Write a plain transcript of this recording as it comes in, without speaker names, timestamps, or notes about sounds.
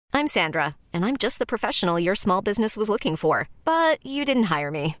I'm Sandra, and I'm just the professional your small business was looking for. But you didn't hire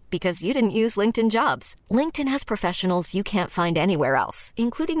me because you didn't use LinkedIn Jobs. LinkedIn has professionals you can't find anywhere else,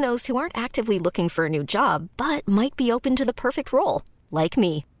 including those who aren't actively looking for a new job, but might be open to the perfect role, like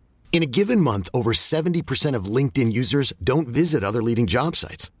me. In a given month, over 70% of LinkedIn users don't visit other leading job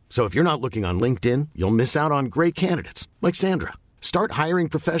sites. So if you're not looking on LinkedIn, you'll miss out on great candidates like Sandra. Start hiring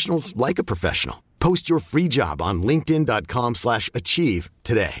professionals like a professional. Post your free job on linkedin.com/achieve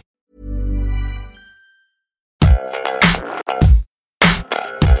today.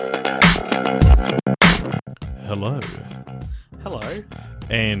 Hello. Hello.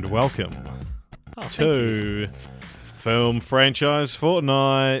 And welcome Thank to Film Franchise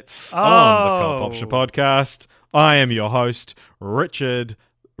Fortnights on the Cult Popture podcast. I am your host, Richard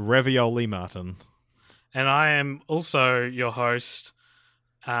Ravioli Martin. And I am also your host.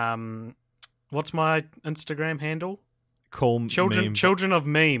 What's my Instagram handle? Children of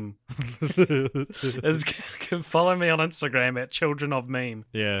Meme. Follow me on Instagram at Children of Meme.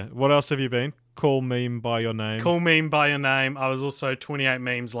 Yeah. What else have you been? Call Meme by your name. Call Meme by your name. I was also 28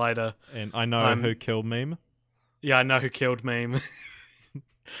 memes later. And I know who killed Meme. Yeah, I know who killed Meme.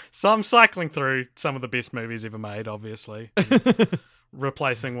 So I'm cycling through some of the best movies ever made, obviously.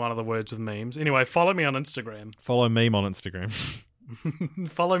 Replacing one of the words with memes. Anyway, follow me on Instagram. Follow Meme on Instagram.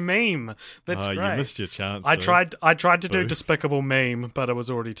 Follow Meme. That's great. You missed your chance. I tried to do Despicable Meme, but it was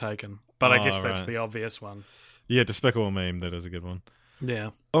already taken. But I guess that's the obvious one. Yeah, Despicable Meme. That is a good one.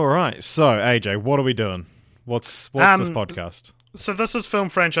 Yeah. All right. So, AJ, what are we doing? What's this podcast? So this is Film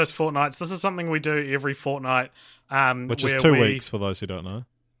Franchise Fortnights. This is something we do every fortnight. Which is 2 weeks, for those who don't know.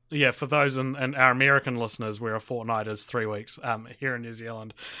 Yeah, for those and our American listeners, where a fortnight is 3 weeks. Here in New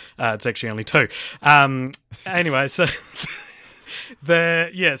Zealand, it's actually only 2. Anyway, so...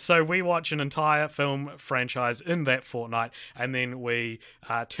 So we watch an entire film franchise in that fortnight, and then we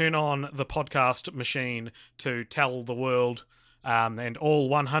turn on the podcast machine to tell the world and all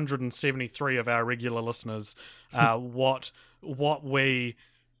 173 of our regular listeners what we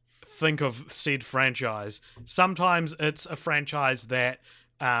think of said franchise. Sometimes it's a franchise that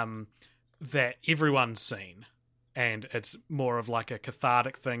everyone's seen, and it's more of like a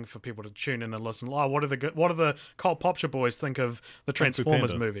cathartic thing for people to tune in and listen. Oh, what do the Cult Popture boys think of the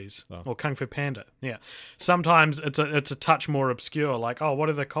Transformers movies or Kung Fu Panda? Yeah. Sometimes it's a touch more obscure, like, oh, what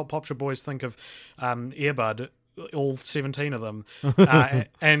do the Cult Popture boys think of Air Bud? All 17 of them.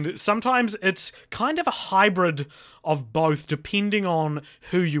 And sometimes it's kind of a hybrid of both, depending on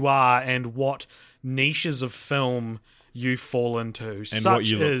who you are and what niches of film you fall into. And what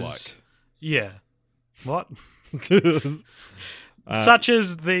you look like. Yeah. What? Such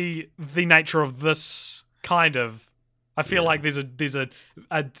is the nature of this kind of... I feel like there's a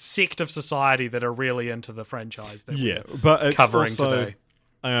sect of society that are really into the franchise that we're covering today.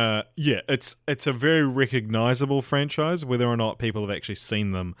 It's a very recognizable franchise. Whether or not people have actually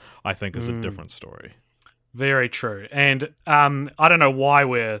seen them, I think, is a different story. Very true. And I don't know why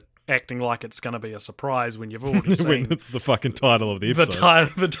we're acting like it's going to be a surprise when you've already seen... when it's the fucking title of the episode.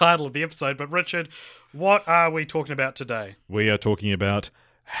 The title of the episode. But Richard, what are we talking about today? We are talking about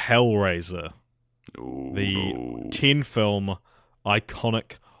Hellraiser. Ooh. The 10-film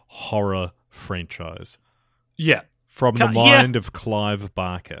iconic horror franchise. Yeah. From the mind of Clive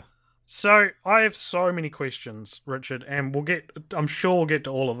Barker. So I have so many questions, Richard, and I'm sure we'll get to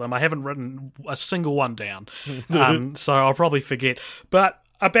all of them. I haven't written a single one down, so I'll probably forget. But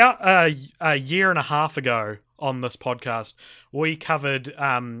about a year and a half ago on this podcast, we covered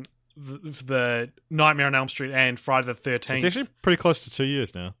the Nightmare on Elm Street and Friday the 13th. It's actually pretty close to 2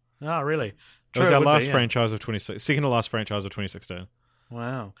 years now. Oh, really? It was our last franchise of second to last franchise of 2016.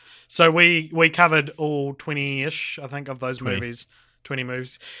 Wow. So we covered all 20-ish, I think, of those movies. 20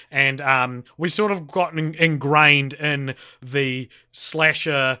 movies. And we sort of got ingrained in the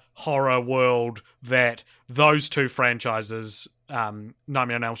slasher horror world that those two franchises,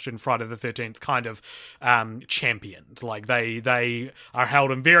 Nightmare on Elm Street and Friday the 13th, kind of championed. Like, they are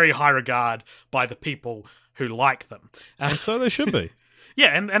held in very high regard by the people who like them. And so they should be.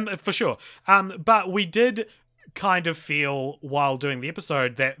 Yeah, and for sure. But we did kind of feel while doing the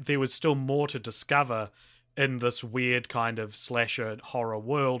episode that there was still more to discover in this weird kind of slasher horror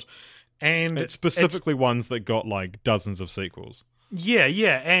world, and it's specifically ones that got like dozens of sequels. Yeah,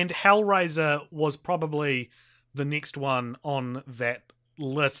 and Hellraiser was probably the next one on that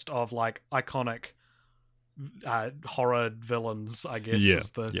list of like iconic horror villains, I guess,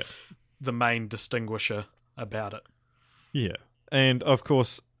 is the main distinguisher about it. Yeah, and of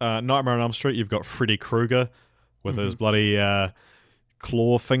course, Nightmare on Elm Street, you've got Freddy Krueger with his bloody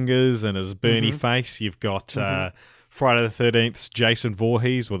claw fingers and his Bernie face. You've got Friday the 13th's Jason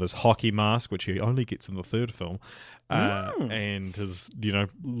Voorhees with his hockey mask, which he only gets in the third film, and his,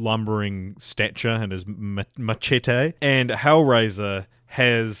 lumbering stature and his machete. And Hellraiser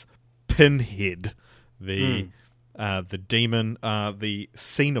has Pinhead, the demon, the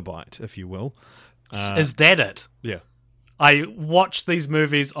Cenobite, if you will. Is that it? Yeah. I watched these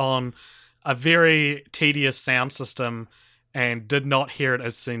movies on a very tedious sound system and did not hear it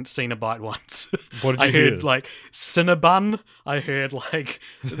as Cenobite once. What did you hear? I heard like Cinnabon. I heard like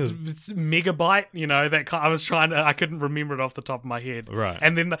Megabyte. That I was I couldn't remember it off the top of my head. Right.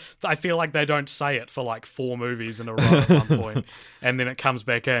 And then I feel like they don't say it for like 4 movies in a row at one point, and then it comes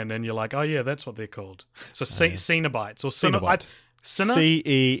back in, and you're like, oh yeah, that's what they're called. So Cenobites or Cenobite.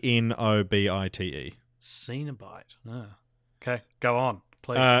 Cenobite. Cenobite. Okay, go on,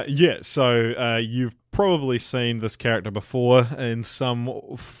 please. So you've probably seen this character before in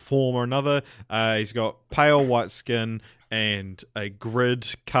some form or another. He's got pale white skin and a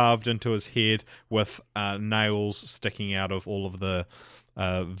grid carved into his head with nails sticking out of all of the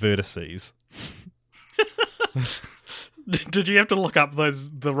vertices. Did you have to look up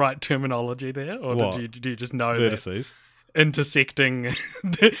the right terminology there, or did you just know vertices? Intersecting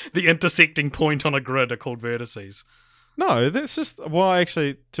the intersecting point on a grid are called vertices. No, that's just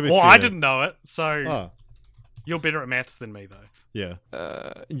actually, to be fair, I didn't know it, so you're better at maths than me, though. Yeah.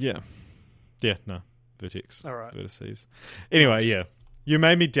 No, vertex. All right. Vertices. Anyway, yeah, you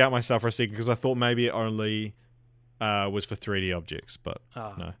made me doubt myself for a second because I thought maybe it only was for 3D objects, but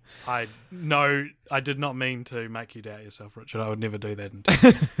no. I did not mean to make you doubt yourself, Richard. I would never do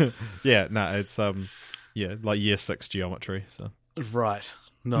that. Yeah, no, it's like year 6 geometry. So right.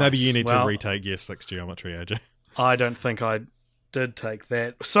 Nice. Maybe you need to retake year 6 geometry, AJ. I don't think I did take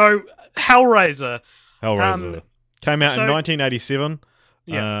that. So, Hellraiser came out in 1987,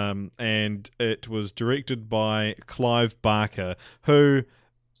 and it was directed by Clive Barker, who,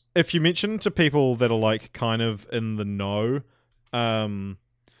 if you mention to people that are like kind of in the know,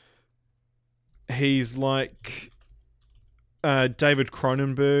 he's like David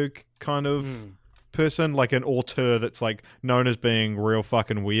Cronenberg kind of person, like an auteur that's like known as being real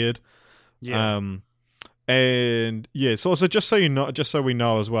fucking weird. Yeah. And yeah, so just so we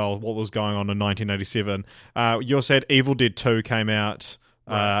know as well what was going on in 1987. You also had Evil Dead 2 came out,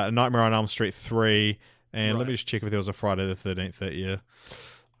 Nightmare on Elm Street 3, and let me just check if there was a Friday the 13th that year.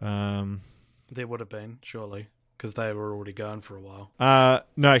 There would have been, surely, because they were already going for a while.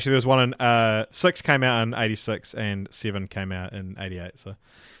 No, actually, there was one in 6 came out in 86 and 7 came out in 88. So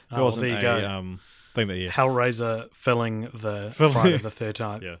it wasn't there you go. Thing that year. Hellraiser filling the Friday the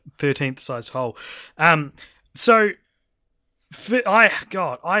 13th, 13th size hole. So I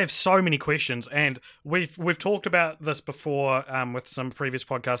have so many questions, and we've talked about this before with some previous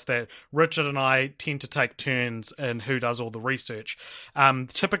podcasts that Richard and I tend to take turns in who does all the research.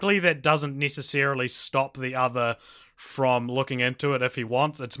 Typically, that doesn't necessarily stop the other from looking into it if he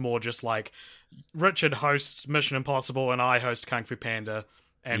wants. It's more just like Richard hosts Mission Impossible and I host Kung Fu Panda.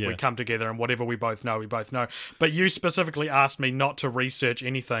 And we come together, and whatever we both know, we both know. But you specifically asked me not to research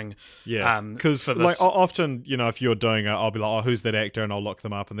anything. Yeah, because like often, if you're doing it, I'll be like, oh, who's that actor? And I'll look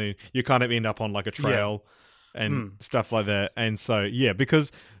them up, and then you kind of end up on like a trail and stuff like that. And so, yeah,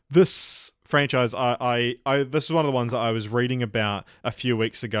 because this franchise, I this is one of the ones that I was reading about a few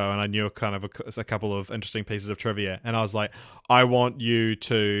weeks ago, and I knew kind of a couple of interesting pieces of trivia. And I was like, I want you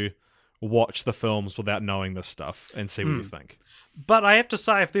to watch the films without knowing this stuff and see what you think. But I have to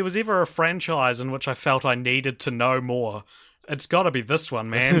say, if there was ever a franchise in which I felt I needed to know more, it's got to be this one,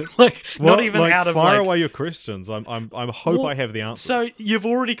 man. Not even out of fire away your questions. I have the answers. So you've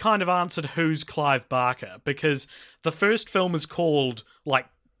already kind of answered who's Clive Barker, because the first film is called like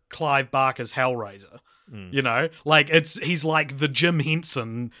Clive Barker's Hellraiser. He's like the Jim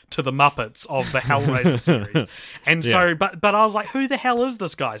Henson to the Muppets of the Hellraiser series. And so, but I was like, who the hell is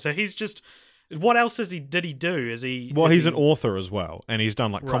this guy? So he's just. What else did he do? He's an author as well, and he's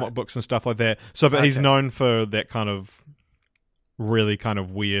done like comic books and stuff like that. So, but he's known for that kind of really kind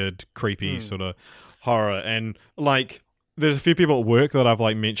of weird, creepy sort of horror. And like, there's a few people at work that I've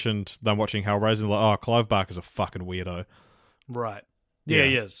like mentioned them watching Hellraiser, and like, oh, Clive Barker's a fucking weirdo. Right. Yeah,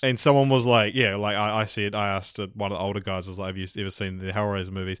 he is. And someone was like, I said, I asked one of the older guys, I was like, have you ever seen the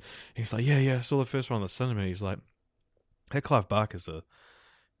Hellraiser movies? He's like, yeah, I saw the first one on the cinema. He's like, hey, Clive Barker's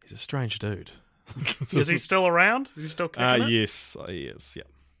he's a strange dude. Is he still around? Is he still kicking it? Yes, he is, yeah.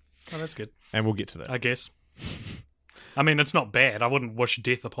 Oh, that's good. And we'll get to that. I guess. I mean, it's not bad. I wouldn't wish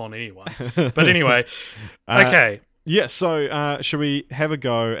death upon anyone. But anyway, okay. Yeah, so should we have a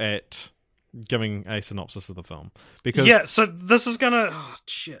go at giving a synopsis of the film, because so this is gonna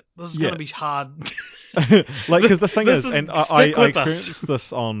this is gonna be hard. Because the thing is, and I experienced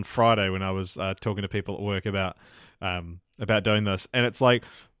this on Friday when I was talking to people at work about doing this, and it's like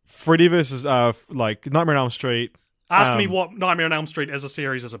Freddy versus like Nightmare on Elm Street. Ask me what Nightmare on Elm Street as a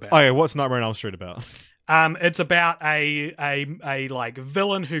series is about. Oh yeah, what's Nightmare on Elm Street about? It's about a like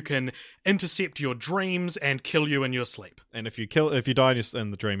villain who can intercept your dreams and kill you in your sleep. And if you die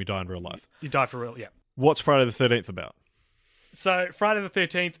in the dream, you die in real life. You die for real, yeah. What's Friday the 13th about? So Friday the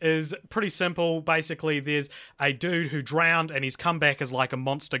 13th is pretty simple. Basically, there's a dude who drowned and he's come back as like a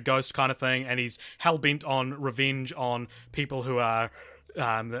monster ghost kind of thing, and he's hell-bent on revenge on people who are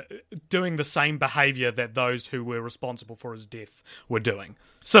doing the same behavior that those who were responsible for his death were doing.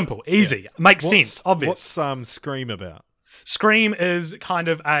 Simple, easy, makes sense, obvious. What's Scream about? Scream is kind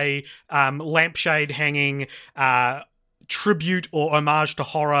of a lampshade hanging tribute or homage to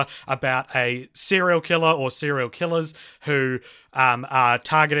horror about a serial killer or serial killers who are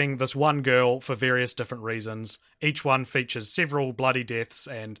targeting this one girl for various different reasons. Each one features several bloody deaths,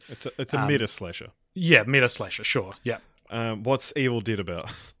 and it's a meta slasher. Yeah, meta slasher, sure, yeah. What's Evil Dead about?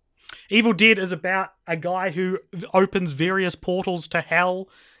 Evil Dead is about a guy who opens various portals to hell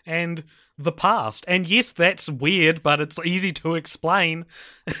and the past. And yes, that's weird, but it's easy to explain.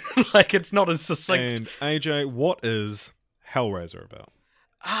 Like, it's not as succinct. And AJ, what is Hellraiser about?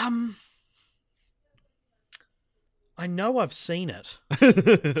 I know I've seen it.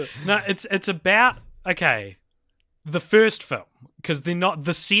 No, it's about, okay, the first film, because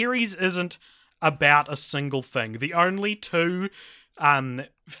the series isn't about a single thing. The only two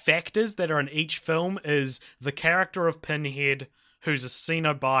factors that are in each film is the character of Pinhead, who's a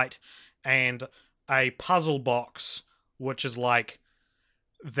Cenobite, and a puzzle box, which is like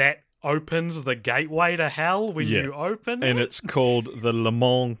that opens the gateway to hell when you open it. And it's called the Le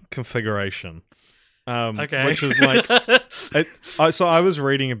Mans configuration. Okay. Which is like, so I was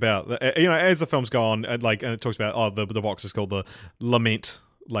reading about, as the films go on, and it talks about, the box is called the Lament,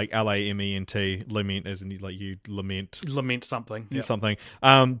 like Lament, lament as in like you lament something, something.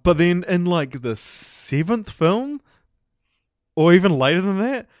 But then in like the 7th film, or even later than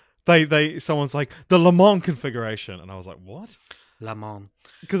that, someone's like the Le Mans configuration, and I was like, what? Le Mans,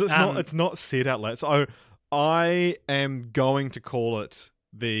 because it's not said out loud. So I am going to call it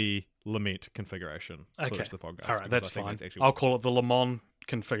the Lament configuration. Okay, for the podcast. All right, that's fine. I'll call it the Le Mans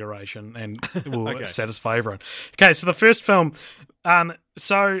configuration, and it will satisfy everyone. Okay, so the first film, the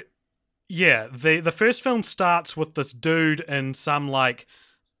first film starts with this dude in some like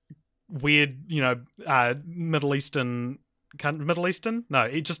weird, Middle Eastern?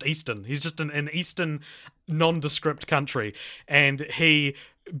 No, just Eastern. He's just in an Eastern nondescript country, and he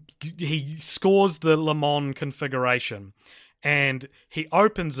scores the Le Mans configuration, and he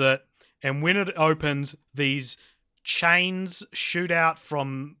opens it, and when it opens, these chains shoot out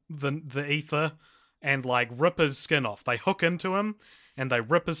from the ether and like rip his skin off. They hook into him and they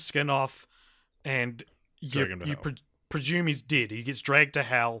rip his skin off, and you presume he's dead. He gets dragged to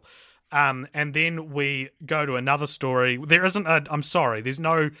hell. And then we go to another story. There isn't I'm sorry, there's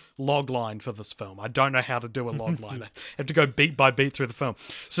no log line for this film. I don't know how to do a log line. I have to go beat by beat through the film.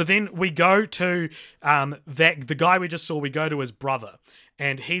 So then we go to the guy we just saw, we go to his brother.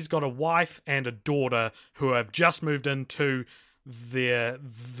 And he's got a wife and a daughter who have just moved into the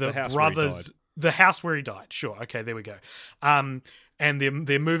brother's the house where he died. Sure, okay, there we go. And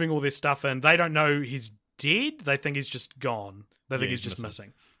they're moving all their stuff in. They don't know he's dead. They think he's just gone. They think he's just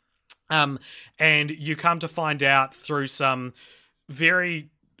missing. And you come to find out through some very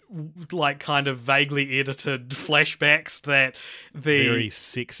like kind of vaguely edited flashbacks that very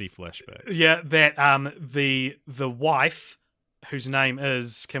sexy flashbacks. Yeah, that the wife, whose name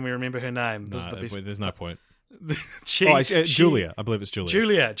is, can we remember her name? No, there's no point. It's Julia. I believe it's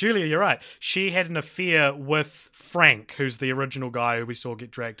Julia. Julia, you're right. She had an affair with Frank, who's the original guy who we saw get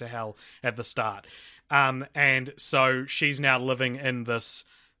dragged to hell at the start. And so she's now living in this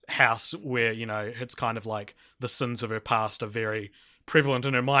house where, it's kind of like the sins of her past are very prevalent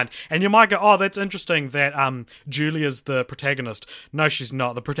in her mind. And you might go, oh, that's interesting that Julia's the protagonist. No, she's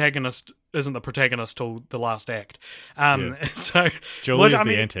not. The protagonist isn't the protagonist till the last act. So Julia's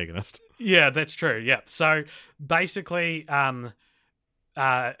the antagonist. Yeah, that's true. Yeah. So basically, her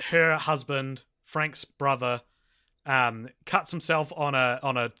husband, Frank's brother, cuts himself on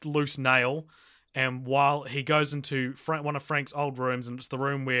a loose nail, and while he goes into one of Frank's old rooms, and it's the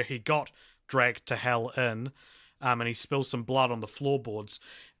room where he got dragged to hell in, and he spills some blood on the floorboards.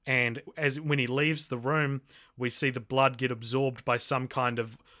 And when he leaves the room, we see the blood get absorbed by some kind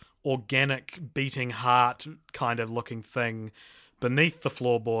of organic beating heart kind of looking thing beneath the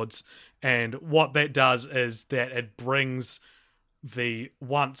floorboards, and what that does is that it brings the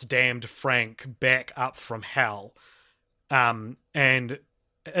once damned Frank back up from hell. And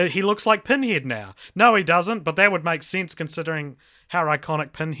he looks like Pinhead now. No, he doesn't, but that would make sense considering how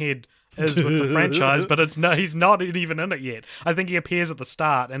iconic Pinhead is with the franchise, but he's not even in it yet. I think he appears at the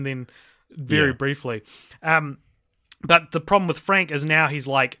start and then very briefly. But the problem with Frank is now he's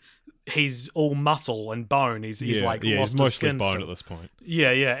all muscle and bone. He's lost he's his mostly skin bone still. at this point.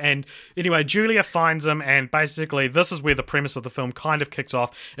 Yeah. And anyway, Julia finds him, and basically this is where the premise of the film kind of kicks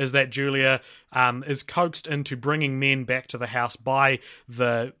off, is that Julia is coaxed into bringing men back to the house by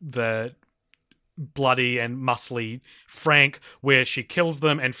the bloody and muscly Frank, where she kills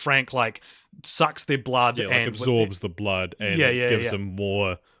them, and Frank sucks their blood and absorbs the blood and gives him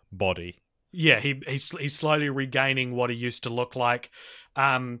more body. Yeah, he's slowly regaining what he used to look like.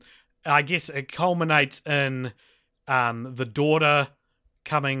 I guess it culminates in the daughter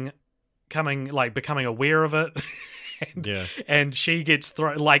becoming aware of it. And she gets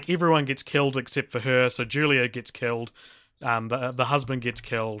everyone gets killed except for her. So Julia gets killed. The husband gets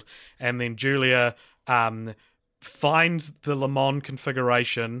killed, and then Julia finds the Le Monde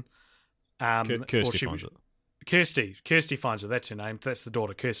configuration. Kirsty finds it. Kirsty finds it. That's her name. That's the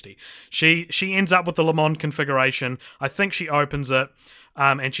daughter, Kirsty. She ends up with the Le Monde configuration. I think she opens it,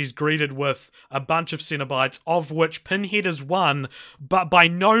 and she's greeted with a bunch of Cenobites, of which Pinhead is one, but by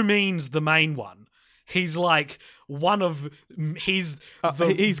no means the main one. He's one of... He's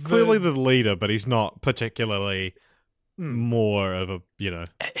clearly the leader, but he's not particularly... more of a,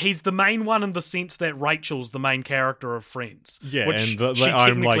 He's the main one in the sense that Rachel's the main character of Friends. Yeah, which and she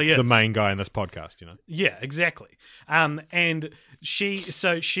I'm is. the main guy in this podcast, Yeah, exactly. And she's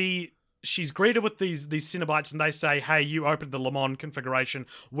greeted with these Cenobites, and they say, hey, you opened the Le Monde configuration,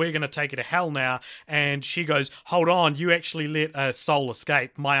 we're going to take you to hell now. And she goes, hold on, you actually let a soul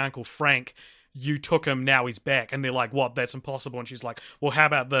escape, my Uncle Frank. You took him, now he's back. And they're like, what, that's impossible. And she's like, well, how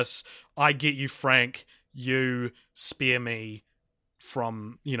about this? I get you, Frank. You spare me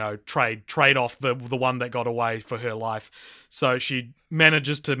from, trade off the one that got away for her life. So she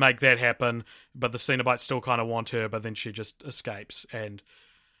manages to make that happen, but the Cenobites still kind of want her, but then she just escapes, and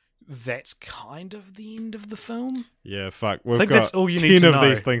that's kind of the end of the film. Yeah, fuck. We've got that's all you 10 need to of know.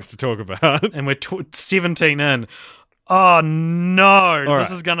 These things to talk about. And we're 17 in. Oh, no. All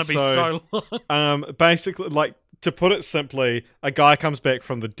this is going to be so long. Basically, to put it simply, a guy comes back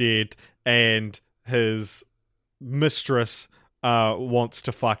from the dead, and his mistress wants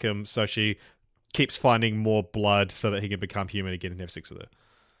to fuck him, so she keeps finding more blood so that he can become human again and have sex with her.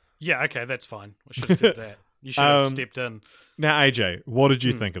 Yeah, okay, that's fine. I should have said that. You should have stepped in. Now, AJ, what did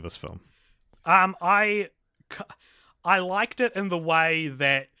you think of this film? I liked it in the way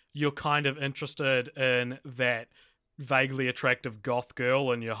that you're kind of interested in that vaguely attractive goth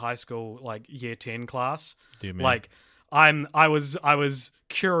girl in your high school, year 10 class. Do you mean? I was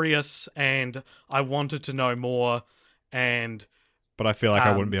curious and I wanted to know more, but I feel like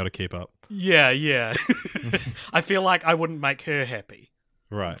I wouldn't be able to keep up. Yeah. I feel like I wouldn't make her happy.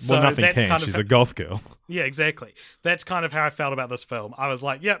 Right. So well, nothing can. She's a goth girl. Yeah, exactly. That's kind of how I felt about this film. I was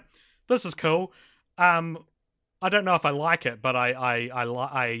like, yep, this is cool. I don't know if I like it, but I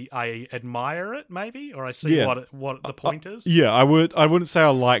admire it, maybe, or I see what the point is. Yeah, I wouldn't say I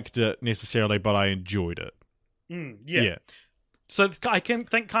liked it necessarily, but I enjoyed it. Yeah. So I can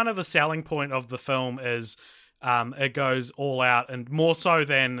think kind of the selling point of the film is it goes all out, and more so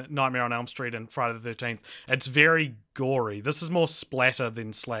than Nightmare on Elm Street and Friday the 13th. It's very gory. This is more splatter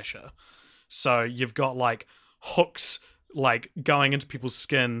than slasher. So you've got hooks going into people's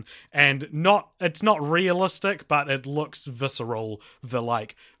skin, and it's not realistic, but it looks visceral.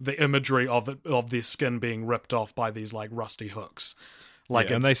 The imagery of their skin being ripped off by these rusty hooks.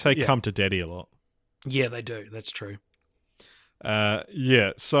 And they say "come to daddy" a lot. Yeah, they do. That's true.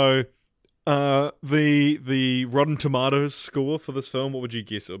 So the Rotten Tomatoes score for this film, what would you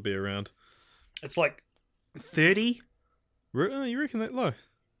guess it would be around? It's 30. You reckon that low?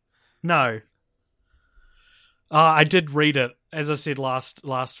 No. I did read it. As I said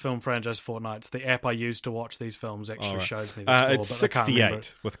last Film Franchise Fortnights, the app I use to watch these films actually shows me the score. It's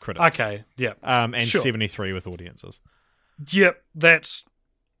 68 with critics. Okay, yeah. And 73 with audiences. Yep,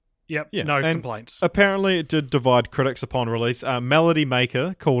 no complaints. Apparently it did divide critics upon release. Melody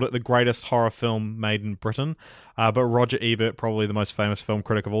Maker called it the greatest horror film made in Britain, but Roger Ebert, probably the most famous film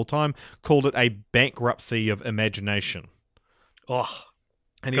critic of all time, called it a bankruptcy of imagination. Oh,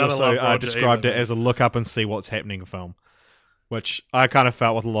 and he also described it as a look up and see what's happening film, which I kind of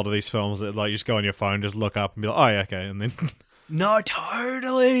felt with a lot of these films that you just go on your phone, just look up and be like, oh yeah, okay, and then No,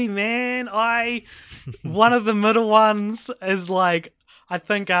 totally, man. One of the middle ones is like, I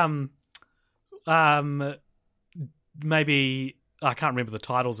think maybe I can't remember the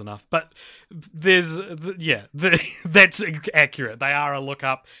titles enough, but that's accurate. They are a look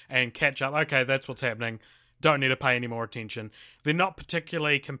up and catch up. Okay, that's what's happening. Don't need to pay any more attention. They're not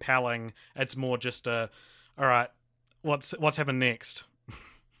particularly compelling. It's more just all right, what's happened next?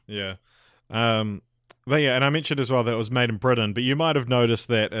 Yeah. But yeah, and I mentioned as well that it was made in Britain, but you might have noticed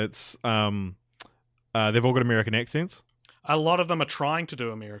that it's they've all got American accents. A lot of them are trying to do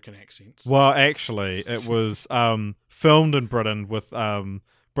American accents. Well, actually, it was filmed in Britain with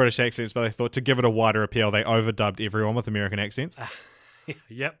British accents, but they thought to give it a wider appeal, they overdubbed everyone with American accents.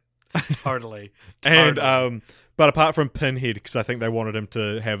 Yep, totally. And but apart from Pinhead, because I think they wanted him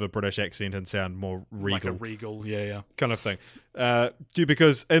to have a British accent and sound more regal. Like a regal, yeah. Kind of thing.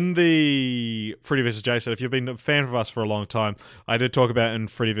 Because in the Freddy vs. Jason, if you've been a fan of us for a long time, I did talk about in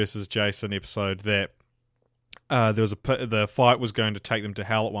Freddy vs. Jason episode that there was the fight was going to take them to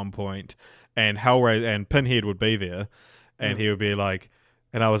hell at one point, and Hellraiser and Pinhead would be there, and he would be like,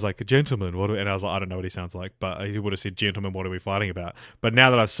 and I was like, gentlemen, and I was like, I don't know what he sounds like, but he would have said, gentlemen, what are we fighting about? But now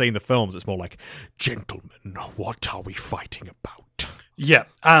that I've seen the films, it's more like, gentlemen, what are we fighting about? Yeah.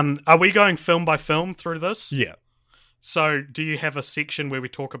 Are we going film by film through this? Yeah. So, do you have a section where we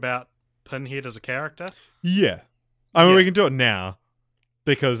talk about Pinhead as a character? Yeah. I mean, we can do it now.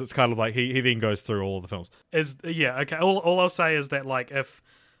 Because it's kind of like he then goes through all of the films. Okay. All I'll say is that like if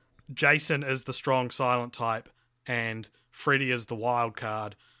Jason is the strong silent type and Freddy is the wild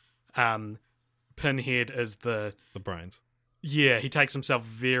card, Pinhead is the brains. Yeah, he takes himself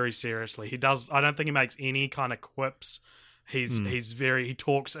very seriously. He does. I don't think he makes any kind of quips. He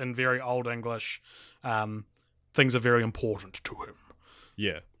talks in very old English. Things are very important to him.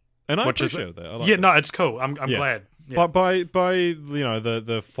 Yeah, and I appreciate that. I like no, it's cool. I'm glad. Yeah. By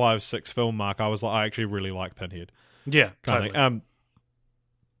the 5-6 film mark, I was like, I actually really like Pinhead. Yeah, totally.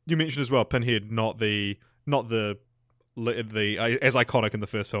 You mentioned as well, Pinhead not the as iconic in the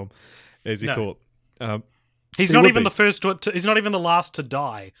first film as he thought. He's not even the first. He's not even the last to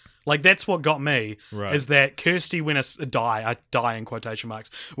die. Like that's what got me. Right. Is that Kirsty when I die in quotation marks.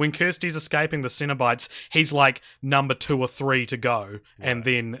 When Kirsty's escaping the Cenobites, he's like number 2 or 3 to go, and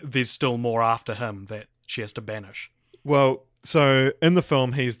then there's still more after him that she has to banish. Well, so in the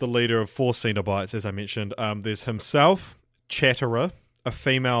film, he's the leader of 4 Cenobites, as I mentioned. There's himself, Chatterer, a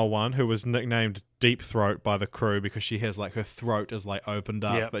female one who was nicknamed Deep Throat by the crew because she has like her throat is like opened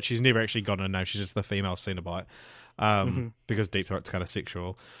up, but she's never actually got a name. She's just the female Cenobite because Deep Throat's kind of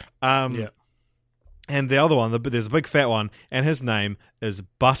sexual. And the other one, there's a big fat one, and his name is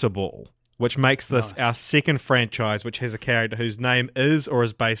Butterball, which makes this our second franchise which has a character whose name is or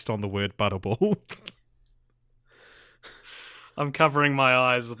is based on the word Butterball. I'm covering my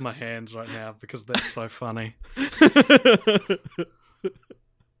eyes with my hands right now because that's so funny.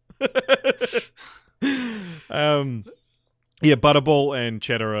 Butterball and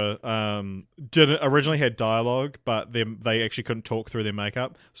Chatterer originally had dialogue, but they actually couldn't talk through their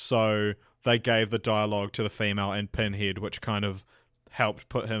makeup, so they gave the dialogue to the female and Pinhead, which kind of helped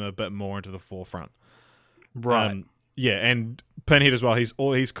put him a bit more into the forefront. Right. And Pinhead as well.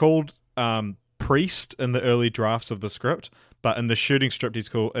 He's called Priest in the early drafts of the script, but in the shooting script he's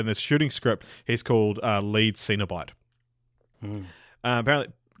called lead Cenobite. Apparently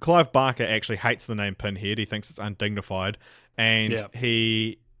Clive Barker actually hates the name Pinhead. He thinks it's undignified, and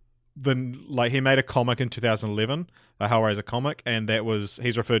he made a comic in 2011, a Hellraiser comic, and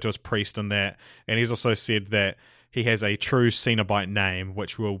he's referred to as Priest in that, and he's also said that he has a true Cenobite name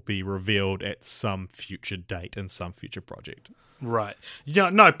which will be revealed at some future date in some future project. Right.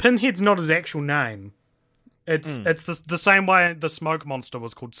 No, Pinhead's not his actual name. It's the same way the smoke monster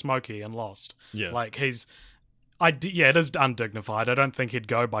was called Smokey in Lost. Yeah. Like it is undignified. I don't think he'd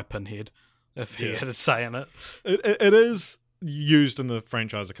go by Pinhead if he had a say in it. It is used in the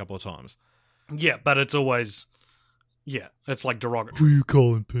franchise a couple of times. Yeah, but it's always it's like derogatory. Who are you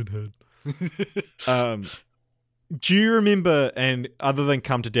calling Pinhead? Do you remember, and other than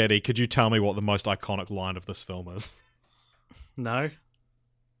Come to Daddy, could you tell me what the most iconic line of this film is? No.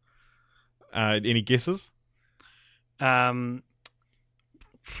 Any guesses? Go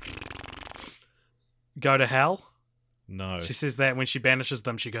to hell? No. She says that when she banishes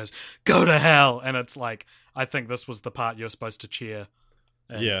them, she goes, go to hell! And it's like, I think this was the part you're supposed to cheer.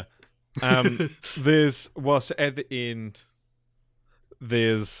 Yeah. There's at the end,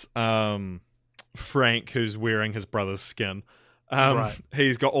 there's Frank who's wearing his brother's skin. Right.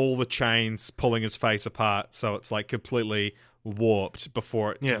 He's got all the chains pulling his face apart, so it's like completely warped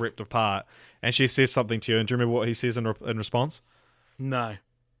before it's ripped apart. And she says something to you, and do you remember what he says in response? No.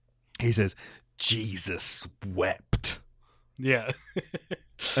 He says, "Jesus wept." Yeah.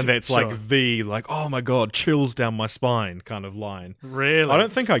 And that's like the, like, oh my God, chills down my spine kind of line. Really? I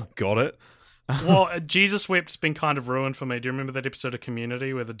don't think I got it. Well, Jesus Wept's been kind of ruined for me. Do you remember that episode of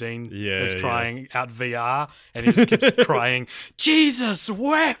Community where the dean is trying out VR and he just keeps crying, "Jesus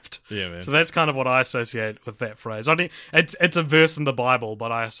wept"? Yeah, man. So that's kind of what I associate with that phrase. I mean, it's a verse in the Bible,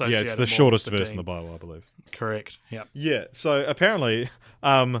 but I associate it it's more the shortest with the verse dean. in the Bible, I believe. Correct. Yeah. Yeah. So apparently,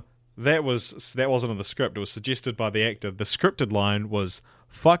 that wasn't in the script. It was suggested by the actor. The scripted line was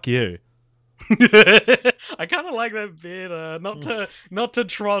 "fuck you." I kind of like that better. Not to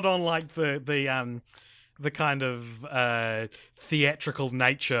trot on like the kind of theatrical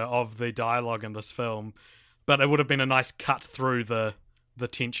nature of the dialogue in this film, but it would have been a nice cut through the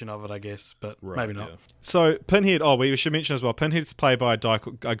tension of it, I guess. But maybe not. Yeah. So Pinhead. Oh, we should mention as well. Pinhead's played by a guy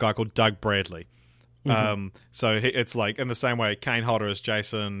called Doug Bradley. So it's like in the same way Kane Hodder is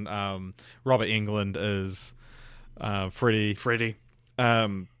Jason, Robert Englund is Freddy.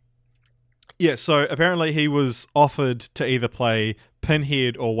 Yeah, so apparently he was offered to either play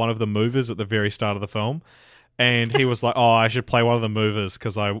Pinhead or one of the movers at the very start of the film, and he was like, "Oh, I should play one of the movers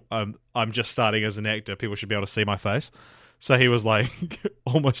because I'm just starting as an actor. People should be able to see my face." So he was like,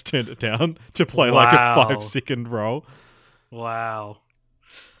 almost turned it down to play like a 5-second role. Wow,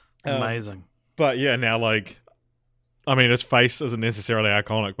 amazing. But yeah, now like, I mean, his face isn't necessarily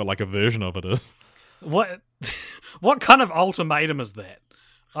iconic, but like a version of it is. What kind of ultimatum is that?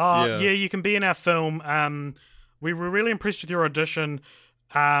 Yeah, you can be in our film. We were really impressed with your audition.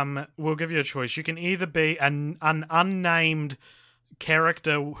 We'll give you a choice. You can either be an unnamed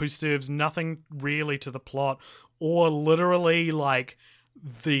character who serves nothing really to the plot, or literally like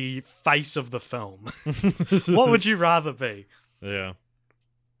the face of the film. What would you rather be? Yeah.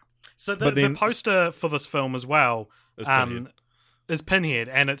 So the poster for this film as well is Pinhead,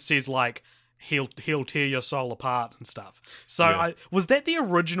 and it says like, He'll tear your soul apart and stuff. So was that the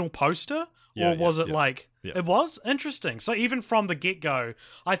original poster? Or was it like... Yeah. It was? Interesting. So even from the get-go,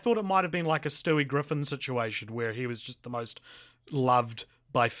 I thought it might have been like a Stewie Griffin situation where he was just the most loved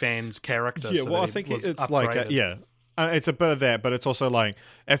by fans character. Yeah, well, I think it's upgraded. Like... it's a bit of that, but it's also like,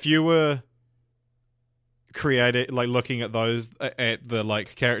 if you were created, like looking at those, at the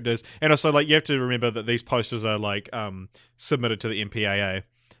like characters, and also like you have to remember that these posters are like submitted to the MPAA,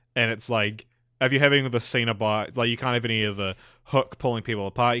 and it's like, if you're having the Cenobite, like you can't have any of the Hook pulling people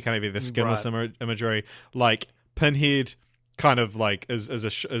apart, you can't have any of the skinless imagery. Like Pinhead, kind of like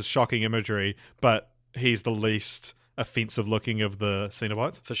is shocking imagery, but he's the least offensive looking of the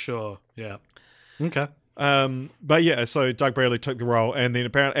Cenobites for sure. Yeah. Okay. But yeah, so Doug Bradley took the role, and then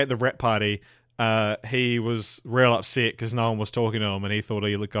apparently at the rap party, he was real upset because no one was talking to him, and he thought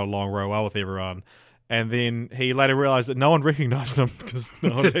he got along real well with everyone. And then he later realised that no one recognised him because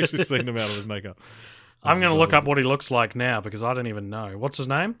no one had actually seen him out of his makeup. I'm going to look up what he looks like now because I don't even know. What's his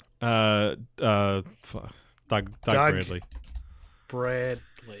name? Doug Bradley.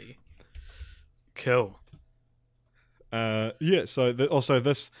 Bradley. Cool. Yeah, so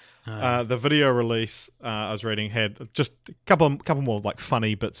the video release I was reading had just a couple more like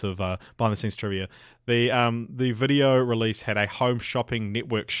funny bits of behind the scenes trivia. The video release had a home shopping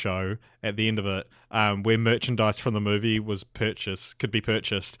network show at the end of it, where merchandise from the movie could be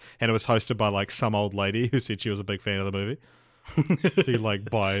purchased, and it was hosted by like some old lady who said she was a big fan of the movie. So you like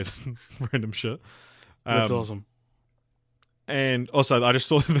buy random shit. That's awesome. And also, I just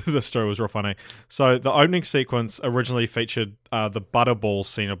thought the story was real funny. So the opening sequence originally featured the Butterball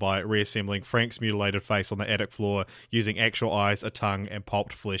Cenobite reassembling Frank's mutilated face on the attic floor using actual eyes, a tongue, and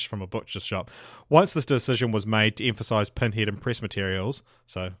pulped flesh from a butcher's shop. Once this decision was made to emphasize Pinhead and press materials,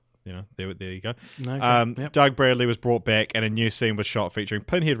 so... You know, there you go. Okay. Yep. Doug Bradley was brought back, and a new scene was shot featuring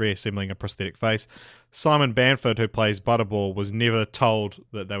Pinhead reassembling a prosthetic face. Simon Bamford, who plays Butterball, was never told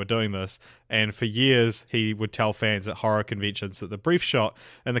that they were doing this, and for years he would tell fans at horror conventions that the brief shot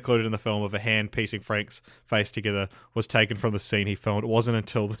included in the film of a hand piecing Frank's face together was taken from the scene he filmed. It wasn't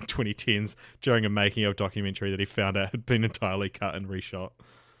until the 2010s, during a making-of documentary, that he found out it had been entirely cut and reshot.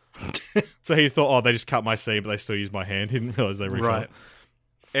 So he thought, they just cut my scene, but they still used my hand. He didn't realise they reshot. Right.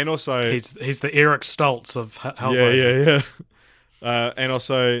 And also... He's the Eric Stoltz of Hellraiser. Yeah. And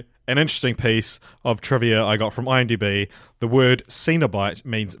also, an interesting piece of trivia I got from IMDb. The word Cenobite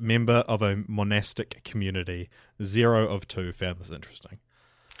means member of a monastic community. 0 of 2 found this interesting.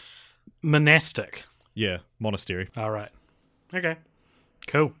 Monastic? Yeah, monastery. All right. Okay.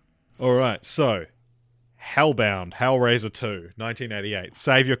 Cool. All right, so... Hellbound, Hellraiser 2, 1988.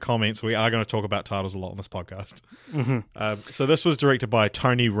 Save your comments. We are going to talk about titles a lot on this podcast. Mm-hmm. So this was directed by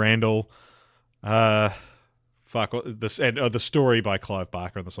Tony Randall. The story by Clive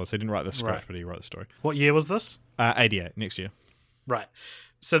Barker on this one. So he didn't write the script, but he wrote the story. What year was this? 88, next year. Right.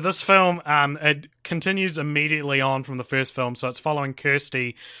 So this film, it continues immediately on from the first film. So it's following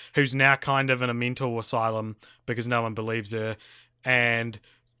Kirsty, who's now kind of in a mental asylum because no one believes her. And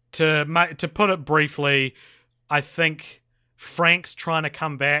to put it briefly, I think Frank's trying to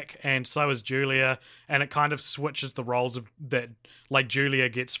come back, and so is Julia. And it kind of switches the roles of that. Like Julia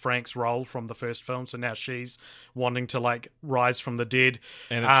gets Frank's role from the first film, so now she's wanting to like rise from the dead.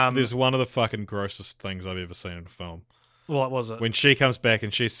 And there's one of the fucking grossest things I've ever seen in a film. What was it? When she comes back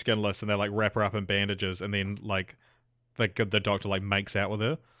and she's skinless and they like wrap her up in bandages and then like the doctor like makes out with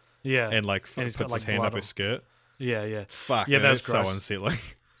her. Yeah. And like puts his hand up her skirt. Yeah. Fuck. Yeah, that's so unsettling.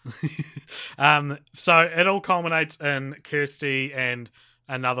 So it all culminates in Kirsty and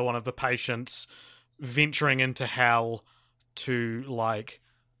another one of the patients venturing into hell to like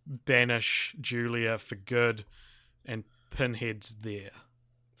banish Julia for good, and Pinhead's there.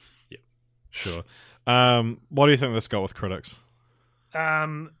 Yeah. Sure. What do you think this got with critics?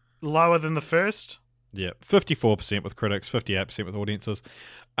 Lower than the first. Yeah, 54% with critics, 58% with audiences.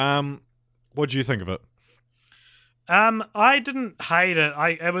 What do you think of it? I didn't hate it.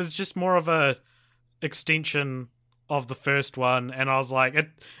 It was just more of a extension of the first one, and I was like, it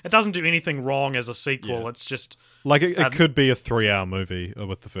doesn't do anything wrong as a sequel. Yeah. It's just like it could be a 3-hour movie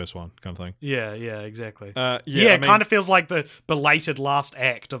with the first one, kind of thing. Yeah, exactly. It kind of feels like the belated last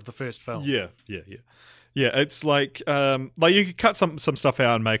act of the first film. Yeah. It's like you could cut some stuff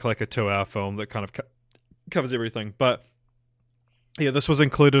out and make like a 2-hour film that kind of covers everything. But yeah, this was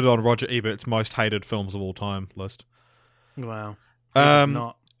included on Roger Ebert's most hated films of all time list. Wow. I do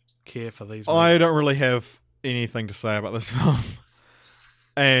not care for these movies. I don't really have anything to say about this film.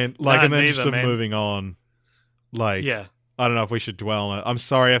 And like, in the interest of moving on, like, I don't know if we should dwell on it. I'm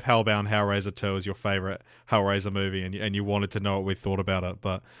sorry if Hellbound Hellraiser 2 is your favorite Hellraiser movie and you wanted to know what we thought about it,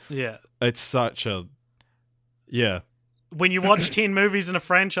 but it's such a when you watch 10 movies in a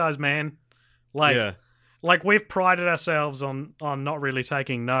franchise, man, like we've prided ourselves on not really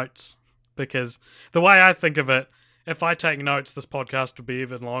taking notes, because the way I think of it, if I take notes, this podcast would be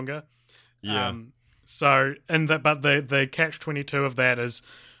even longer. Yeah. But the catch-22 of that is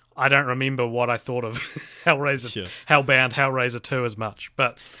I don't remember what I thought of Hellbound Hellraiser 2 as much,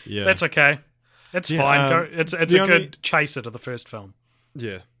 but that's okay. It's fine. It's a good chaser to the first film.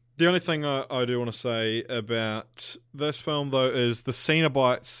 Yeah. The only thing I do want to say about this film, though, is the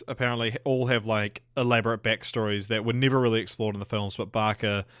Cenobites apparently all have like elaborate backstories that were never really explored in the films, but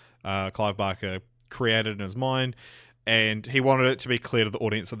Clive Barker created in his mind, and he wanted it to be clear to the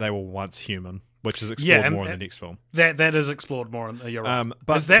audience that they were once human, which is explored more in the next film. That is explored more. You're right.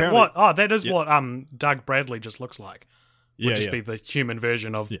 But is that what? Oh, that is what Doug Bradley just looks like. Would just be the human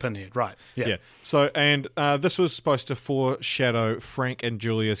version of Pinhead, right? Yeah. So, and this was supposed to foreshadow Frank and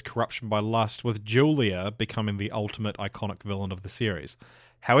Julia's corruption by lust, with Julia becoming the ultimate iconic villain of the series.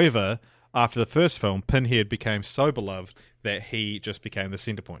 However, after the first film, Pinhead became so beloved that he just became the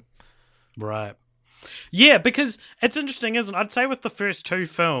center point. Right. Yeah, because it's interesting, isn't it? I'd say with the first two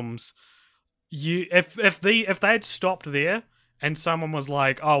films, if they had stopped there and someone was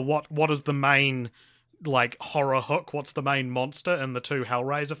like, "Oh, what is the main like horror hook? What's the main monster in the two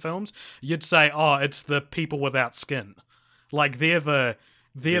Hellraiser films?" You'd say, "Oh, it's the people without skin." Like they're the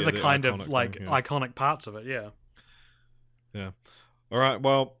kind of like iconic parts of it. Yeah. Yeah. All right.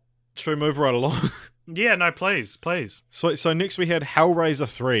 Well, should we move right along? Yeah. No. Please. So next we had Hellraiser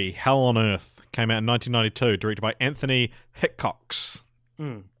 3: Hell on Earth. Came out in 1992, directed by Anthony Hitchcock.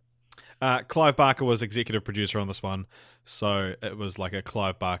 Clive Barker was executive producer on this one, so it was like a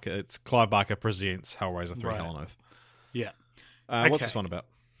Clive Barker. It's Clive Barker presents Hellraiser 3: Hell on Earth. Yeah. What's this one about?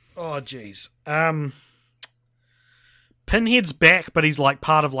 Oh, jeez. Pinhead's back, but he's like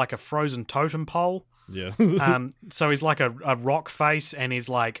part of like a frozen totem pole. Yeah. So he's like a rock face, and he's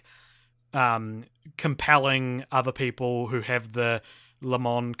like compelling other people who have the Le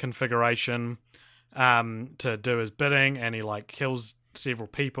Mans configuration to do his bidding, and he like kills several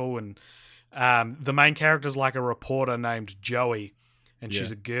people, and the main character's like a reporter named Joey, and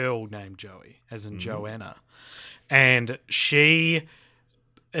she's a girl named Joey, as in Joanna, and she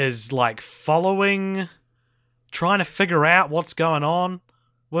is like trying to figure out what's going on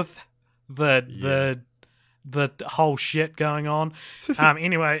with the whole shit going on.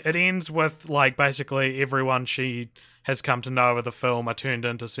 Anyway, it ends with like basically everyone she has come to know of the film are turned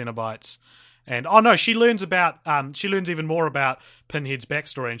into Cenobites. And she learns even more about Pinhead's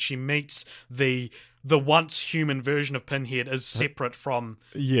backstory, and she meets the the once human version of Pinhead is separate from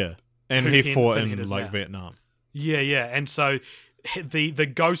and he fought in like Vietnam. Yeah, and so the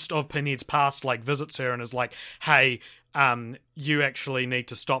ghost of Pinhead's past like visits her and is like, hey, you actually need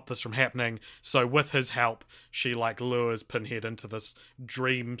to stop this from happening. So with his help, she like lures Pinhead into this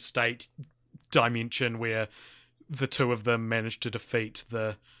dream state dimension where the two of them manage to defeat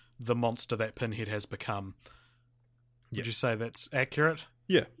the monster that Pinhead has become. Would you say that's accurate?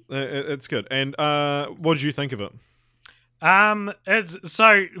 Yeah, it's good. And what did you think of it?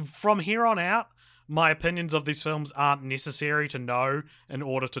 So from here on out, my opinions of these films aren't necessary to know in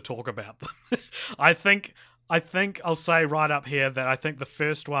order to talk about them. I think I'll say right up here that I think the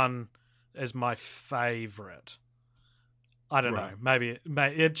first one is my favorite. I don't know. Maybe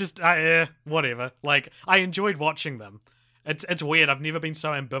it just whatever. Like, I enjoyed watching them. It's weird. I've never been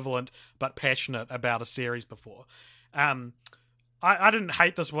so ambivalent but passionate about a series before. I didn't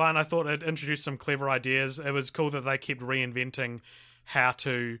hate this one. I thought it introduced some clever ideas. It was cool that they kept reinventing how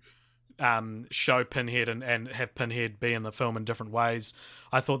to show Pinhead and have Pinhead be in the film in different ways.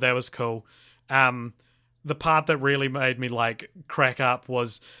 I thought that was cool. The part that really made me like crack up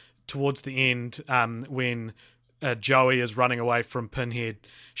was towards the end when Joey is running away from Pinhead.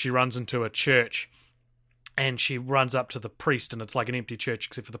 She runs into a church and she runs up to the priest, and it's like an empty church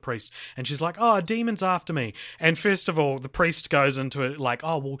except for the priest. And she's like, oh, a demon's after me. And first of all, the priest goes into it like,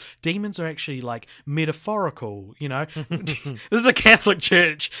 oh, well, demons are actually like metaphorical, you know? This is a Catholic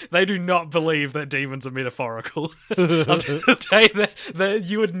church. They do not believe that demons are metaphorical. I'll tell you that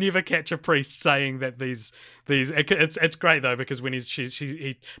you would never catch a priest saying that these it's great though, because when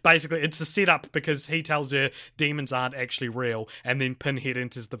he basically, it's a setup because he tells her demons aren't actually real, and then Pinhead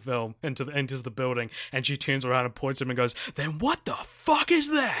enters the film, enters the building, and she turns around and points at him and goes, then what the fuck is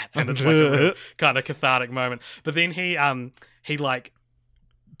that? And it's like a real kind of cathartic moment. But then he like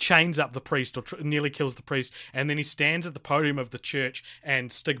chains up the priest or nearly kills the priest, and then he stands at the podium of the church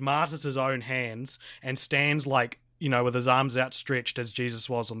and stigmatizes his own hands and stands like, you know, with his arms outstretched as Jesus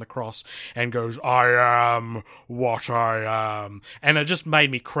was on the cross, and goes, I am what I am. And it just made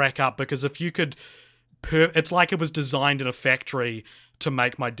me crack up, because if you could, it's like it was designed in a factory to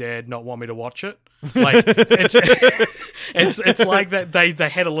make my dad not want me to watch it. Like, it's like that they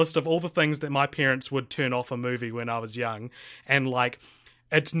had a list of all the things that my parents would turn off a movie when I was young, and like,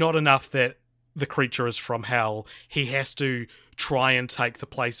 it's not enough that the creature is from hell. He has to try and take the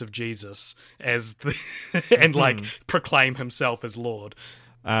place of Jesus as and like proclaim himself as Lord.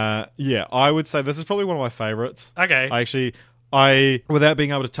 Yeah, I would say this is probably one of my favorites. Okay. I without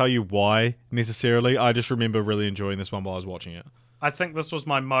being able to tell you why necessarily, I just remember really enjoying this one while I was watching it. I think this was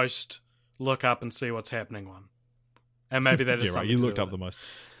my most look up and see what's happening one. And maybe that is yeah, something right. You looked up the most.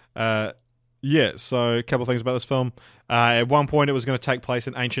 Yeah, so a couple of things about this film. At one point, it was going to take place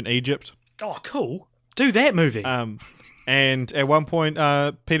in ancient Egypt. Oh, cool. Do that movie. And at one point,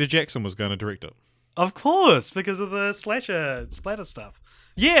 Peter Jackson was going to direct it. Of course, because of the splatter stuff.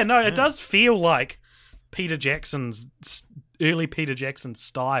 Yeah, no, it does feel like early Peter Jackson's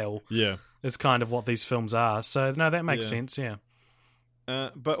style. Yeah, is kind of what these films are. So no, that makes sense. Yeah.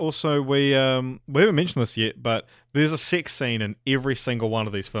 But also, we haven't mentioned this yet, but there's a sex scene in every single one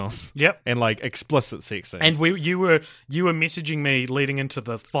of these films. Yep, and like explicit sex scenes. And you were messaging me leading into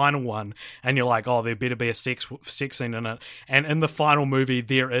the final one, and you're like, "Oh, there better be a sex scene in it." And in the final movie,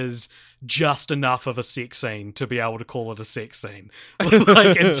 there is just enough of a sex scene to be able to call it a sex scene.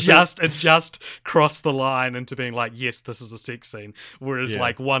 Like it just crossed the line into being like, "Yes, this is a sex scene." Whereas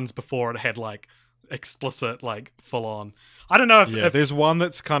like ones before it had like explicit, like full on. I don't know if there's one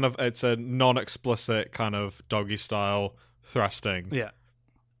that's kind of, it's a non-explicit kind of doggy style thrusting. Yeah.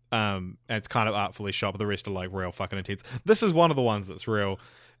 And it's kind of artfully shot, but the rest are like real fucking intense. This is one of the ones that's real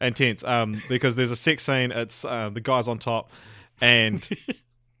intense. Because there's a sex scene. It's the guy's on top, and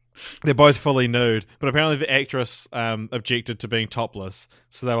they're both fully nude. But apparently the actress objected to being topless,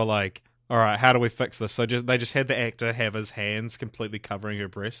 so they were like, all right, how do we fix this? So they just had the actor have his hands completely covering her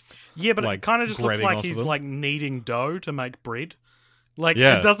breasts. Yeah, but like, it kind of just looks like he's like kneading dough to make bread. Like,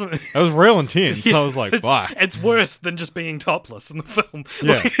 it doesn't... It was real intense. I was like, fuck. It's worse than just being topless in the film.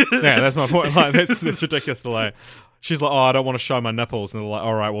 Yeah, yeah, that's my point. Like, that's ridiculous. Like, she's like, oh, I don't want to show my nipples. And they're like,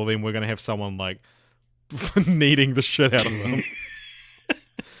 all right, well, then we're going to have someone like kneading the shit out of them.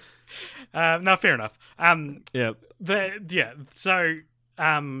 No, fair enough. Yeah. So...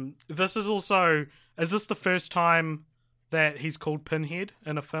 this is also... Is this the first time that he's called Pinhead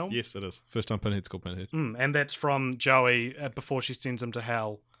in a film? Yes, it is. First time Pinhead's called Pinhead. And that's from Joey before she sends him to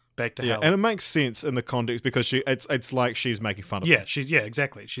hell, back to hell. And it makes sense in the context because it's like she's making fun of him. Yeah,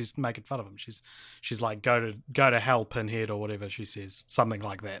 exactly. She's making fun of him. She's like, go to hell, Pinhead, or whatever she says, something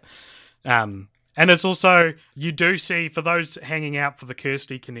like that. And it's also, you do see, for those hanging out for the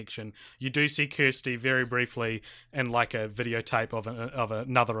Kirsty connection, you do see Kirsty very briefly in like a videotape of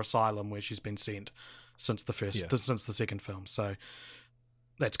another asylum where she's been sent since since the second film. So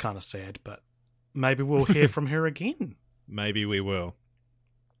that's kind of sad, but maybe we'll hear from her again. Maybe we will.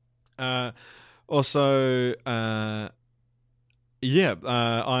 Also,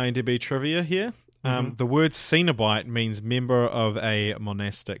 IMDb trivia here. The word Cenobite means member of a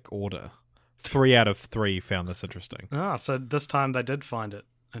monastic order. 3 out of 3 found this interesting. So this time they did find it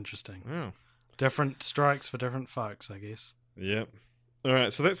interesting. Oh. Different strikes for different folks, I guess. Yep. All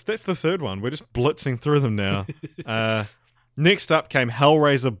right, so that's the third one. We're just blitzing through them now. Next up came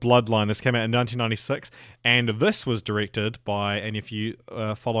Hellraiser Bloodline. This came out in 1996, and this was directed by, and if you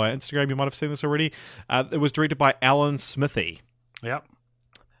follow our Instagram, you might have seen this already, it was directed by Alan Smithy. Yep.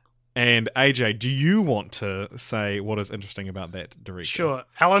 And AJ, do you want to say what is interesting about that director? Sure.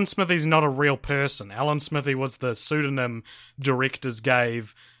 Alan Smithy's not a real person. Alan Smithy was the pseudonym directors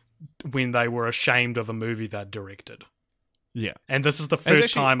gave when they were ashamed of a movie they'd directed. Yeah. And this is the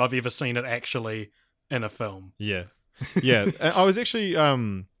first time I've ever seen it actually in a film. Yeah. Yeah. I was actually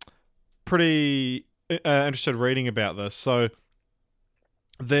pretty interested reading about this. So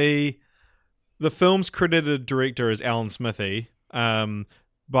the film's credited director is Alan Smithy.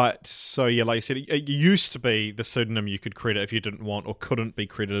 But, so yeah, like you said, it used to be the pseudonym you could credit if you didn't want or couldn't be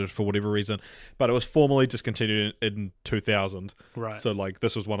credited for whatever reason, but it was formally discontinued in 2000. Right. So, like,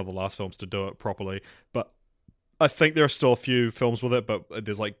 this was one of the last films to do it properly. But I think there are still a few films with it, but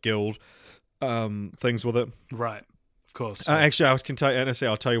there's, like, guild things with it. Right. Of course. Actually, I can tell you, honestly,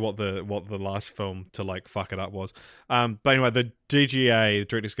 I'll tell you what the last film to, like, fuck it up was. But anyway, the DGA, the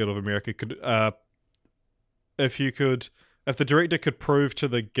Directors Guild of America, could, if the director could prove to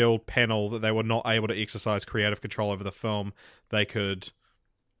the guild panel that they were not able to exercise creative control over the film, they could,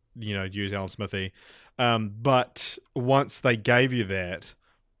 use Alan Smithy. But once they gave you that,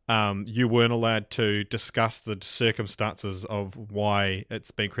 you weren't allowed to discuss the circumstances of why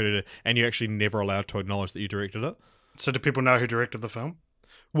it's been credited, and you're actually never allowed to acknowledge that you directed it. So do people know who directed the film?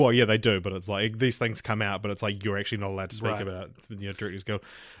 Well, yeah, they do, but it's like these things come out, but it's like you're actually not allowed to speak about Directors Guild.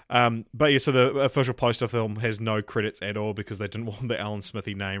 But yeah, so the official poster film has no credits at all because they didn't want the Alan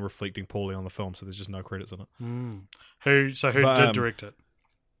Smithy name reflecting poorly on the film, so there's just no credits in it. Who did direct it?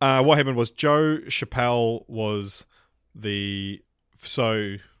 What happened was Joe Chappelle was the...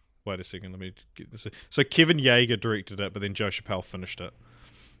 So, wait a second, let me get this. So Kevin Yeager directed it, but then Joe Chappelle finished it.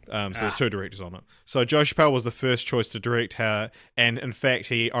 So there's 2 directors on it. So Joe Chappelle was the first choice to direct her, and in fact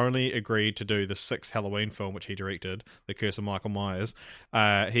he only agreed to do the 6th Halloween film, which he directed, The Curse of Michael Myers.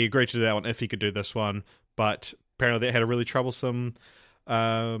 He agreed to do that one if he could do this one, but apparently that had a really troublesome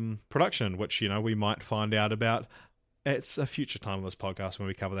production, which we might find out about at a future time on this podcast when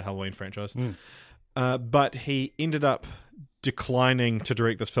we cover the Halloween franchise. But he ended up declining to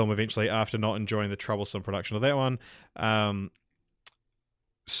direct this film eventually after not enjoying the troublesome production of that one.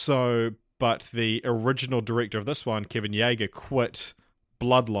 But the original director of this one, Kevin Yeager, quit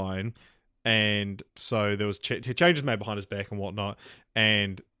Bloodline, and so there was changes made behind his back and whatnot,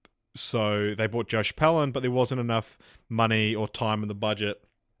 and so they brought Joe Chappelle in, but there wasn't enough money or time in the budget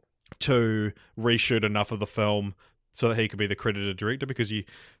to reshoot enough of the film so that he could be the credited director, because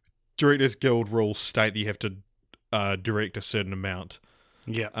Directors Guild rules state that you have to direct a certain amount.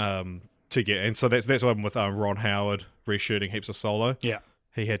 Yeah. To get, and so that's what happened with Ron Howard reshooting heaps of Solo. Yeah.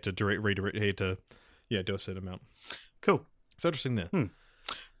 He had to redirect. He had to, do a certain amount. Cool. It's interesting there.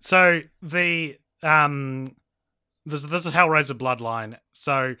 So the this is Hellraiser Bloodline.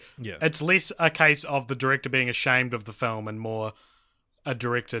 So it's less a case of the director being ashamed of the film and more a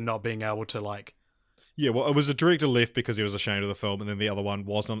director not being able to like. Yeah, well, it was a director left because he was ashamed of the film, and then the other one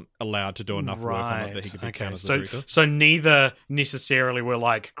wasn't allowed to do enough work on it that he could be counted as a director. So neither necessarily were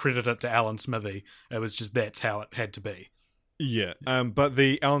like credited to Alan Smithy. It was just that's how it had to be. Yeah, but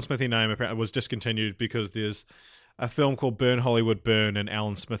the Alan Smithy name apparently was discontinued because there's a film called Burn Hollywood Burn, an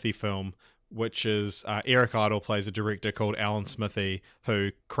Alan Smithy film, which is Eric Idle plays a director called Alan Smithy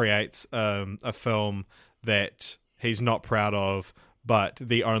who creates a film that he's not proud of, but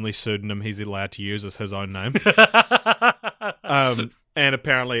the only pseudonym he's allowed to use is his own name. And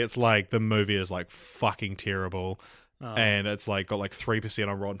apparently it's like the movie is like fucking terrible, and it's like got like 3%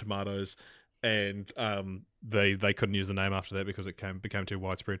 on Rotten Tomatoes. And they couldn't use the name after that because it became too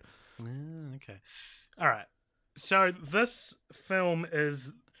widespread. Okay. All right. So this film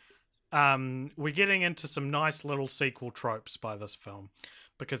is... we're getting into some nice little sequel tropes by this film,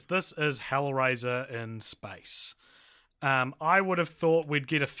 because this is Hellraiser in space. I would have thought we'd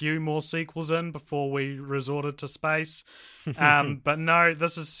get a few more sequels in before we resorted to space. But no,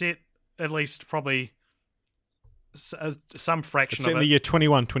 this is set at least probably some fraction it's of it. It's in the year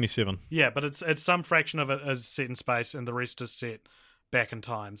 2127. Yeah, but it's some fraction of it is set in space, and the rest is set back in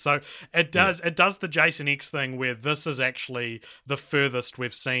time. So it does the Jason X thing where this is actually the furthest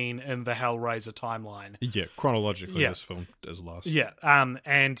we've seen in the Hellraiser timeline. Yeah, chronologically, this film is last. Yeah,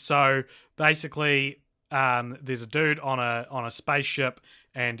 and so basically, there's a dude on a spaceship,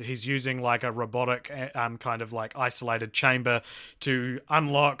 and he's using like a robotic kind of like isolated chamber to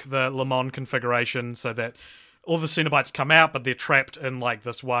unlock the Le Monde configuration so that all the Cenobites come out, but they're trapped in like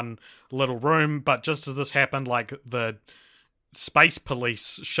this one little room. But just as this happened, like the space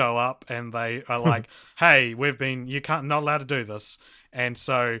police show up and they are like, hey, not allowed to do this. And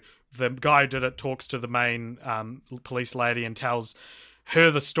so the guy who did it talks to the main police lady and tells her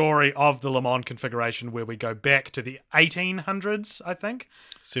the story of the Le Monde configuration, where we go back to the 1800s, I think.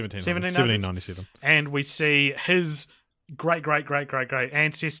 1797. And we see his great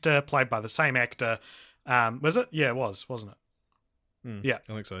ancestor, played by the same actor. Was it? Yeah, it was, wasn't it? Yeah.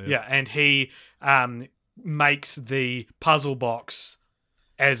 I think so, yeah. And he makes the puzzle box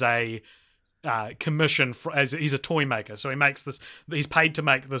as a commission as he's a toy maker. So he makes this. He's paid to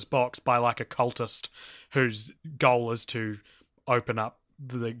make this box by like a cultist whose goal is to open up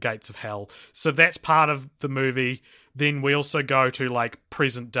the gates of hell. So that's part of the movie. Then we also go to like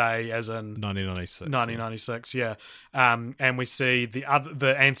present day, as in 1996. Yeah. And we see the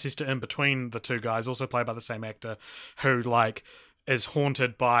ancestor in between the two guys, also played by the same actor, who like is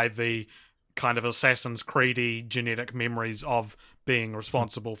haunted by the kind of Assassin's Creed-y genetic memories of being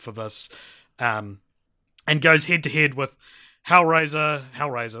responsible for this, and goes head to head with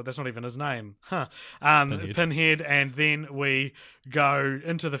Hellraiser, that's not even his name. Pinhead, and then we go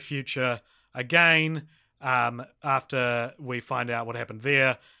into the future again, after we find out what happened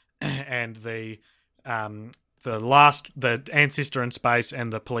there, and the ancestor in space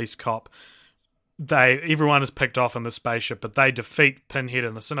and the police cop, everyone is picked off in the spaceship, but they defeat Pinhead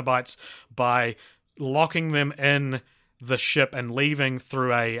and the Cenobites by locking them in the ship and leaving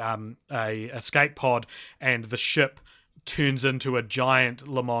through a escape pod, and the ship turns into a giant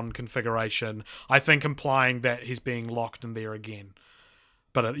Le Monde configuration, I think implying that he's being locked in there again.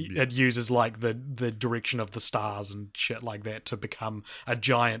 But it uses like the direction of the stars and shit like that to become a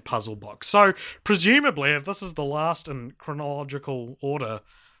giant puzzle box. So presumably, if this is the last in chronological order,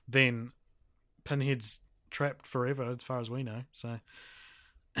 then Pinhead's trapped forever as far as we know. So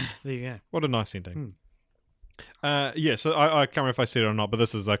there you go. What a nice ending. Yeah, so I can't remember if I said it or not, but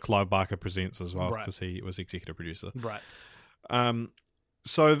this is Clive Barker Presents as well, because he was executive producer. Right.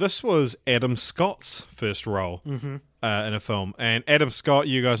 So this was Adam Scott's first role in a film. And Adam Scott,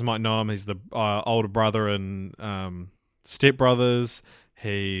 you guys might know him. He's the older brother in Step Brothers.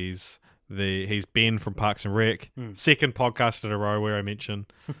 He's Ben from Parks and Rec. Second podcast in a row where I mention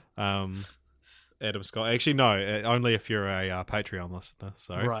Adam Scott. Actually, no, only if you're a Patreon listener.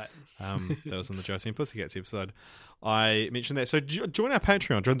 So right. That was in the Josie and Pussycats episode. I mentioned that. So join our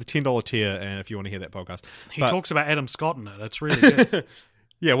Patreon, join the $10 tier, and if you want to hear that podcast. He talks about Adam Scott in it. It's really good.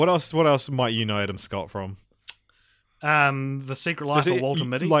 Yeah, what else might you know Adam Scott from? The Secret Life of Walter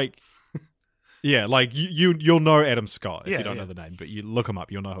Mitty. Yeah, like you'll know Adam Scott if you don't know the name, but you look him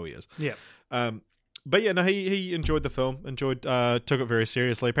up, you'll know who he is. Yeah. But yeah, no, he enjoyed the film, took it very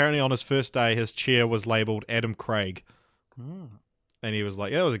seriously. Apparently on his first day, his chair was labelled Adam Craig. And he was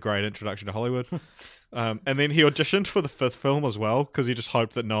like, yeah, that was a great introduction to Hollywood. And then he auditioned for the fifth film as well, because he just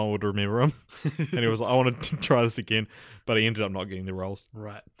hoped that no one would remember him. And he was like, I want to try this again. But he ended up not getting the roles.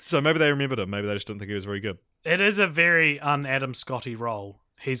 Right. So maybe they remembered him. Maybe they just didn't think he was very good. It is a very un-Adam Scotty role.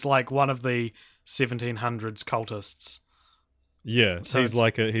 He's like one of the 1700s cultists. Yeah, so he's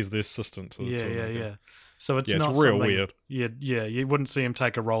the assistant to the toolmaker. Yeah. So it's not real weird. Yeah, you wouldn't see him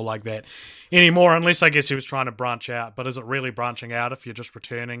take a role like that anymore, unless I guess he was trying to branch out. But is it really branching out if you're just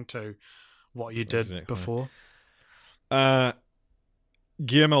returning to what you did before?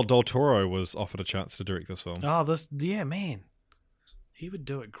 Guillermo del Toro was offered a chance to direct this film. Man, he would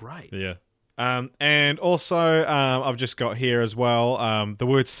do it great. Yeah. And also, I've just got here as well, the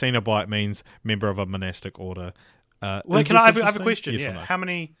word Cenobite means member of a monastic order. I have a question? Yes, no? How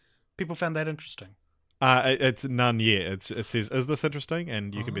many people found that interesting? It's none yet. It says, is this interesting?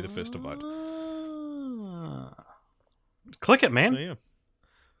 And you can be the first to vote. Click it, man. So,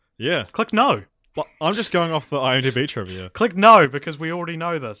 yeah. Click no. Well, I'm just going off the IMDb trivia. Click no, because we already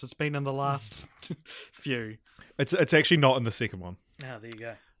know this. It's been in the last few. It's actually not in the second one. Oh, there you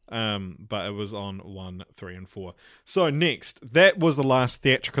go. But it was on 1, 3, and 4. So next, that was the last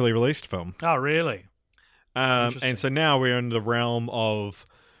theatrically released film. Oh, really? And so now we're in the realm of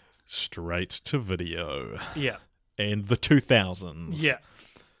straight to video. Yeah. And the 2000s. Yeah.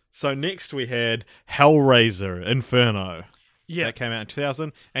 So next we had Hellraiser Inferno. Yeah. That came out in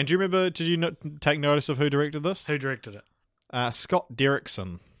 2000. And do you remember, did you take notice of who directed this? Who directed it? Scott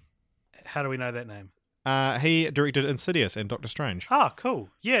Derrickson. How do we know that name? He directed Insidious and Doctor Strange. Oh, cool.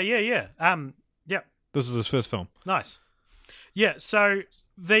 Yeah. Yep. This is his first film. Nice. Yeah, so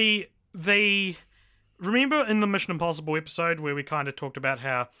the remember in the Mission Impossible episode where we kind of talked about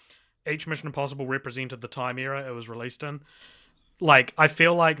how each Mission Impossible represented the time era it was released in? Like, I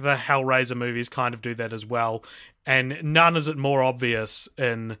feel like the Hellraiser movies kind of do that as well, and none is it more obvious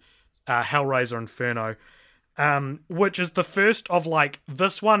in Hellraiser Inferno, which is the first of, like,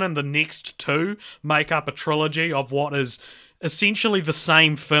 this one and the next two make up a trilogy of what is essentially the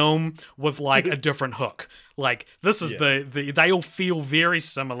same film with, like, a different hook. Like, this is they all feel very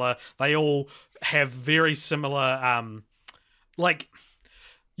similar. They all have very similar, like,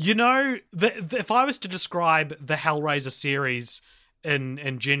 you know, if I was to describe the Hellraiser series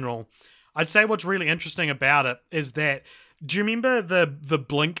in general, I'd say what's really interesting about it is that, do you remember the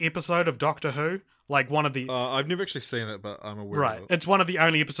Blink episode of Doctor Who? Like, one of the... I've never actually seen it, but I'm aware of it. It's one of the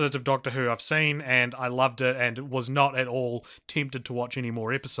only episodes of Doctor Who I've seen, and I loved it and was not at all tempted to watch any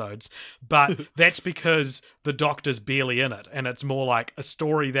more episodes. But that's because the Doctor's barely in it, and it's more like a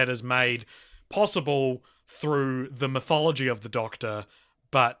story that is made possible through the mythology of the Doctor,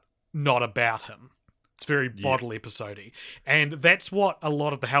 but not about him. It's very bottle episode-y. And that's what a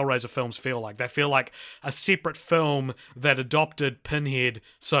lot of the Hellraiser films feel like. They feel like a separate film that adopted Pinhead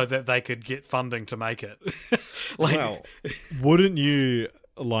so that they could get funding to make it. Well, wouldn't you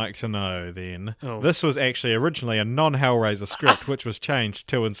like to know then, this was actually originally a non-Hellraiser script, which was changed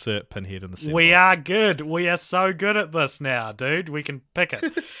to insert Pinhead in the sentence. We are good. We are so good at this now, dude. We can pick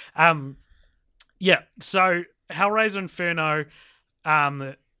it. Yeah, so Hellraiser Inferno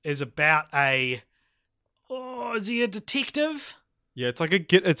is about a... Oh, is he a detective? Yeah, it's like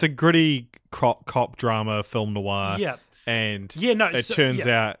it's a gritty cop drama, film noir. Yeah. And it turns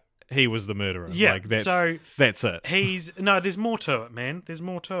out he was the murderer. Yeah, like, that's it. There's more to it, man. There's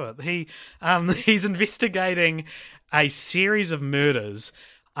more to it. He's investigating a series of murders.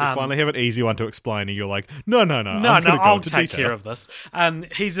 We finally have an easy one to explain, and you're like, no, I'll take care of this.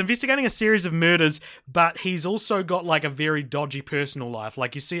 He's investigating a series of murders, but he's also got, like, a very dodgy personal life.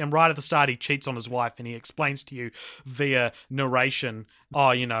 Like, you see him right at the start, he cheats on his wife, and he explains to you via narration,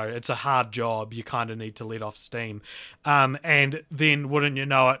 it's a hard job, you kind of need to let off steam. And then, wouldn't you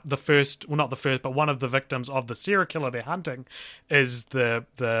know it, one of the victims of the serial killer they're hunting is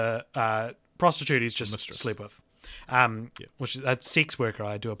the prostitute he's just slept with. Which is a sex worker.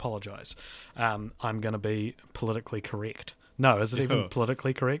 I do apologize. I'm going to be politically correct. No, is it even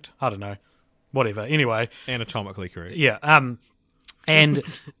politically correct? I don't know. Whatever. Anyway, anatomically correct. Yeah. And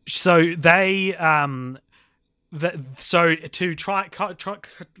so they so to try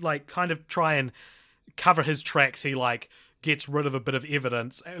and cover his tracks, he like gets rid of a bit of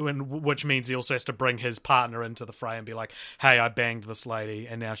evidence, which means he also has to bring his partner into the fray and be like, hey, I banged this lady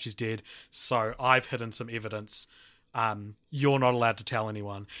and now she's dead, so I've hidden some evidence. You're not allowed to tell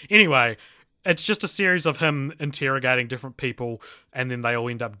anyone. Anyway, it's just a series of him interrogating different people, and then they all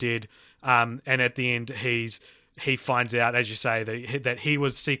end up dead. And at the end, he finds out, as you say, that he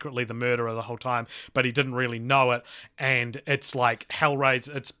was secretly the murderer the whole time, but he didn't really know it. And it's like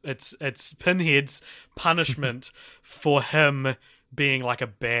Hellraiser. It's Pinhead's punishment for him being like a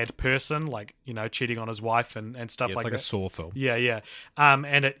bad person, like, cheating on his wife and stuff like that. It's like a Saw film. Yeah.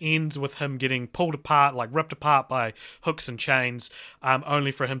 And it ends with him getting pulled apart, like ripped apart by hooks and chains,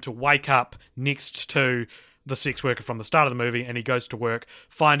 only for him to wake up next to the sex worker from the start of the movie, and he goes to work,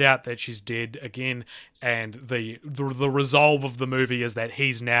 find out that she's dead again, and the resolve of the movie is that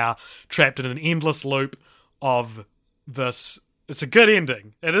he's now trapped in an endless loop of this. It's a good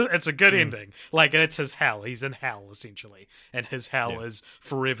ending. It's a good ending. Like, it's his hell. He's in hell, essentially. And his hell is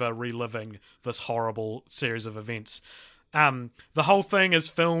forever reliving this horrible series of events. The whole thing is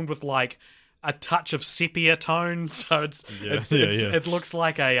filmed with, like, a touch of sepia tone. So it looks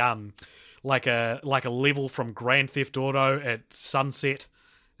like a level from Grand Theft Auto at sunset.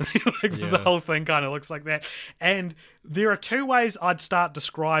 The whole thing kind of looks like that. And there are two ways I'd start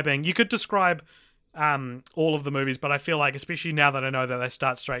describing. You could describe all of the movies, but I feel like, especially now that I know that they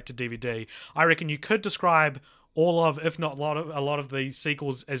start straight to DVD, I reckon you could describe all of, if not a lot of the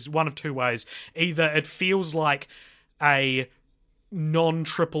sequels as one of two ways. Either it feels like a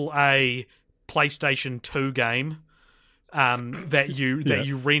non-AAA PlayStation 2 game that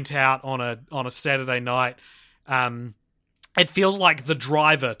you rent out on a Saturday night. It feels like the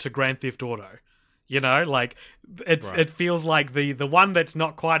driver to Grand Theft Auto. Like it feels like the one that's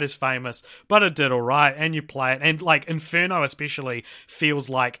not quite as famous, but it did all right, and you play it, and like Inferno especially feels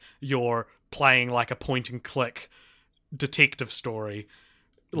like you're playing like a point and click detective story.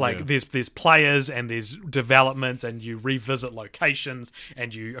 Like there's players and there's developments, and you revisit locations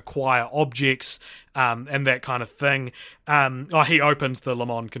and you acquire objects and that kind of thing. He opens the Le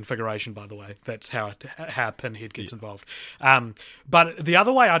Mans configuration, by the way. That's how Pinhead gets involved. But the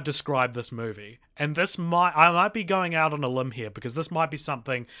other way I'd describe this movie, and I might be going out on a limb here because this might be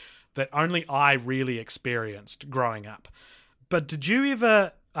something that only I really experienced growing up. But did you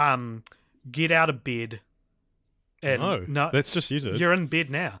ever get out of bed? No, that's just you did. You're in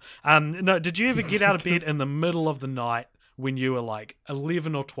bed now. No, did you ever get out of bed in the middle of the night when you were like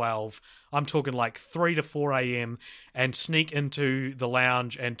 11 or 12? I'm talking like 3 to 4 a.m. and sneak into the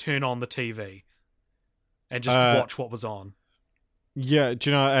lounge and turn on the TV and just watch what was on. Yeah, do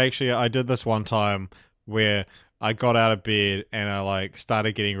you know, actually, I did this one time where I got out of bed and I like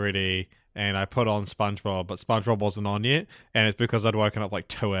started getting ready and I put on SpongeBob, but SpongeBob wasn't on yet, and it's because I'd woken up like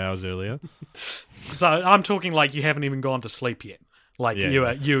 2 hours earlier. So I'm talking like you haven't even gone to sleep yet. Like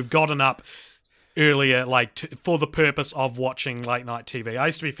you've gotten up earlier, like for the purpose of watching late night TV. I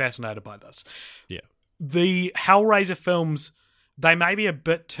used to be fascinated by this. Yeah, the Hellraiser films, they may be a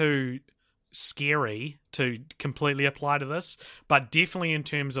bit too scary to completely apply to this, but definitely in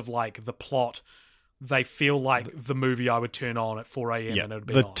terms of like the plot, they feel like the movie I would turn on at 4 a.m. and it would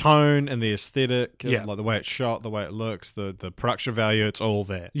be the on. tone and the aesthetic, like the way it's shot, the way it looks, the production value, it's all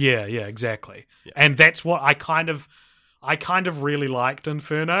there. Yeah, exactly. Yeah. And that's what I kind of really liked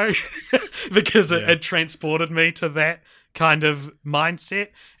Inferno because it transported me to that kind of mindset.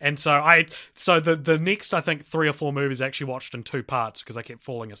 And so the next, I think, 3 or 4 movies I actually watched in 2 parts because I kept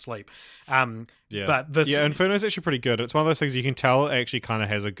falling asleep. But this, Inferno's actually pretty good. It's one of those things you can tell it actually kind of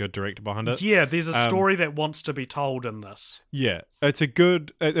has a good director behind it. Yeah, there's a story that wants to be told in this. Yeah, it's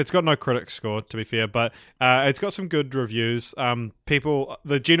got no critic score, to be fair, but it's got some good reviews.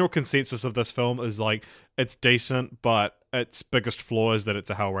 The general consensus of this film is like, it's decent, but its biggest flaw is that it's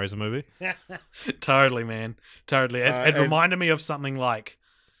a Hellraiser movie. Totally, man. Totally. It reminded me of something like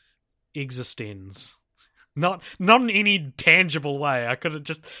Existenz. Not in any tangible way. I could have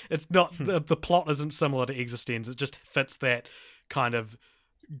just... It's not... the plot isn't similar to Existenz. It just fits that kind of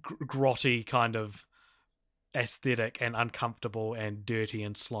grotty kind of aesthetic and uncomfortable and dirty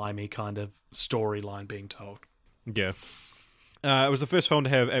and slimy kind of storyline being told. Yeah. It was the first film to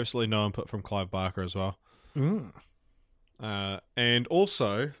have absolutely no input from Clive Barker as well. And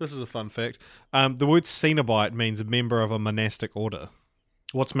also, this is a fun fact, the word Cenobite means a member of a monastic order.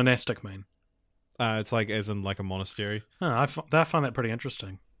 What's monastic mean? It's like as in like a monastery. Oh, I find that pretty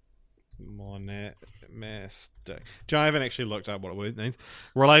interesting. Monastic. I haven't actually looked up what it means.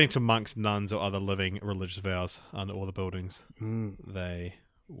 Relating to monks, nuns, or other living religious vows under all the buildings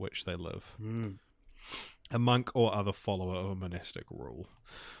which they live. A monk or other follower of a monastic rule.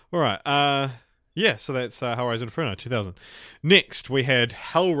 All right. So that's Hellraiser Inferno 2000. Next, we had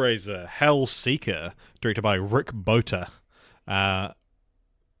Hellraiser Hellseeker, directed by Rick Bota.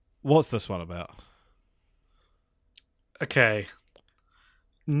 What's this one about? Okay.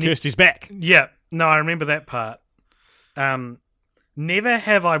 Kirsty's back. Yeah. No, I remember that part. Never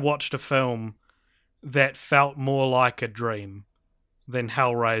have I watched a film that felt more like a dream than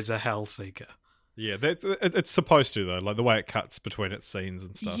Hellraiser Hellseeker. Yeah, it's supposed to, though, like the way it cuts between its scenes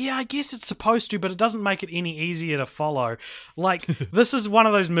and stuff. Yeah, I guess it's supposed to, but it doesn't make it any easier to follow. Like, this is one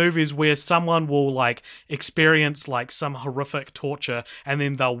of those movies where someone will, like, experience, like, some horrific torture, and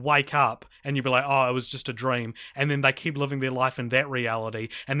then they'll wake up, and you'll be like, oh, it was just a dream. And then they keep living their life in that reality,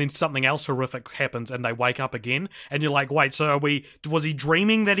 and then something else horrific happens, and they wake up again, and you're like, wait, so was he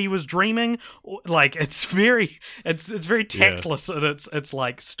dreaming that he was dreaming? Like, it's very tactless in its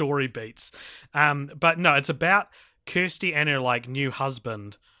like, story beats. But no, it's about Kirsty and her like new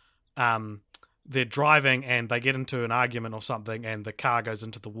husband. They're driving and they get into an argument or something, and the car goes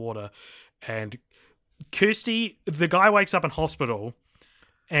into the water. And Kirsty, the guy wakes up in hospital,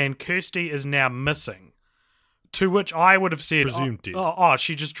 and Kirsty is now missing. To which I would have said, presumed dead. Oh,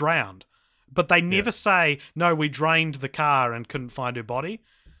 she just drowned. But they never say, no, we drained the car and couldn't find her body.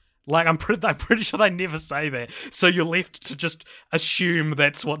 Like, I'm pretty sure they never say that. So you're left to just assume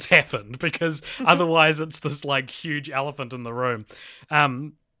that's what's happened, because otherwise it's this, like, huge elephant in the room.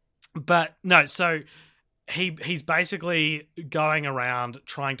 But, no, so he's basically going around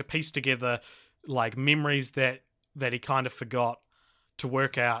trying to piece together, like, memories that he kind of forgot to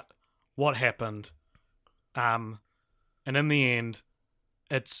work out what happened. And in the end,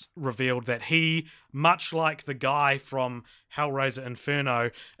 it's revealed that he, much like the guy from Hellraiser Inferno,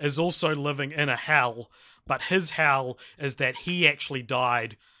 is also living in a hell, but his hell is that he actually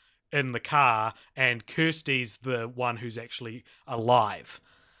died in the car, and Kirsty's the one who's actually alive.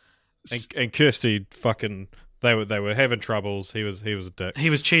 And Kirsty fucking they were having troubles. He was a dick.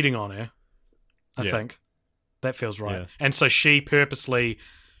 He was cheating on her, I think. That feels right. Yeah. And so she purposely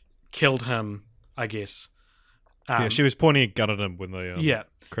killed him, I guess. She was pointing a gun at him when they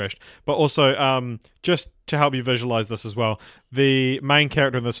crashed. But also, just to help you visualize this as well, the main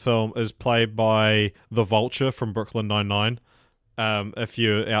character in this film is played by the Vulture from Brooklyn Nine-Nine. If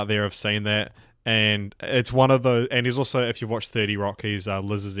you out there have seen that. And it's one of those, and he's also, if you watch 30 Rock, he's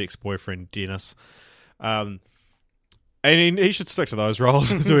Liz's ex-boyfriend, Dennis. And he should stick to those roles,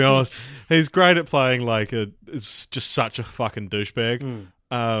 to be honest. He's great at playing, it's just such a fucking douchebag.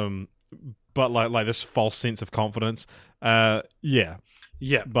 But like this false sense of confidence. Yeah.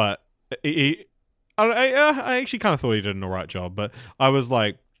 But I actually kind of thought he did an alright job, but I was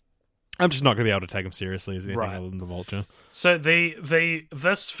like, I'm just not going to be able to take him seriously as anything other than the Vulture. So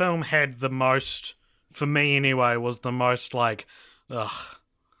this film had the most, for me anyway, was the most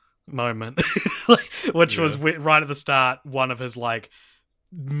moment, which was right at the start. One of his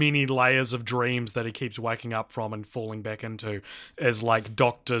many layers of dreams that he keeps waking up from and falling back into is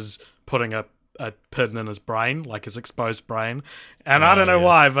doctors putting a pin in his brain, his exposed brain. And I don't know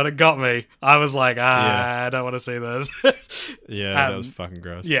why, but it got me. I was like, I don't want to see this. That was fucking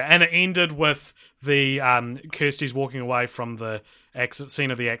gross. Yeah, and it ended with the Kirsty's walking away from the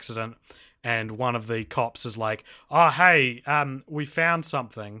scene of the accident, and one of the cops is like, oh, hey, we found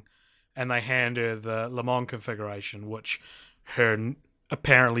something. And they hand her the Le Mans configuration, which her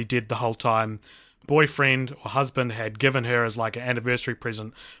apparently did the whole time. Boyfriend or husband had given her as an anniversary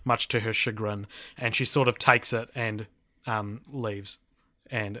present, much to her chagrin, and she sort of takes it and leaves.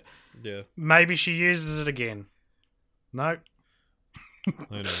 And maybe she uses it again. No.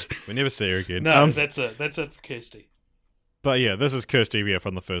 I know. We never see her again. No, that's it. That's it for Kirsty. But yeah, this is Kirsty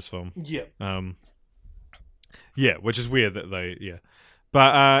from the first film. Yeah. Which is weird that they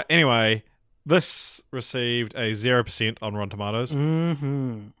But anyway, this received a 0% on Rotten Tomatoes.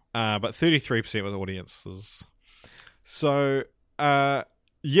 Mm-hmm. But 33% with audiences. So,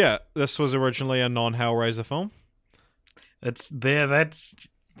 this was originally a non-Hellraiser film. That's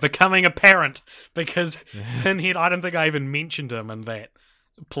becoming apparent, because Pinhead, I don't think I even mentioned him in that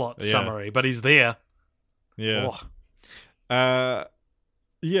plot summary, but he's there. Yeah.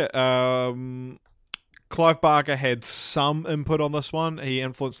 Clive Barker had some input on this one. He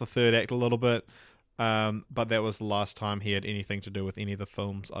influenced the third act a little bit. But that was the last time he had anything to do with any of the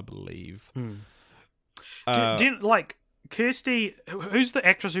films, I believe. Kirsty, who's the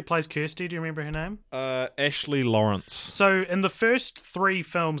actress who plays Kirsty? Do you remember her name? Ashley Lawrence. So in the first 3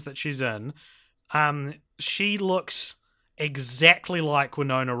 films that she's in, she looks exactly like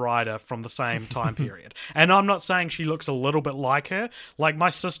Winona Ryder from the same time period. And I'm not saying she looks a little bit like her.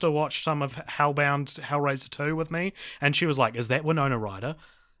 My sister watched some of Hellraiser 2 with me, and she was like, is that Winona Ryder?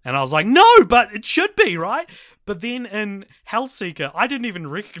 And I was like, no, but it should be, right? But then in Hellseeker, I didn't even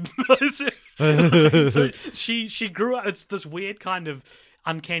recognize her. So she grew up. It's this weird kind of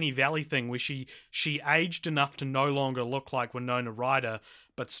uncanny valley thing where she aged enough to no longer look like Winona Ryder,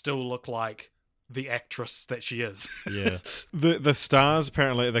 but still look like the actress that she is. Yeah. The stars,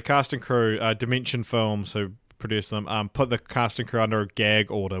 apparently, the cast and crew, Dimension Films, who produced them, put the cast and crew under a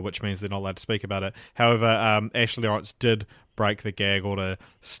gag order, which means they're not allowed to speak about it. However, Ashley Lawrence did break the gag order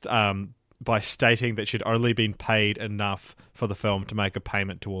by stating that she'd only been paid enough for the film to make a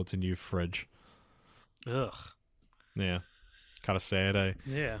payment towards a new fridge. Ugh. Yeah. Kind of sad, eh?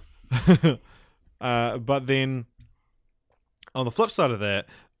 Yeah. But then, on the flip side of that,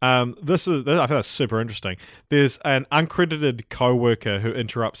 I think that's super interesting. There's an uncredited co-worker who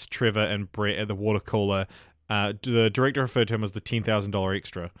interrupts Trevor and Brett at the water cooler. The director referred to him as the $10,000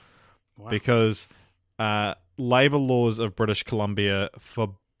 extra. Wow. Because labour laws of British Columbia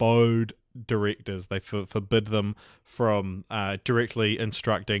forbade directors. They forbid them from directly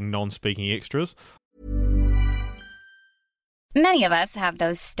instructing non-speaking extras. Many of us have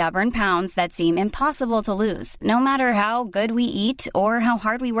those stubborn pounds that seem impossible to lose, no matter how good we eat or how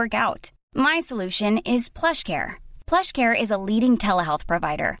hard we work out. My solution is PlushCare. PlushCare is a leading telehealth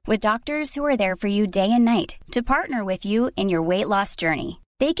provider with doctors who are there for you day and night to partner with you in your weight loss journey.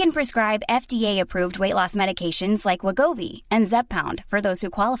 They can prescribe FDA-approved weight loss medications like Wegovy and Zepbound for those who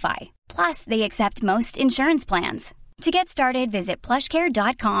qualify. Plus, they accept most insurance plans. To get started, visit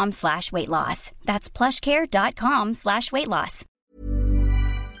plushcare.com/weightloss. That's plushcare.com/weightloss.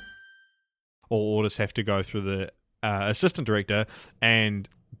 All orders have to go through the assistant director, and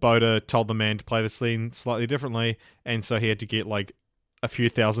Boda told the man to play the scene slightly differently, and so he had to get like a few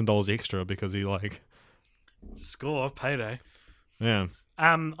 $1,000s extra because he like score payday. Yeah.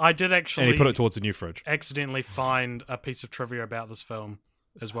 I did actually, and he put it towards a new fridge. Accidentally find a piece of trivia about this film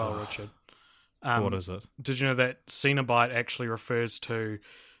as well, Richard. What is it? Did you know that Cenobite actually refers to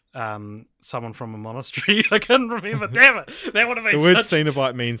someone from a monastery? I couldn't remember. Damn it! That would have been the word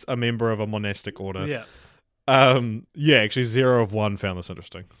Cenobite means a member of a monastic order. Yeah. Actually 0 of 1 found this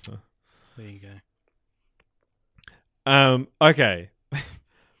interesting. So. There you go. Okay.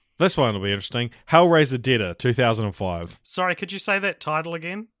 This one will be interesting. Hellraiser Deader, 2005. Sorry, could you say that title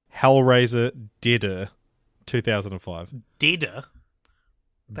again? Hellraiser Deader, 2005. Deader?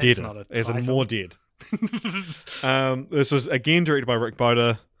 Deader, as in more dead. This was again directed by Rick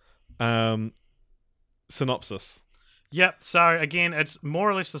Boda. Synopsis. Yep, so again, it's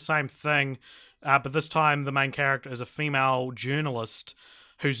more or less the same thing, but this time the main character is a female journalist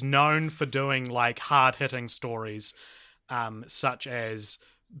who's known for doing like hard-hitting stories, such as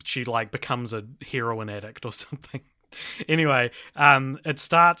she like becomes a heroin addict or something. Anyway, it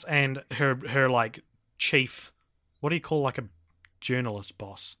starts and her like chief, what do you call like a journalist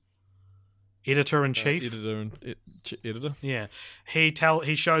boss? Editor-in-chief? Editor? Yeah. He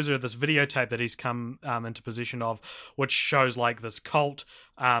shows her this videotape that he's come into possession of, which shows like this cult,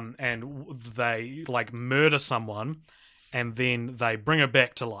 and they like murder someone, and then they bring her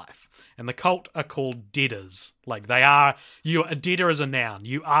back to life. And the cult are called Deaders. Like a deader is a noun.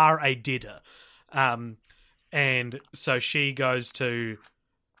 You are a deader. And so she goes to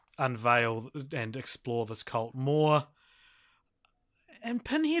unveil and explore this cult more. And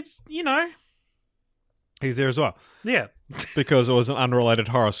Pinhead's, he's there as well. Yeah. Because it was an unrelated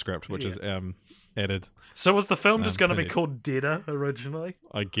horror script, which is added. So was the film just going to be called Deader originally?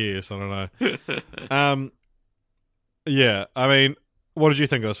 I guess. I don't know. Yeah. I mean, what did you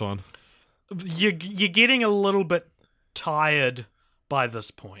think of this one? You're getting a little bit tired by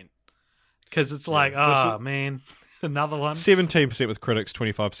this point. Because it's like, man, another one. 17% with critics,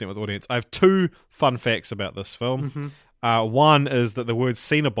 25% with audience. I have 2 fun facts about this film. Mm-hmm. One is that the word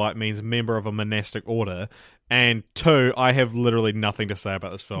Cenobite means member of a monastic order. And 2, I have literally nothing to say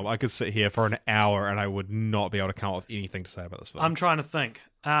about this film. I could sit here for an hour and I would not be able to come up with anything to say about this film. I'm trying to think.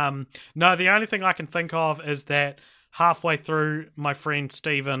 No, the only thing I can think of is that halfway through, my friend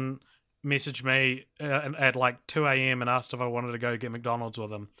Stephen messaged me at like 2 a.m. and asked if I wanted to go get McDonald's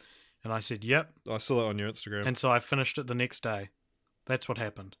with him. And I said, yep. I saw that on your Instagram. And so I finished it the next day. That's what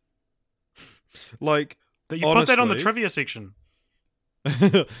happened. Like, you honestly, put that on the trivia section.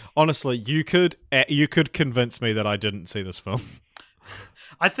 Honestly, you could convince me that I didn't see this film.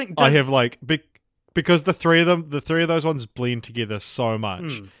 I think I have like because the three of those ones blend together so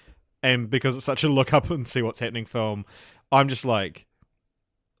much, and because it's such a look up and see what's happening film, I'm just like,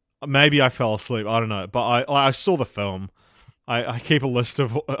 maybe I fell asleep. I don't know, but I saw the film. I keep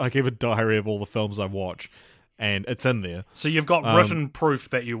a diary of all the films I watch, and it's in there. So you've got written proof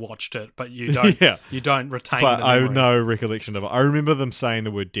that you watched it, but you don't. You don't retain. But the memory. I have no recollection of it. I remember them saying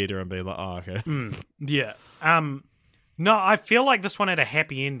the word "deader" and being like, "Oh, okay." Yeah. No, I feel like this one had a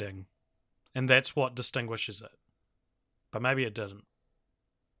happy ending, and that's what distinguishes it. But maybe it didn't.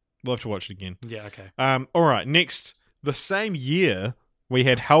 We'll have to watch it again. Yeah. Okay. All right. Next, the same year we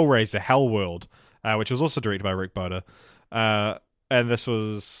had Hellraiser: Hellworld, which was also directed by Rick Boda. And this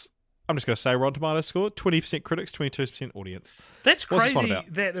was, I'm just going to say Rotten Tomatoes score, 20% critics, 22% audience. That's crazy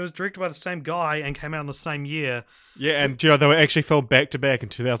that it was directed by the same guy and came out in the same year. Yeah, and they were actually filmed back-to-back in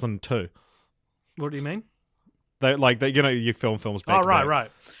 2002. What do you mean? You film films back-to-back. Oh,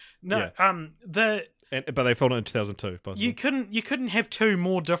 right. No, yeah. But they filmed it in 2002. You couldn't have 2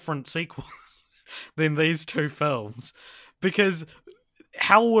 more different sequels than these 2 films, because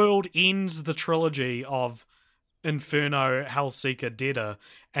Hellworld ends the trilogy of Inferno, Hellseeker, Deader,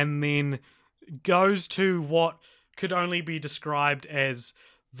 and then goes to what could only be described as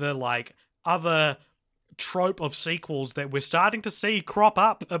the like other trope of sequels that we're starting to see crop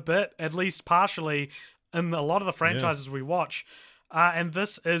up a bit, at least partially, in a lot of the franchises we watch. And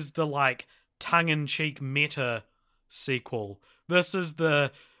this is the like tongue-in-cheek meta sequel. This is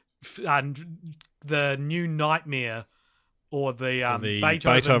the new Nightmare, or the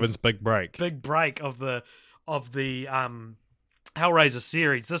Beethoven's Big Break. Big break of the Hellraiser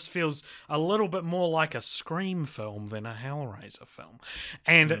series. This feels a little bit more like a Scream film than a Hellraiser film,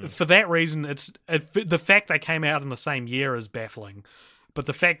 and for that reason, the fact they came out in the same year is baffling, but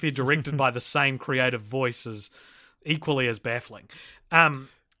the fact they're directed by the same creative voice is equally as baffling.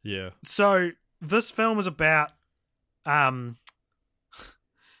 So this film is about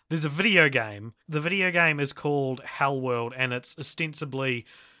There's a video game. The video game is called Hellworld, and it's ostensibly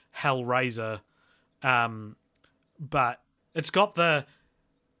Hellraiser, but it's got the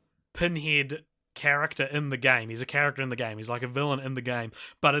Pinhead character in the game. He's a character in the game. He's like a villain in the game,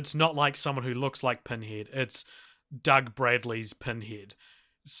 but it's not like someone who looks like Pinhead. It's Doug Bradley's Pinhead.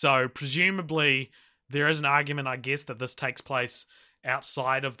 So presumably there is an argument, I guess, that this takes place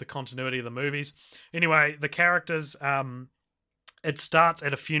outside of the continuity of the movies. Anyway, the characters, it starts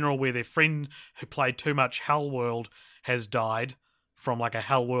at a funeral where their friend who played too much Hellworld has died from like a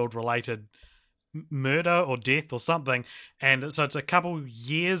Hellworld related murder or death or something, and so it's a couple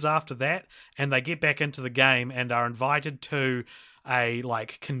years after that, and they get back into the game and are invited to a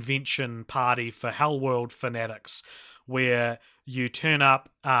like convention party for Hellworld fanatics, where you turn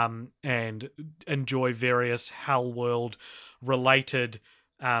up and enjoy various Hellworld related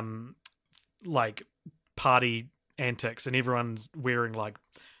like party antics, and everyone's wearing like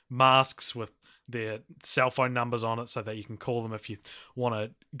masks with their cell phone numbers on it so that you can call them if you want to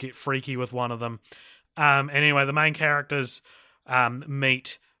get freaky with one of them. And anyway, the main characters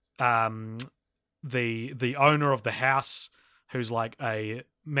meet the owner of the house, who's like a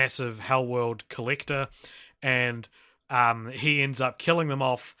massive Hellworld collector, and he ends up killing them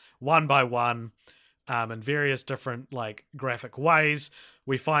off one by one in various different like graphic ways.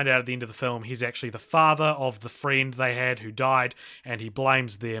 We find out at the end of the film he's actually the father of the friend they had who died, and he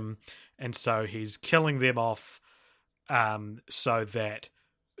blames them. And so he's killing them off so that,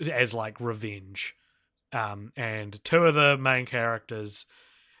 as like revenge. And two of the main characters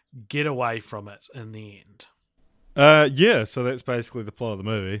get away from it in the end. Yeah, so that's basically the plot of the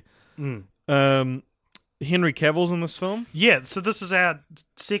movie. Henry Cavill's in this film? Yeah, so this is our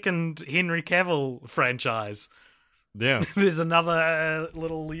second Henry Cavill franchise. Yeah. There's another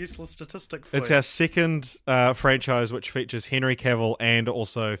little useless statistic for It's you. our second franchise which features Henry Cavill and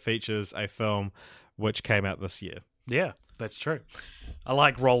also features a film which came out this year. Yeah, that's true. I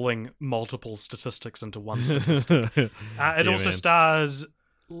like rolling multiple statistics into one statistic. It also stars,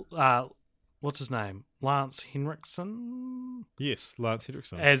 what's his name? Lance Henriksen? Yes, Lance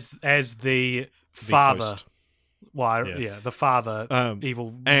Henriksen. As the father. Host. Why? Yeah, the father,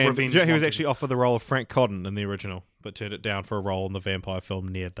 evil and revenge. He was actually offered the role of Frank Codden in the original, but turned it down for a role in the vampire film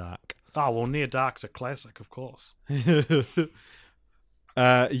Near Dark. Oh, well, Near Dark's a classic, of course. Yeah,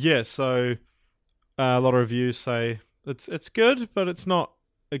 so a lot of reviews say it's good, but it's not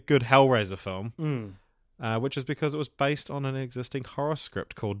a good Hellraiser film, which is because it was based on an existing horror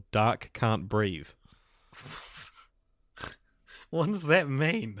script called Dark Can't Breathe. What does that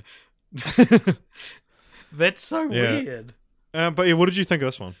mean? That's so weird. But yeah, what did you think of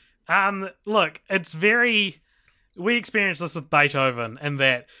this one? Look, it's very... We experienced this with Beethoven, and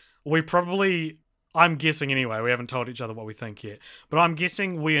that we probably... I'm guessing anyway, we haven't told each other what we think yet, but I'm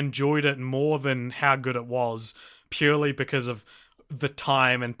guessing we enjoyed it more than how good it was, purely because of the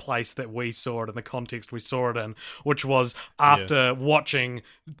time and place that we saw it and the context we saw it in, which was after watching,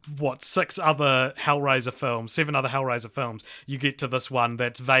 7 other Hellraiser films, you get to this one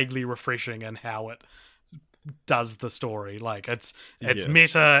that's vaguely refreshing in how it does the story. Like, it's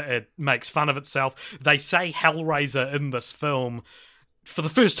meta, it makes fun of itself. They say Hellraiser in this film for the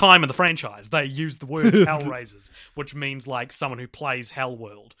first time in the franchise. They use the words Hellraisers, which means like someone who plays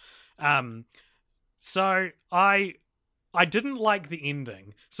Hellworld. So I didn't like the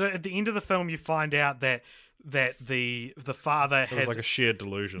ending. So at the end of the film, you find out that the father has... It was like a shared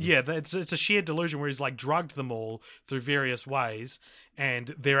delusion. Yeah, it's a shared delusion where he's like drugged them all through various ways,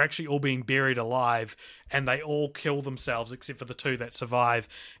 and they're actually all being buried alive, and they all kill themselves except for the 2 that survive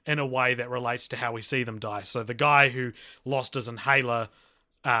in a way that relates to how we see them die. So the guy who lost his inhaler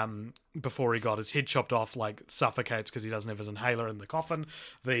before he got his head chopped off, like, suffocates because he doesn't have his inhaler in the coffin.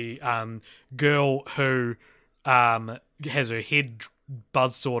 The girl who has her head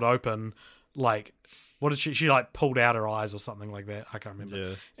buzzsawed open, like... What did she like pulled out her eyes or something like that? I can't remember.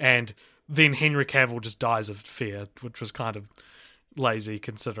 Yeah. And then Henry Cavill just dies of fear, which was kind of lazy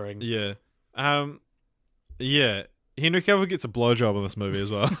considering. Yeah. Yeah. Henry Cavill gets a blowjob in this movie as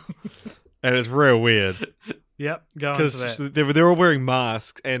well. And it's real weird. Yep, go on to that. Because they're all wearing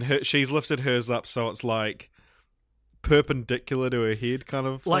masks, and she's lifted hers up so it's like perpendicular to her head kind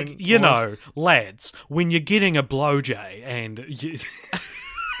of like thing, you almost. know, lads, when you're getting a blowjay and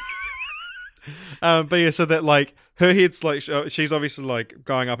but yeah, so that like her head's like she's obviously like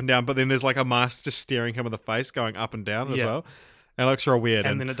going up and down, but then there's like a mask just staring him in the face, going up and down as well. And it looks real weird.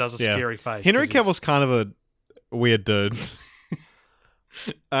 And then it does a scary face. Henry Cavill's kind of a weird dude.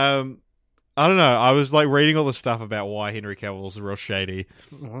 I don't know. I was like reading all the stuff about why Henry Cavill's real shady,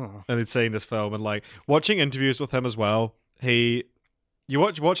 and then seeing this film and like watching interviews with him as well. He you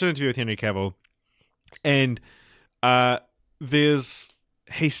watch an interview with Henry Cavill, and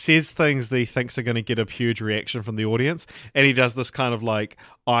he says things that he thinks are going to get a huge reaction from the audience, and he does this kind of like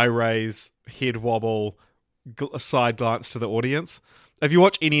eye raise, head wobble, side glance to the audience. If you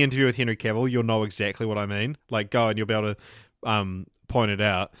watch any interview with Henry Cavill, you'll know exactly what I mean. Like, go and you'll be able to point it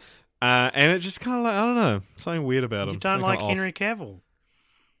out. And it's just kind of like, I don't know, something weird about him. You don't like Henry Cavill?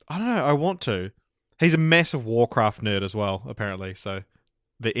 I don't know, I want to. He's a massive Warcraft nerd as well, apparently, so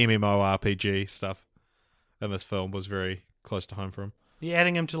the MMORPG stuff in this film was very close to home for him. You're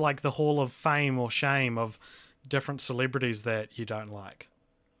adding him to like the Hall of Fame or Shame of different celebrities that you don't like.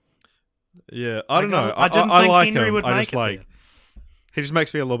 Yeah, I don't know. I didn't think like Henry him. would I make just it like there. He just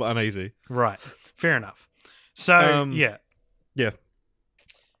makes me a little bit uneasy. Right. Fair enough. So, yeah.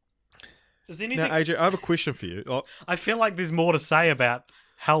 Is there anything... Now, AJ, I have a question for you. I feel like there's more to say about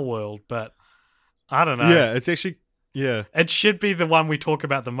Hellworld, but I don't know. Yeah, it's actually... Yeah. It should be the one we talk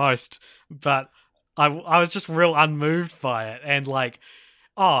about the most, but I was just real unmoved by it. And like,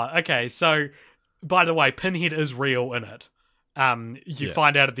 oh, okay, so, by the way, Pinhead is real in it. You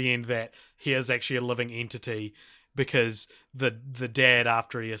find out at the end that he is actually a living entity because the dad,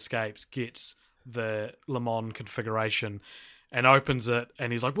 after he escapes, gets the Le Mans configuration and opens it,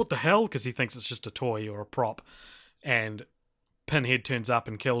 and he's like, what the hell? Because he thinks it's just a toy or a prop. And Pinhead turns up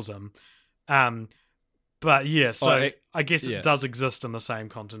and kills him. But yeah, so I guess it does exist in the same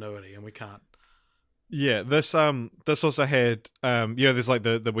continuity, and we can't. Yeah, this also had there's like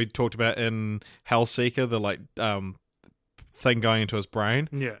the we talked about in Hellseeker, the like thing going into his brain.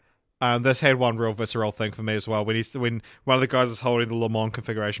 Yeah. This had one real visceral thing for me as well. When one of the guys is holding the Le Mans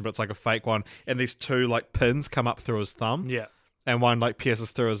configuration, but it's like a fake one, and these two like pins come up through his thumb. Yeah. And one like pierces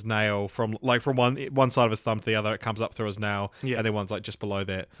through his nail from one side of his thumb to the other. It comes up through his nail, and then one's like just below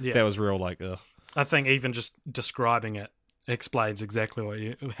that. Yeah. That was real like ugh. I think even just describing it explains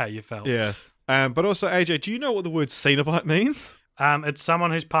exactly how you felt. Yeah. But also, AJ, do you know what the word Cenobite means? It's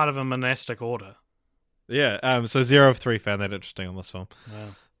someone who's part of a monastic order. Yeah. So 0 of 3 found that interesting on this film.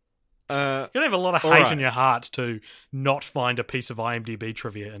 Wow. You have a lot of hate in your heart to not find a piece of IMDb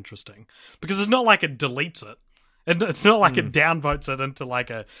trivia interesting, because it's not like it deletes it, and it's not like it downvotes it into like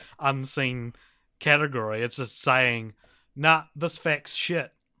a unseen category. It's just saying, nah, this fact's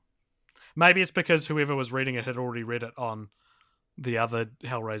shit. Maybe it's because whoever was reading it had already read it on the other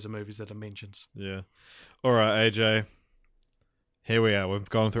Hellraiser movies that it mentions. Yeah. All right, AJ. Here we are. We've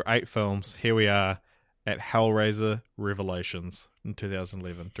gone through 8 films. Here we are at Hellraiser Revelations in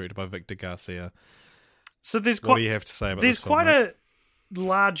 2011, directed by Victor Garcia. So what do you have to say about this film? There's quite a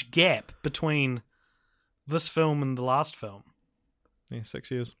large gap between this film and the last film. Yeah,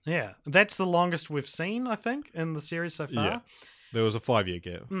 6 years. Yeah. That's the longest we've seen, I think, in the series so far. Yeah. There was a 5-year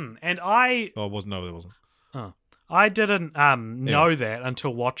gap. And I... Oh, it wasn't. No, there wasn't. Oh. I didn't know that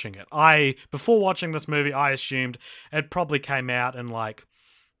until watching it. Before watching this movie, I assumed it probably came out in like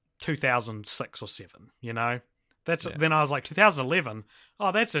 2006 or 7, you know? Then I was like, 2011?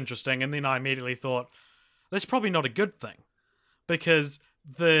 Oh, that's interesting. And then I immediately thought, that's probably not a good thing. Because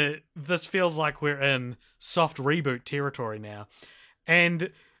this feels like we're in soft reboot territory now. And...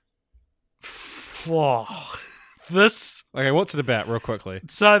 this... Okay, what's it about, real quickly?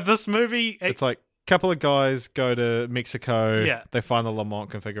 So this movie... It's like... couple of guys go to Mexico. Yeah. They find the Le Mans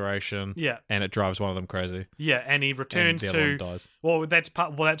configuration. Yeah. And it drives one of them crazy. Yeah, and he returns and the other one dies. Well,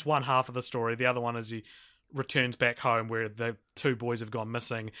 that's one half of the story. The other one is he returns back home where the 2 boys have gone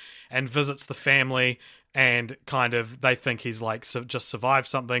missing and visits the family, and kind of they think he's like just survived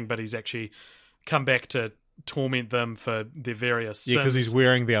something, but he's actually come back to torment them for their various sins. Yeah, because he's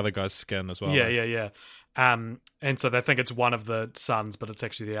wearing the other guy's skin as well. Yeah. And so they think it's one of the sons, but it's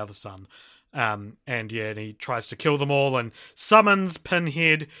actually the other son. And he tries to kill them all and summons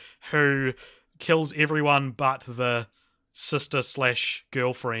Pinhead, who kills everyone but the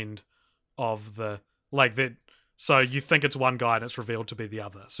sister/girlfriend of the that. So you think it's one guy and it's revealed to be the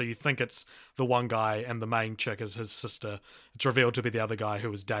other. So you think it's the one guy and the main chick is his sister. It's revealed to be the other guy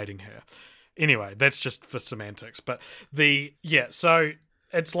who was dating her. Anyway, that's just for semantics. But so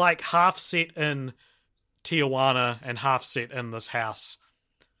it's like half set in Tijuana and half set in this house.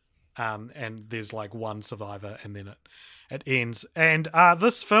 And there's like one survivor, and then it ends. And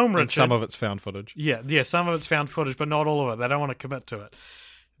this film, Richard... And some of it's found footage. Yeah, some of it's found footage, but not all of it. They don't want to commit to it.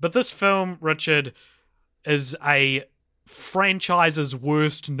 But this film, Richard, is a franchise's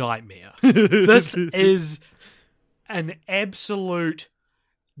worst nightmare. This is an absolute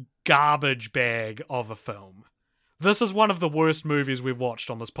garbage bag of a film. This is one of the worst movies we've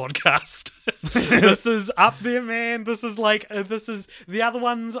watched on this podcast. This is up there, man. This is the other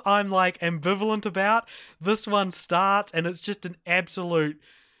ones I'm like ambivalent about. This one starts and it's just an absolute.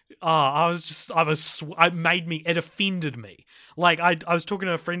 It offended me. Like I was talking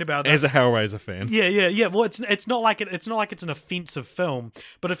to a friend about that. As a Hellraiser fan. Yeah. Well, it's not like it's an offensive film,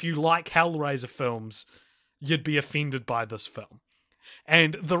 but if you like Hellraiser films, you'd be offended by this film.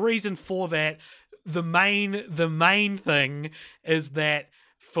 And the reason for that, the main thing is that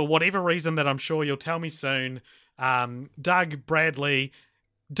for whatever reason that I'm sure you'll tell me soon, Doug Bradley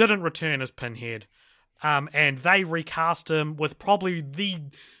didn't return as Pinhead, and they recast him with probably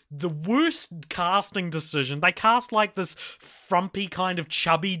the worst casting decision. They cast like this frumpy kind of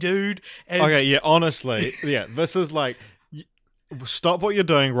chubby dude. Okay, yeah, honestly, yeah, this is like. Stop what you're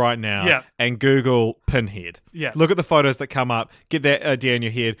doing right now and Google Pinhead. Yeah. Look at the photos that come up. Get that idea in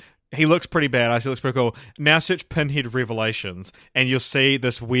your head. He looks pretty badass. He looks pretty cool. Now search Pinhead Revelations and you'll see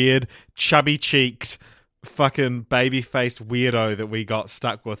this weird, chubby-cheeked, fucking baby-faced weirdo that we got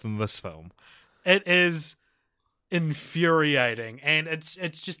stuck with in this film. It is infuriating, and it's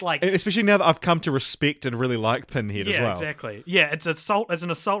just like, especially now that I've come to respect and really like Pinhead as well. Yeah, exactly. Yeah, it's an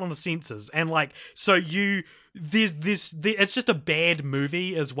assault on the senses, and like so it's just a bad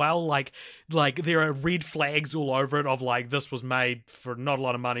movie as well. Like there are red flags all over it of like this was made for not a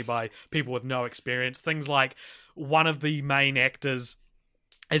lot of money by people with no experience. Things like one of the main actors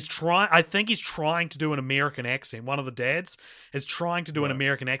I think he's trying to do an American accent. One of the dads is trying to do an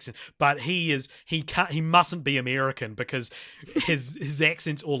American accent, but he mustn't be American because his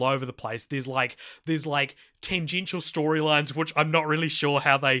accent's all over the place. There's like tangential storylines which I'm not really sure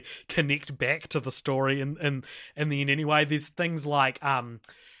how they connect back to the story in the end anyway. There's things like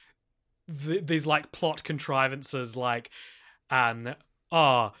there's like plot contrivances like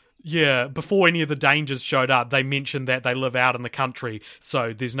yeah, before any of the dangers showed up, they mentioned that they live out in the country,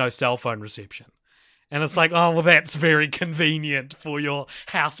 so there's no cell phone reception. And it's like, oh, well, that's very convenient for your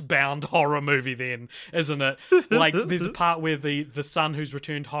housebound horror movie then, isn't it? Like, there's a part where the son who's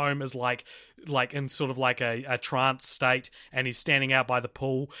returned home is like in sort of like a trance state, and he's standing out by the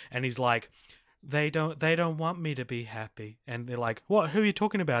pool, and he's like, they don't want me to be happy. And they're like, what? Who are you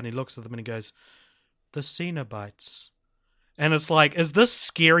talking about? And he looks at them and he goes, the Cenobites. And it's like, is this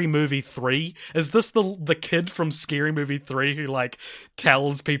Scary Movie 3? Is this the kid from Scary Movie 3 who, like,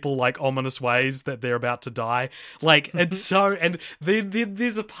 tells people, like, ominous ways that they're about to die? Like, it's so... And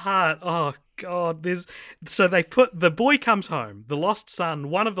there's a part... Oh, God. So they put... The boy comes home. The lost son...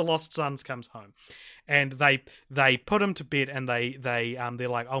 One of the lost sons comes home. And they put him to bed, and they're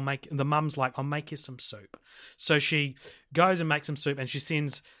like, I'll make... The mum's like, I'll make you some soup. So she goes and makes some soup, and she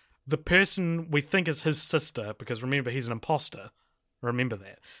sends... the person we think is his sister, because remember, he's an imposter. Remember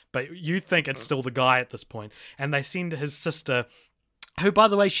that. But you think it's still the guy at this point. And they send his sister, who, by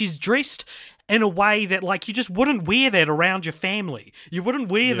the way, she's dressed in a way that, like, you just wouldn't wear that around your family. You wouldn't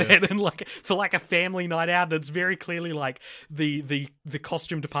wear that in for a family night out. And it's very clearly like the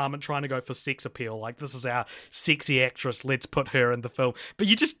costume department trying to go for sex appeal. Like, this is our sexy actress. Let's put her in the film. But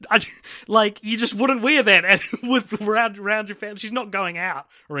you just wouldn't wear that around your family. She's not going out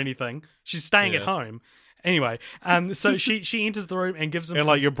or anything. She's staying at home. Anyway, so she enters the room and gives him... And,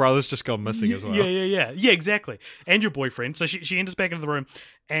 like, your brother's just gone missing as well. Yeah, exactly. And your boyfriend. So she enters back into the room,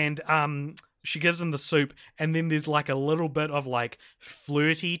 and she gives him the soup, and then there's, like, a little bit of, like,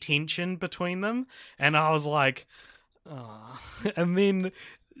 flirty tension between them. And I was like, oh. And then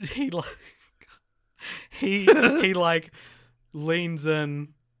he leans in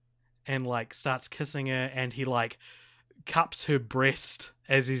and, like, starts kissing her, and he, like, cups her breast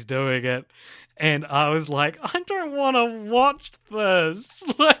as he's doing it. And I was like, I don't want to watch this.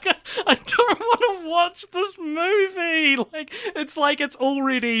 Like, I don't want to watch this movie. Like, it's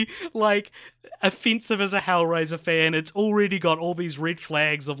already, like, offensive as a Hellraiser fan. It's already got all these red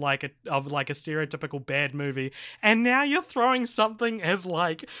flags of a stereotypical bad movie. And now you're throwing something as,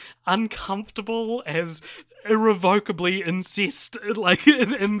 like, uncomfortable as irrevocably incest, like,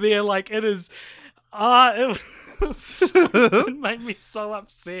 in there. Like, it is... it made me so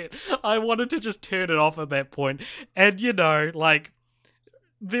upset. I wanted to just turn it off at that point. And, you know, like,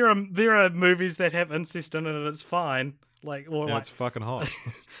 there are movies that have incest in it and it's fine. It's fucking hot.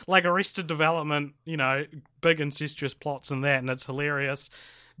 Like Arrested Development, you know, big incestuous plots and that, and it's hilarious.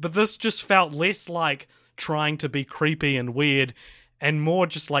 But this just felt less like trying to be creepy and weird and more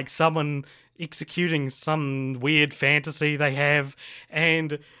just like someone executing some weird fantasy they have.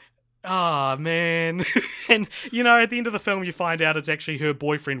 And... oh, man. And, you know, at the end of the film, you find out it's actually her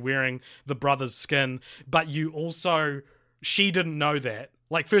boyfriend wearing the brother's skin, but she didn't know that.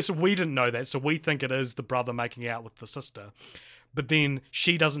 Like, first, we didn't know that, so we think it is the brother making out with the sister. But then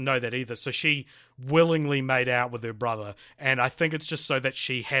she doesn't know that either, so she willingly made out with her brother, and I think it's just so that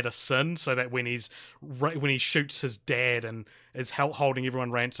she had a sin, so that when he shoots his dad and is holding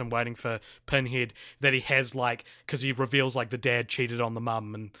everyone ransom waiting for Pinhead, that he has, like, because he reveals, like, the dad cheated on the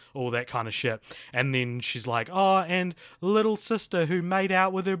mum and all that kind of shit, and then she's like, oh, and little sister who made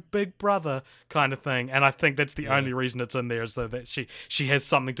out with her big brother kind of thing, and I think that's the only reason it's in there, is so that she has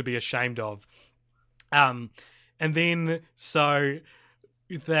something to be ashamed of. And then, so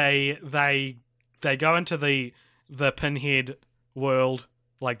they go into the Pinhead world,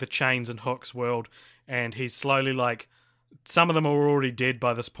 like the chains and hooks world, and he's slowly, like, some of them are already dead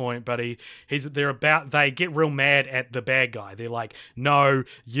by this point, but they get real mad at the bad guy. They're like, no,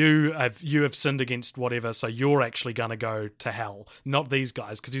 you have sinned against whatever, so you're actually gonna go to hell, not these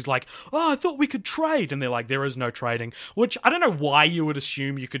guys. Because he's like, oh, I thought we could trade, and they're like, there is no trading. Which I don't know why you would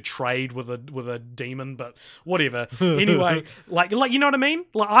assume you could trade with a demon, but whatever. Anyway, like you know what I mean?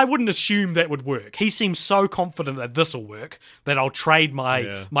 Like, I wouldn't assume that would work. He seems so confident that this will work that I'll trade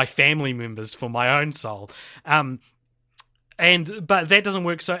my family members for my own soul. But that doesn't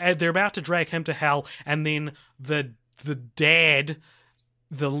work, so they're about to drag him to hell, and then the dad,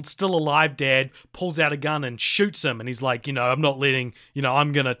 the still alive dad, pulls out a gun and shoots him, and he's like, I'm not letting,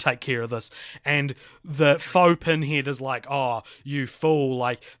 I'm gonna take care of this. And the faux Pinhead is like, oh, you fool,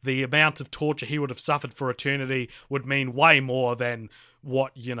 like, the amount of torture he would have suffered for eternity would mean way more than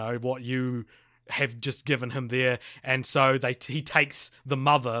what you have just given him there. And so he takes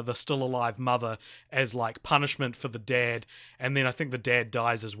the still alive mother, as, like, punishment for the dad, and then I think the dad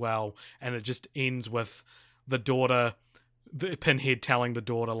dies as well, and it just ends with the daughter, the Pinhead telling the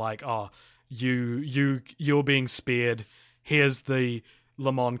daughter, like, oh, you're being spared, here's the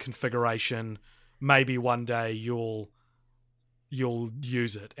Lamont configuration, maybe one day you'll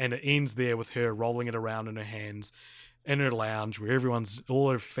use it. And it ends there with her rolling it around in her hands in her lounge, where all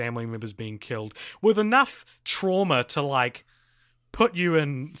her family members being killed, with enough trauma to, like, put you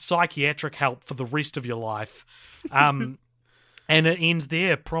in psychiatric help for the rest of your life. And it ends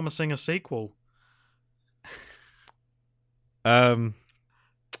there, promising a sequel. Do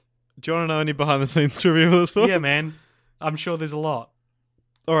you want to know any behind the scenes trivia for this film? Yeah, man. I'm sure there's a lot.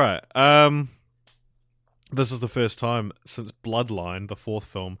 All right. This is the first time since Bloodline, the fourth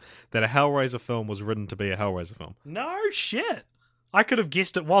film, that a Hellraiser film was written to be a Hellraiser film. No shit. I could have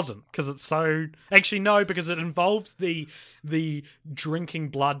guessed it wasn't, because it's so... Actually, no, because it involves the drinking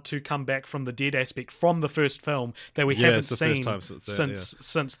blood to come back from the dead aspect from the first film that we haven't seen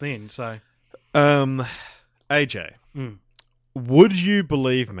since then. So, AJ, would you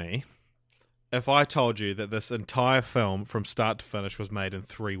believe me if I told you that this entire film, from start to finish, was made in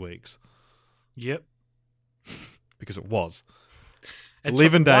 3 weeks? Yep. Because it was.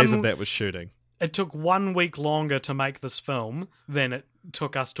 11 days of that was shooting. It took 1 week longer to make this film than it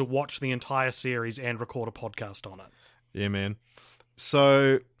took us to watch the entire series and record a podcast on it. Yeah, man.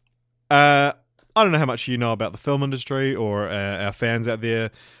 So, I don't know how much you know about the film industry or our fans out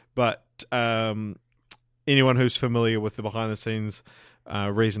there, but anyone who's familiar with the behind-the-scenes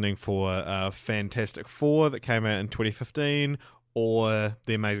reasoning for Fantastic Four that came out in 2015, or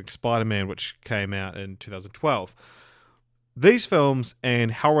The Amazing Spider-Man, which came out in 2012. These films and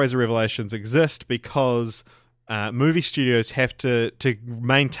Hellraiser Revelations exist because movie studios have to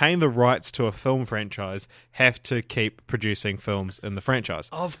maintain the rights to a film franchise, have to keep producing films in the franchise.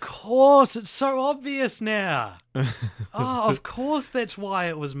 Of course, it's so obvious now. Of course that's why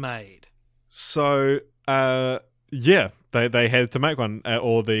it was made. So, they had to make one,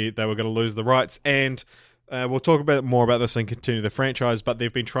 or they were going to lose the rights, and... we'll talk more about this and continue the franchise, but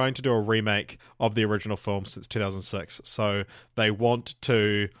they've been trying to do a remake of the original film since 2006. So they want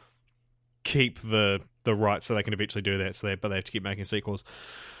to keep the rights so they can eventually do that. But they have to keep making sequels.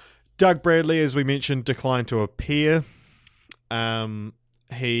 Doug Bradley, as we mentioned, declined to appear.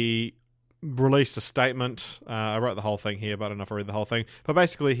 He released a statement. I wrote the whole thing here, but I don't know if I read the whole thing. But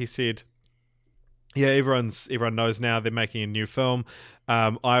basically, he said, yeah, everyone knows now they're making a new film.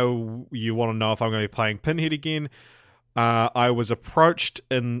 You want to know if I'm going to be playing Pinhead again. I was approached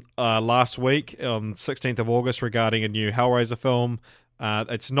in last week on 16th of August regarding a new Hellraiser film.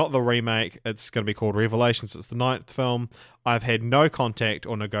 It's not the remake. It's going to be called Revelations. It's the 9th film. I've had no contact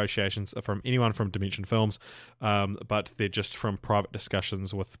or negotiations from anyone from Dimension Films, but they're just from private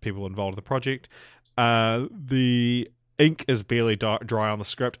discussions with people involved in the project. The ink is barely dry on the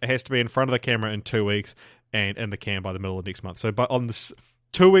script. It has to be in front of the camera in 2 weeks and in the can by the middle of next month. So on this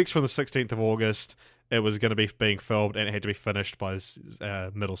 2 weeks from the 16th of August, it was going to be being filmed and it had to be finished by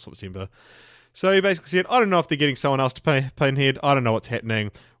middle September. So he basically said, I don't know if they're getting someone else to pay Pinhead. I don't know what's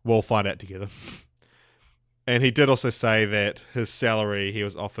happening. We'll find out together. And he did also say that his salary he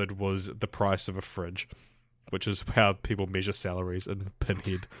was offered was the price of a fridge, which is how people measure salaries in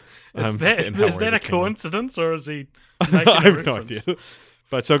Pinhead. Is that a coincidence, or is he making I have no reference? idea.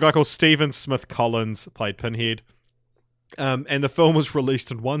 But so a guy called Stephen Smith Collins played Pinhead. And the film was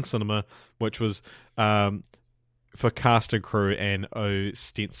released in one cinema, which was for cast and crew and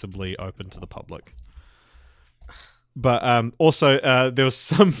ostensibly open to the public. But also there was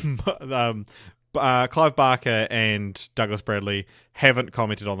some... Clive Barker and Douglas Bradley haven't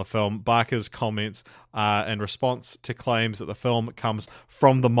commented on the film. Barker's comments are in response to claims that the film comes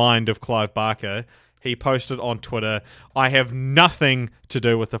from the mind of Clive Barker. He posted on Twitter, I have nothing to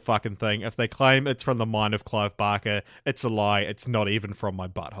do with the fucking thing. If they claim it's from the mind of Clive Barker, it's a lie. It's not even from my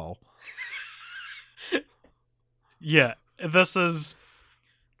butthole. Yeah, this is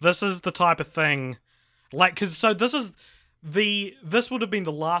the type of thing, like, because so this would have been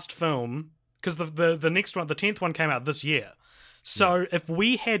the last film, because the next one, the 10th one, came out this year. So if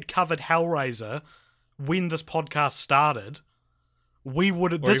we had covered Hellraiser when this podcast started, we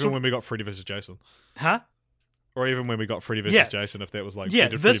would have... when we got Freddy vs. Jason. Huh? Or even when we got Freddy vs. Jason, if that was like... Yeah,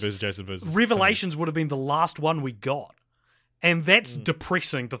 we did Freddy vs. Jason versus... Revelations would have been the last one we got. And that's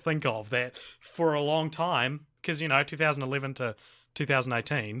depressing to think of, that for a long time, because, 2011 to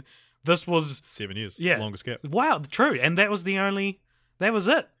 2018, this was... 7 years. Yeah. Longest gap. Wow, true. And that was that was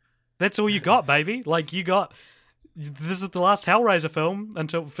it. That's all you got, baby. Like, you got... This is the last Hellraiser film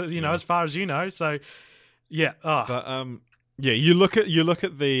until, as far as you know. So, yeah. Oh. But, yeah, you look at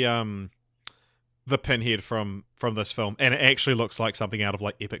the Pinhead from this film, and it actually looks like something out of,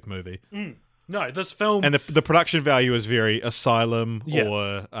 like, epic movie. No, this film... And the production value is very Asylum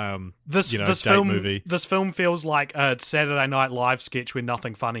or, this date film, movie. This film feels like a Saturday Night Live sketch where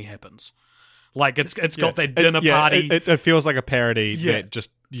nothing funny happens. Like, it's got that dinner party... It feels like a parody that just...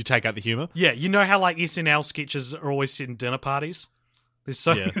 You take out the humor. Yeah, you know how, like, SNL sketches are always set in dinner parties? There's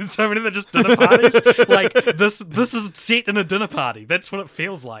so many that are just dinner parties. Like, this is set in a dinner party. That's what it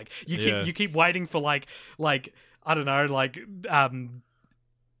feels like. You keep waiting for like I don't know, like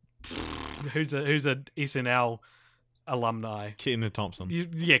who's a SNL alumni? Kenan Thompson.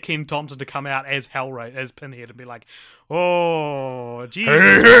 Kenan Thompson to come out as Hellraiser, as Pinhead, and be like, "Oh, Jesus!"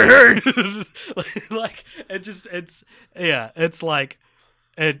 Like it's like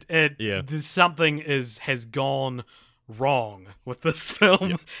something has gone wrong with this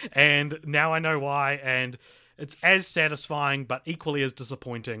film, and now I know why, and it's as satisfying but equally as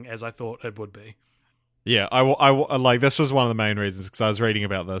disappointing as I thought it would be. Yeah, I like, this was one of the main reasons, because I was reading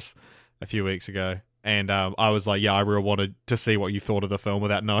about this a few weeks ago, and I was like, I really wanted to see what you thought of the film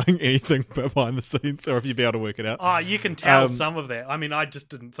without knowing anything behind the scenes, or if you'd be able to work it out. Oh, you can tell some of that. I mean, I just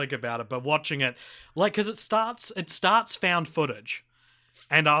didn't think about it, but watching it, like, because it starts found footage,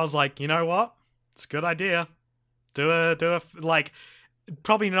 and I was like, you know what? It's a good idea. Do a like,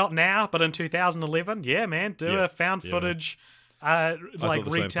 probably not now, but in 2011, yeah, man, a found footage, like,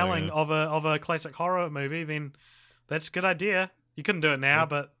 retelling of a classic horror movie. Then that's a good idea. You couldn't do it now,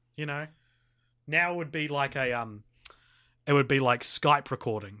 but now it would be like it would be like Skype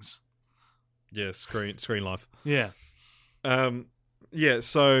recordings. Yeah, screen live. Yeah.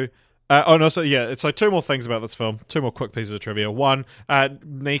 So. So 2 more things about this film. 2 more quick pieces of trivia. One,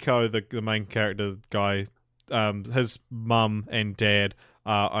 Nico, the main character guy, his mum and dad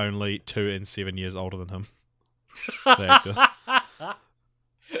are only 2 and 7 years older than him. The actor.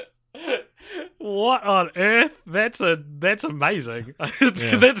 What on earth? That's amazing.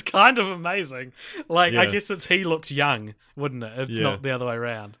 That's kind of amazing. Like, I guess it's he looks young, wouldn't it? It's not the other way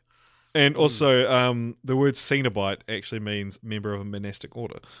around. And also, the word Cenobite actually means member of a monastic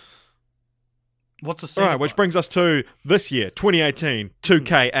order. What's a Cenobite? All right, which brings us to this year, 2018,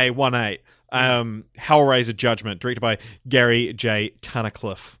 2KA18, Hellraiser Judgment, directed by Gary J.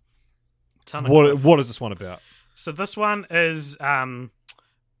 Tunnicliffe. What is this one about? So this one is about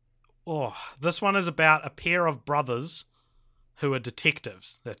a pair of brothers who are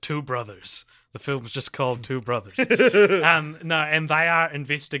detectives. They're 2 brothers. The film's just called 2 Brothers. And they are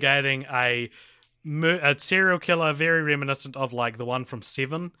investigating a serial killer very reminiscent of, like, the one from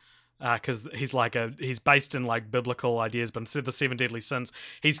Seven. Because he's based in, like, biblical ideas, but instead of the 7 deadly sins,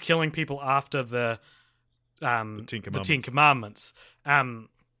 he's killing people after the 10 Commandments. And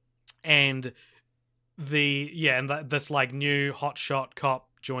this, like, new hotshot cop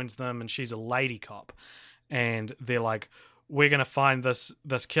joins them, and she's a lady cop, and they're like, we're gonna find this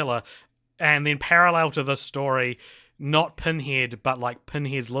killer. And then parallel to this story, not Pinhead, but, like,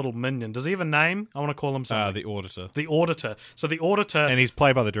 Pinhead's little minion. Does he have a name? I want to call him something. The Auditor. The Auditor. So the Auditor... And he's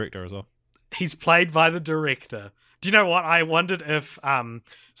played by the director as well. He's played by the director. Do you know what? I wondered if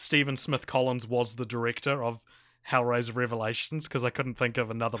Stephen Smith Collins was the director of Hellraiser Revelations, because I couldn't think of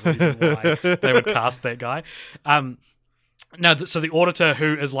another reason why they would cast that guy. No, so the Auditor,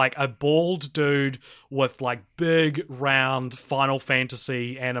 who is like a bald dude with like big, round Final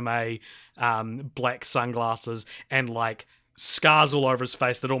Fantasy anime black sunglasses and like scars all over his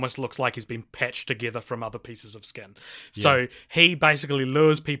face that almost looks like he's been patched together from other pieces of skin. Yeah. So he basically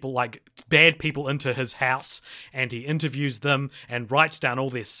lures people, like bad people, into his house, and he interviews them and writes down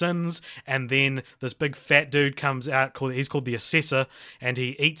all their sins, and then this big fat dude comes out, he's called the Assessor, and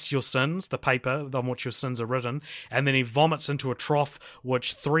he eats your sins, the paper on which your sins are written, and then he vomits into a trough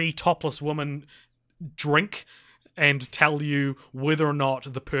which 3 topless women drink and tell you whether or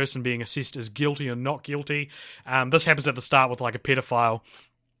not the person being assessed is guilty or not guilty. This happens at the start with like a pedophile,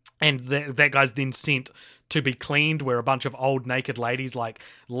 and that guy's then sent to be cleaned, where a bunch of old naked ladies like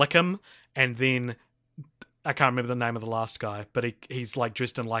lick him, and then I can't remember the name of the last guy, but he's like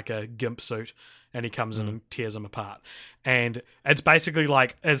dressed in like a gimp suit, and he comes in and tears him apart. And it's basically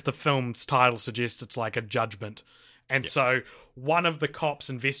like, as the film's title suggests, it's like a judgment. And so one of the cops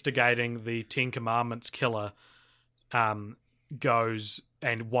investigating the Ten Commandments killer goes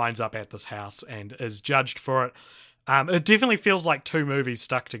and winds up at this house and is judged for it. It definitely feels like 2 movies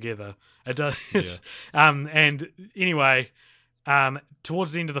stuck together. It does. Yeah. And anyway,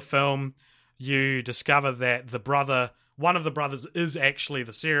 towards the end of the film, you discover that one of the brothers is actually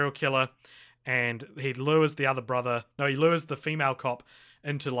the serial killer, and he lures the female cop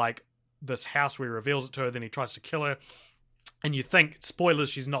into like this house where he reveals it to her, then he tries to kill her. And you think, spoilers,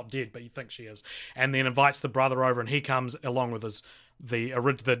 she's not dead, but you think she is. And then invites the brother over, and he comes along with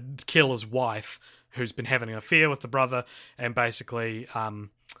the killer's wife, who's been having an affair with the brother. And basically,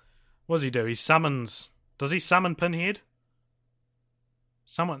 what does he do? Does he summon Pinhead?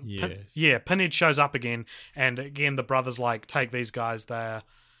 Yes. Pinhead shows up again. And again, the brother's like, take these guys, they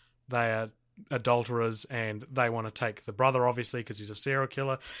are adulterers, and they want to take the brother, obviously, because he's a serial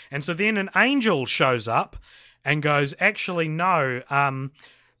killer. And so then an angel shows up and goes, actually, no,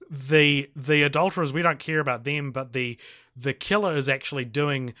 the adulterers, we don't care about them, but the killer is actually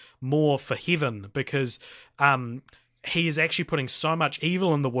doing more for heaven, because he is actually putting so much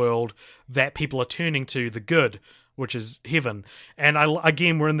evil in the world that people are turning to the good, which is heaven. And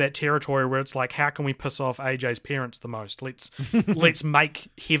again, we're in that territory where it's like, how can we piss off AJ's parents the most? Let's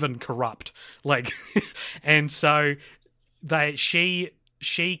make heaven corrupt. Like, and so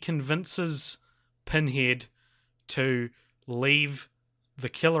she convinces Pinhead to leave the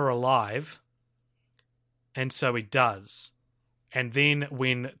killer alive, and so he does. And then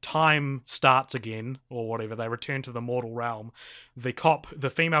when time starts again, or whatever, they return to the mortal realm,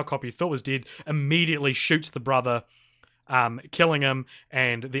 the female cop you thought was dead, immediately shoots the brother, killing him,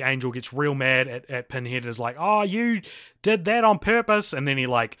 and the angel gets real mad at Pinhead and is like, oh, you did that on purpose, and then he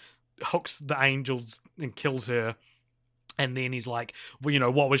like hooks the angels and kills her. And then he's like,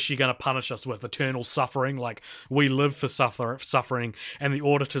 well, what was she going to punish us with? Eternal suffering? Like, we live for suffering. And the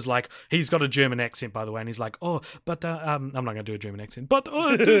Auditor's like, he's got a German accent, by the way. And he's like, oh, but I'm not going to do a German accent. But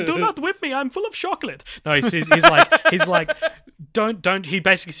do not whip me. I'm full of chocolate. No, he says, he's like, don't. He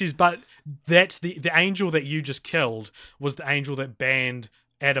basically says, but that's the angel that you just killed was the angel that banned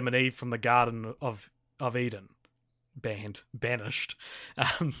Adam and Eve from the Garden of Eden. Banished.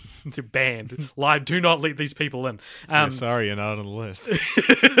 They're banned. Live, do not let these people in. Sorry, you're not on the list.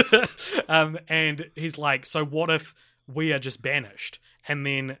 And he's like, so what if we are just banished? And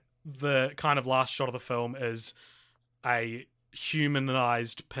then the kind of last shot of the film is a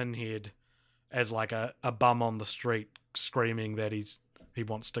humanized Pinhead as like a bum on the street screaming that he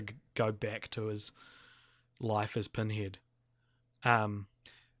wants to go back to his life as Pinhead.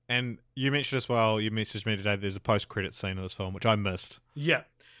 And you mentioned as well, you messaged me today, there's a post-credit scene of this film, which I missed. Yeah.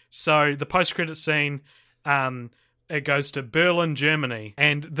 So the post-credit scene, it goes to Berlin, Germany,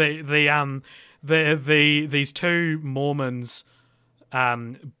 and these 2 Mormons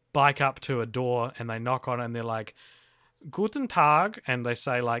bike up to a door, and they knock on it, and they're like, Guten Tag, and they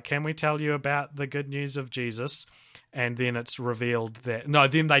say, like, can we tell you about the good news of Jesus? And then it's revealed that,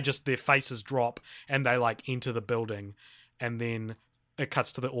 then their faces drop, and they, like, enter the building, and then it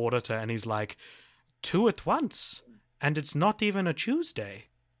cuts to the Auditor, and he's like, 2 at once, and it's not even a Tuesday.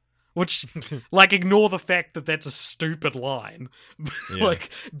 Which, like, ignore the fact that that's a stupid line. Yeah.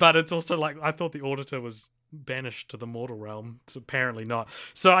 But it's also like, I thought the Auditor was banished to the mortal realm. It's apparently not.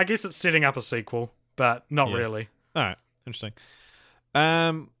 So I guess it's setting up a sequel, but not really. All right, interesting.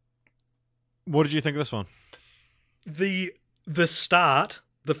 What did you think of this one? The start,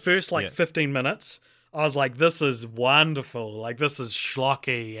 the first 15 minutes, I was like, this is wonderful. Like, this is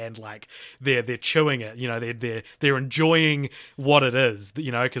schlocky, and like they're chewing it. You know, they're enjoying what it is.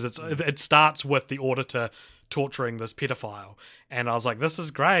 You know, because it starts with the auditor torturing this pedophile, and I was like, this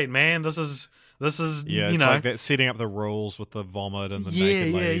is great, man. This is it's like that setting up the rules with the vomit and the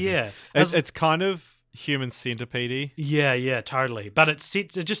naked ladies. Yeah. It's kind of Human Centipede. Yeah, totally. But it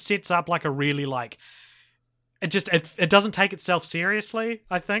just sets up like a really like it doesn't take itself seriously,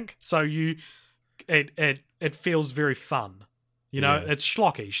 I think. So it feels very fun. You know, it's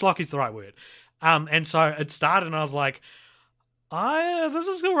schlocky. Schlocky's the right word. And so it started, and I was like, this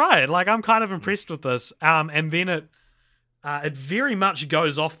is all right. Like, I'm kind of impressed with this. And then it very much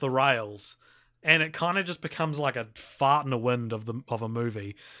goes off the rails, and it kind of just becomes like a fart in the wind of a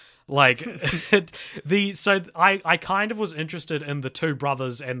movie. Like I kind of was interested in the two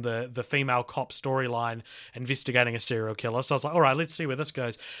brothers and the female cop storyline investigating a serial killer. So I was like, all right, let's see where this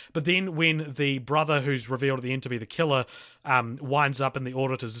goes. But then when the brother who's revealed at the end to be the killer winds up in the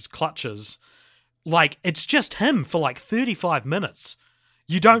auditor's clutches, like, it's just him for like 35 minutes.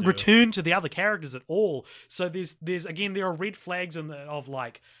 You don't return to the other characters at all. So there's again, there are red flags of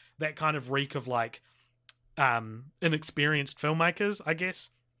like that kind of reek of like inexperienced filmmakers, I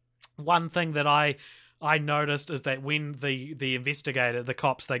guess. One thing that I noticed is that when the investigator, the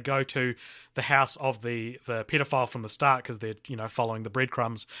cops, they go to the house of the pedophile from the start because they're, you know, following the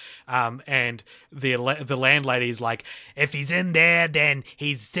breadcrumbs, and the landlady's like, if he's in there, then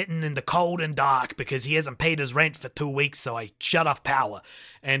he's sitting in the cold and dark because he hasn't paid his rent for 2 weeks, so I shut off power.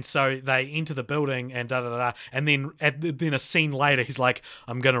 And so they enter the building and and then a scene later, he's like,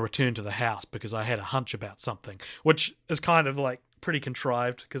 I'm going to return to the house because I had a hunch about something, which is kind of like pretty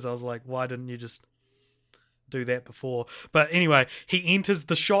contrived, because I was like, why didn't you just do that before? But anyway, he enters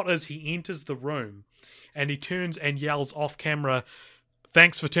the room, and he turns and yells off camera,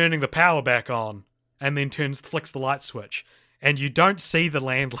 thanks for turning the power back on, and then flicks the light switch. And you don't see the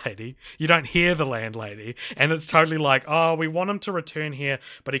landlady, you don't hear the landlady, and it's totally like, oh, we want him to return here,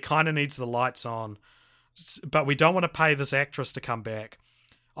 but he kind of needs the lights on, but we don't want to pay this actress to come back.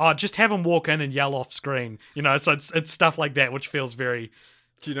 Oh, just have him walk in and yell off screen. You know, so it's stuff like that, which feels very...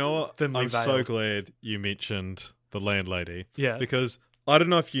 Do you know what? I'm veiled. So glad you mentioned the landlady. Yeah. Because I don't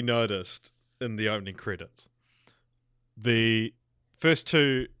know if you noticed in the opening credits, the first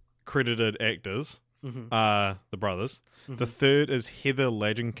two credited actors are the brothers. Mm-hmm. The third is Heather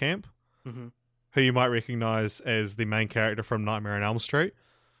Langenkamp, who you might recognise as the main character from Nightmare on Elm Street.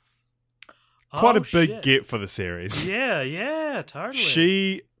 Quite a big get for the series. Yeah, totally.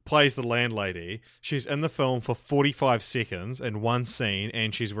 She plays the landlady. She's in the film for 45 seconds in one scene,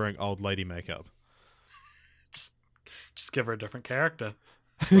 and she's wearing old lady makeup. Just give her a different character.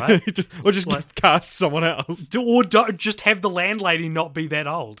 Right? or just cast someone else. Or just have the landlady not be that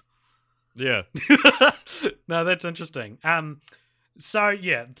old. Yeah. No, that's interesting. So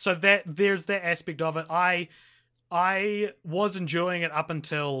that there's that aspect of it. I was enjoying it up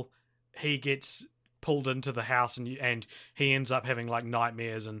until he gets pulled into the house and he ends up having like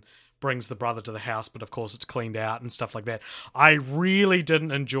nightmares and brings the brother to the house, but of course it's cleaned out and stuff like that. I really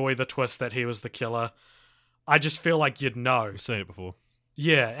didn't enjoy the twist that he was the killer. I just feel like you'd know. I've seen it before.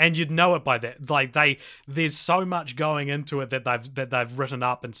 Yeah, and you'd know it by that. Like there's so much going into it that they've written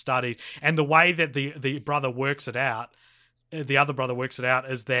up and studied, and the way that the brother works it out, the other brother works it out,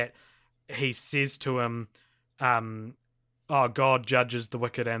 is that he says to him, "Oh, God judges the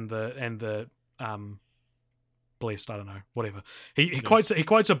wicked and the blessed." I don't know, whatever. He quotes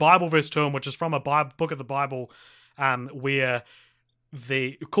a Bible verse to him, which is from a book of the Bible, where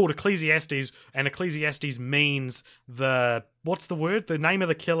called Ecclesiastes, and Ecclesiastes means what's the word? The name of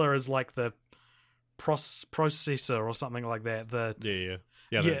the killer is like the processor or something like that.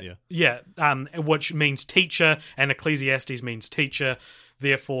 Which means teacher, and Ecclesiastes means teacher.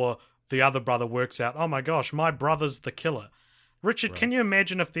 Therefore, the other brother works out, oh my gosh, my brother's the killer. Richard, Can you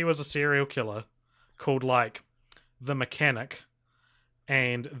imagine if there was a serial killer called like the Mechanic,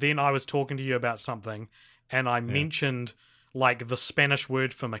 and then I was talking to you about something, and I mentioned like the Spanish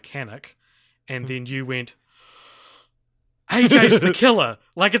word for mechanic, and then you went, AJ's the killer.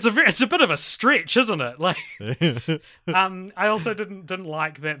 Like it's a bit of a stretch, isn't it? Like, I also didn't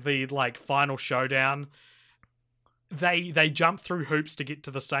like that the like final showdown, they jump through hoops to get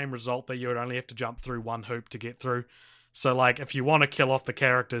to the same result that you would only have to jump through one hoop to get through. So like if you want to kill off the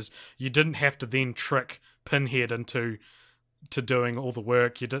characters, you didn't have to then trick Pinhead into doing all the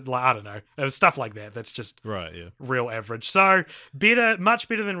work. You did, like, I don't know, it was stuff like that. That's just real average. So much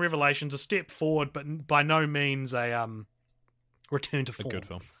better than Revelations, a step forward, but by no means a return to form. A good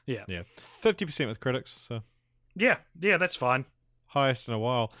film. Yeah. 50% with critics. So yeah, that's fine. Highest in a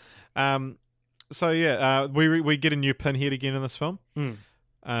while. we get a new Pinhead again in this film.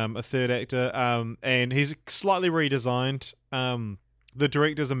 A third actor, and he's slightly redesigned. The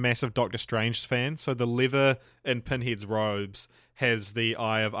director's a massive Doctor Strange fan, so the leather in Pinhead's robes has the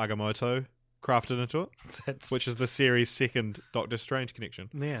Eye of Agamotto crafted into it, which is the series' second Doctor Strange connection.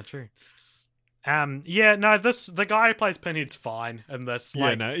 Yeah, true. The guy who plays Pinhead's fine in this.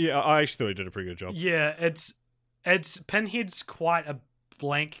 I actually thought he did a pretty good job. Yeah, it's Pinhead's quite a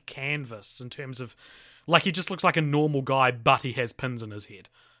blank canvas in terms of, like, he just looks like a normal guy, but he has pins in his head,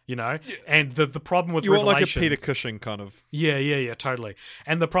 you know? Yeah. And the problem with Revelations... want like a Peter Cushing kind of... Yeah, totally.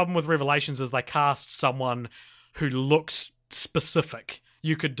 And the problem with Revelations is they cast someone who looks specific.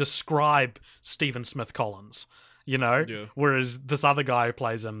 You could describe Stephen Smith Collins, you know? Yeah. Whereas this other guy who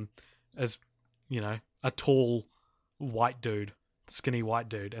plays him is, you know, a tall white dude, skinny white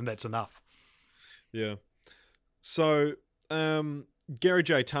dude, and that's enough. Yeah. So, Gary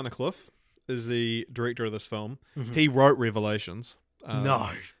J. Tunnicliffe is the director of this film. Mm-hmm. He wrote Revelations.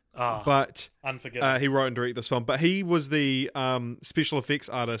 But unforgivable. He wrote and directed this film. But he was the special effects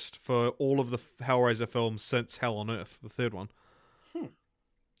artist for all of the Hellraiser films since Hell on Earth, the third one.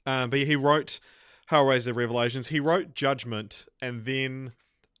 But he wrote Hellraiser Revelations. He wrote Judgment, and then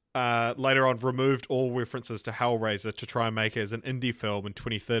later on removed all references to Hellraiser to try and make it as an indie film in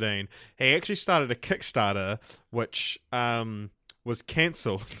 2013. He actually started a Kickstarter, which was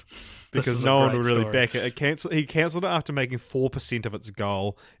cancelled because no one would really back it. He cancelled it after making 4% of its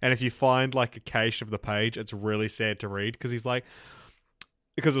goal. And if you find like a cache of the page, it's really sad to read because it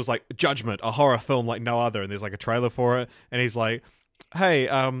was like Judgment, a horror film like no other, and there's like a trailer for it, and he's like, hey,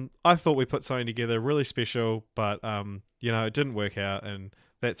 I thought we put something together really special, but it didn't work out, and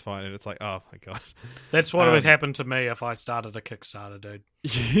that's fine. And it's like, oh my god, that's what would happen to me if I started a Kickstarter, dude.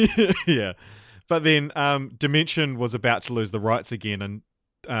 Yeah. But then Dimension was about to lose the rights again, and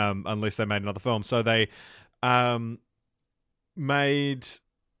unless they made another film. So they made...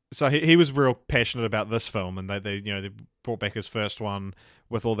 So he was real passionate about this film, and they brought back his first one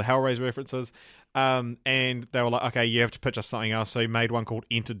with all the Hellraiser references. And they were like, okay, you have to pitch us something else. So he made one called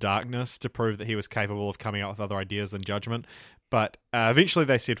Enter Darkness to prove that he was capable of coming up with other ideas than Judgment. But eventually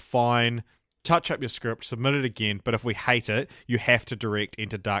they said, fine, touch up your script, submit it again, but if we hate it, you have to direct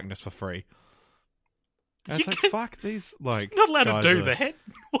Enter Darkness for free. And it's like, fuck these, like... You're not allowed to do that.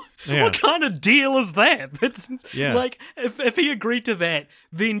 What kind of deal is that? Like, if he agreed to that,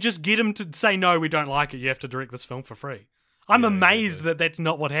 then just get him to say, no, we don't like it, you have to direct this film for free. I'm amazed that that's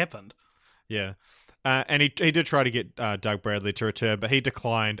not what happened. Yeah. And he did try to get Doug Bradley to return, but he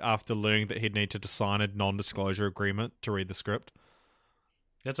declined after learning that he'd need to sign a non-disclosure agreement to read the script.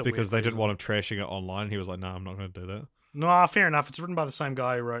 Because they didn't want him trashing it online. He was like, no, I'm not going to do that. No, fair enough. It's written by the same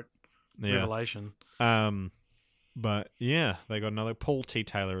guy who wrote Revelation. But yeah, they got another. Paul T.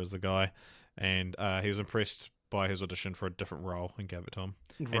 Taylor is the guy, and he was impressed by his audition for a different role and gave it to him.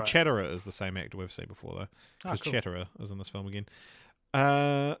 Right. And Chatterer is the same actor we've seen before, though, because Chatterer is in this film again.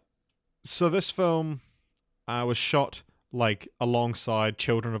 So this film was shot like alongside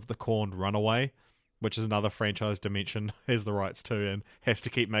Children of the Corn Runaway, which is another franchise Dimension has the rights to and has to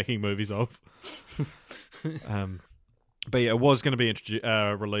keep making movies of. But yeah, it was going to be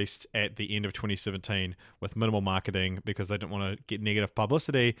released at the end of 2017 with minimal marketing because they didn't want to get negative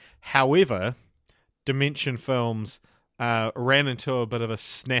publicity. However, Dimension Films ran into a bit of a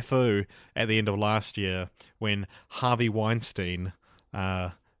snafu at the end of last year when Harvey Weinstein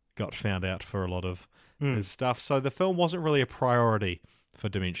got found out for a lot of his stuff. So the film wasn't really a priority for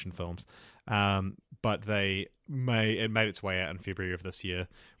Dimension Films. But it made its way out in February of this year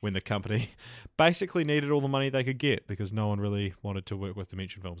when the company basically needed all the money they could get because no one really wanted to work with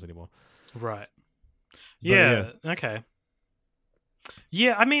Dimension Films anymore. Right. Yeah. Okay.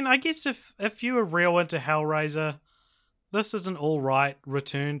 Yeah, I mean, I guess if you were real into Hellraiser, this is an all right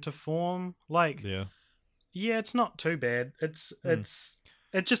return to form. Like, yeah, it's not too bad.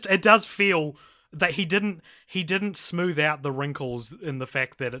 It does feel that he didn't smooth out the wrinkles in the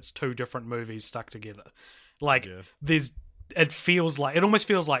fact that it's two different movies stuck together. Like, it almost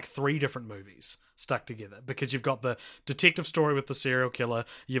feels like three different movies stuck together because you've got the detective story with the serial killer,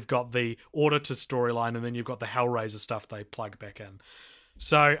 you've got the auditor storyline, and then you've got the Hellraiser stuff they plug back in.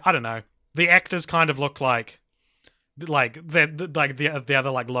 So I don't know. The actors kind of look like the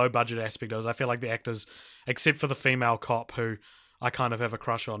other like low budget aspect of it. I feel like the actors, except for the female cop who I kind of have a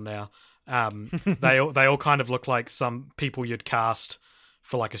crush on now, they all kind of look like some people you'd cast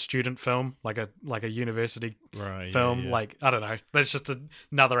for like a student film, like a university film. Yeah. Like, I don't know. That's just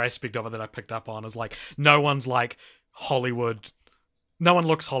another aspect of it that I picked up on, is like no one's like Hollywood. No one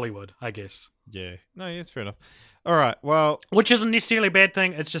looks Hollywood, I guess. Yeah. No, yeah, it's fair enough. All right. Well, which isn't necessarily a bad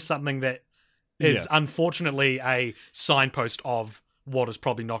thing. It's just something that is unfortunately a signpost of what is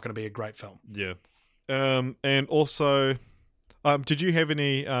probably not going to be a great film. Yeah. And also, did you have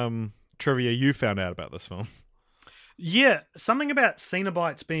any trivia you found out about this film? Yeah, something about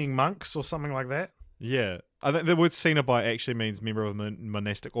Cenobites being monks or something like that. Yeah. I think the word Cenobite actually means member of a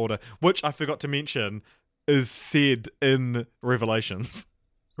monastic order, which I forgot to mention is said in Revelations.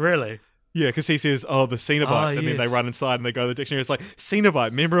 Really? Yeah, because he says, the Cenobites, and then they run inside and they go to the dictionary. It's like,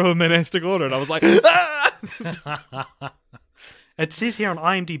 Cenobite, member of a monastic order. And I was like, ah! It says here on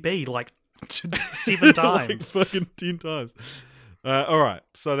IMDb, like, 7 times. Like fucking 10 times. All right,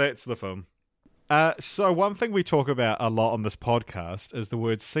 so that's the film. So one thing we talk about a lot on this podcast is the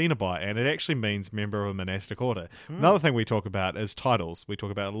word Cenobite, and it actually means member of a monastic order. Another thing we talk about is titles. We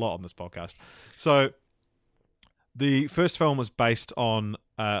talk about it a lot on this podcast. So the first film was based on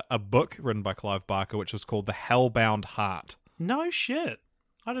a book written by Clive Barker, which was called The Hellbound Heart. No shit.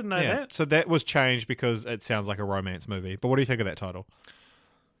 I didn't know that. So that was changed because it sounds like a romance movie. But what do you think of that title?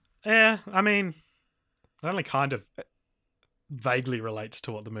 Yeah, I mean, it only kind of vaguely relates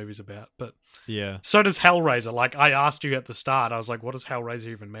to what the movie's about, but yeah. So does Hellraiser. Like, I asked you at the start, I was like, what does Hellraiser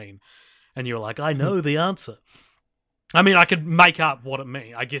even mean? And you were like, I know the answer. I mean, I could make up what it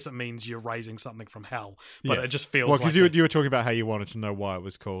means. I guess it means you're raising something from hell, but it just feels because you were talking about how you wanted to know why it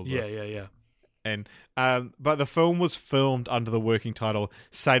was called this. Yeah. And but the film was filmed under the working title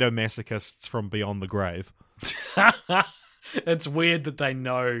Sadomasochists from Beyond the Grave. It's weird that they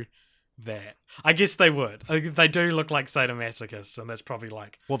know that. I guess they would. They do look like sadomasochists, and that's probably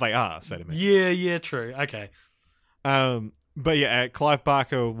like... Well, they are sadomasochists. Yeah, true. Okay. But yeah, Clive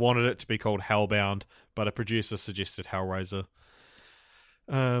Barker wanted it to be called Hellbound, but a producer suggested Hellraiser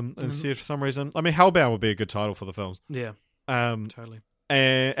instead for some reason. I mean, Hellbound would be a good title for the films. Yeah, totally.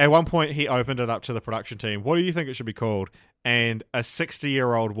 And at one point, he opened it up to the production team. What do you think it should be called? And a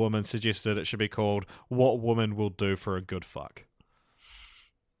 60-year-old woman suggested it should be called What Woman Will Do for a Good Fuck.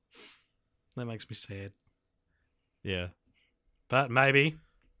 That makes me sad. Yeah. But maybe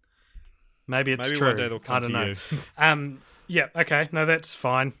it's true. One day they'll come to you. Yeah, okay. No, that's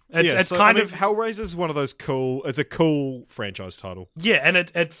fine. It's so, kind of... Hellraiser's one of those cool... It's a cool franchise title. Yeah, and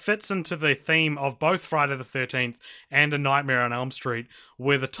it fits into the theme of both Friday the 13th and A Nightmare on Elm Street,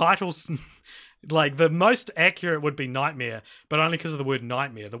 where the titles... Like, the most accurate would be Nightmare, but only because of the word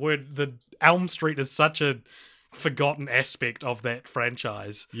nightmare. The Elm Street is such a forgotten aspect of that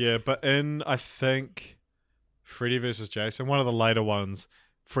franchise. Yeah, but in, I think, Freddy vs. Jason, one of the later ones,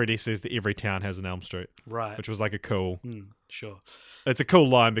 Freddy says that every town has an Elm Street. Right. Which was like a cool... sure. It's a cool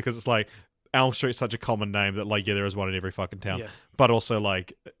line because it's like, Elm Street's such a common name that, like, yeah, there is one in every fucking town. Yeah. But also,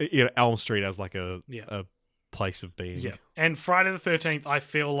 like, you know, Elm Street as like a place of being. Yeah. And Friday the 13th, I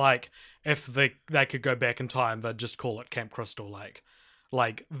feel like if they could go back in time, they'd just call it Camp Crystal Lake.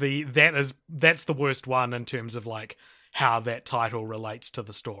 Like, that's the worst one in terms of, like, how that title relates to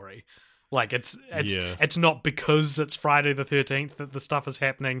the story. Like, it's not because it's Friday the 13th that the stuff is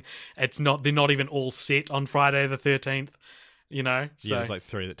happening. They're not even all set on Friday the 13th, you know? So, yeah, there's like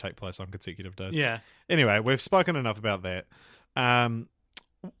 3 that take place on consecutive days. Yeah. Anyway, we've spoken enough about that.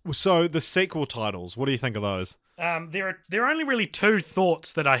 So the sequel titles, what do you think of those? There are only really 2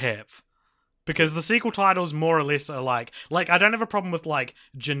 thoughts that I have. Because the sequel titles more or less are like I don't have a problem with like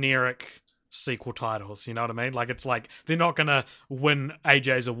generic sequel titles, you know what I mean? Like, it's like they're not gonna win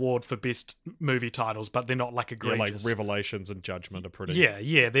AJ's award for best movie titles, but they're not like egregious. Yeah, like Revelations and Judgment are pretty.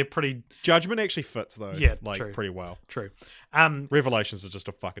 Yeah, they're pretty. Judgment actually fits though. Yeah, like true. Pretty well. True. Revelations is just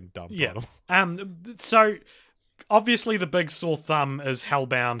a fucking dumb title. So obviously the big sore thumb is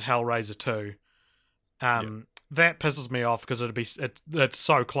Hellbound, Hellraiser 2. That pisses me off because it's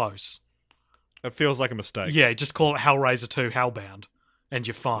so close. It feels like a mistake. Yeah, just call it Hellraiser 2 Hellbound, and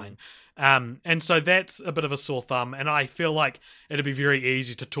you're fine. And so that's a bit of a sore thumb, and I feel like it'd be very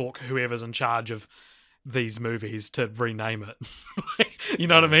easy to talk whoever's in charge of these movies to rename it. You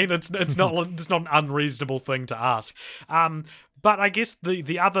know what I mean? It's not an unreasonable thing to ask. But I guess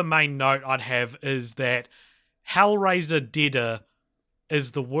the other main note I'd have is that Hellraiser Deader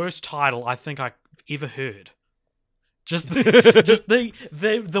is the worst title I think I've ever heard. Just the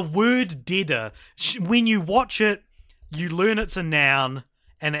word deader. When you watch it, you learn it's a noun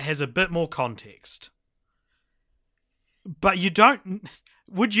and it has a bit more context. But you don't...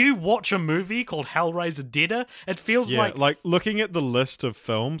 Would you watch a movie called Hellraiser Deader? It feels like looking at the list of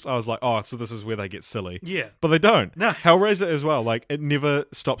films, I was like, oh, so this is where they get silly. Yeah. But they don't. No. Hellraiser as well. Like, it never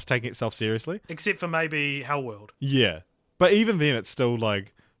stops taking itself seriously. Except for maybe Hellworld. Yeah. But even then, it's still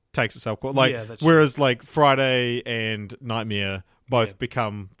like... takes itself like that's whereas true. Like Friday and Nightmare both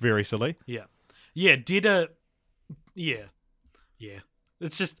become very silly. Deader.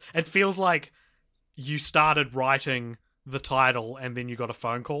 It's just, it feels like you started writing the title and then you got a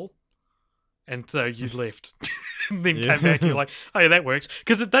phone call, and so you left. And then came back, you're like, oh yeah, that works.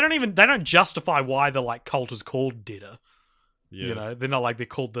 Because they don't justify why the like cult is called Deader. Yeah. You know, they're not like they're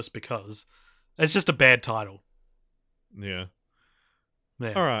called this because it's just a bad title. Yeah.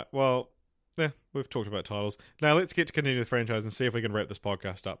 All right. Well, we've talked about titles. Now let's get to continue the franchise and see if we can wrap this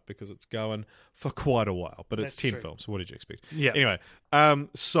podcast up, because it's going for quite a while. But it's 10 films. So what did you expect? Yeah. Anyway,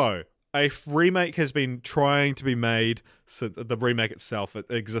 so a remake has been trying to be made. So the remake itself, it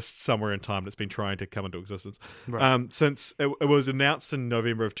exists somewhere in time, and it's been trying to come into existence. Right. Since it was announced in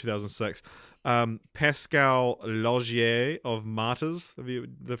November of 2006. Pascal Laugier of Martyrs,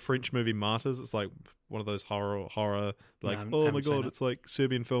 the French movie Martyrs. It's like one of those horror like, oh my god, it's like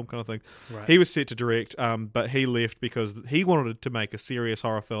Serbian film kind of thing. Right. He was set to direct, but he left because he wanted to make a serious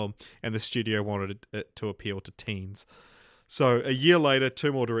horror film, and the studio wanted it to appeal to teens. So a year later,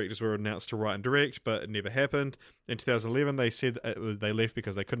 2 more directors were announced to write and direct, but it never happened. In 2011, they said they left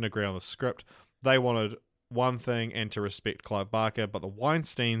because they couldn't agree on the script. They wanted one thing and to respect Clive Barker, but the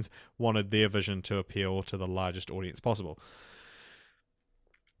Weinsteins wanted their vision to appeal to the largest audience possible.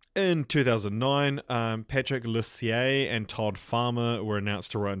 In 2009, Patrick Lussier and Todd Farmer were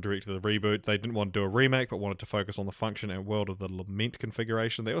announced to write and direct the reboot. They didn't want to do a remake, but wanted to focus on the function and world of the Lament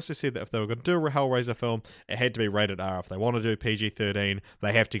configuration. They also said that if they were going to do a Hellraiser film, it had to be rated R. If they want to do PG-13,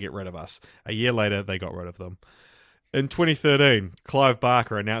 they have to get rid of us. A year later, they got rid of them. In 2013, Clive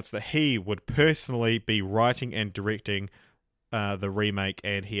Barker announced that he would personally be writing and directing the remake,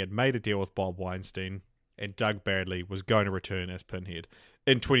 and he had made a deal with Bob Weinstein, and Doug Bradley was going to return as Pinhead.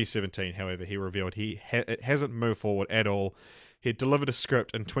 In 2017, however, he revealed it hasn't moved forward at all. He had delivered a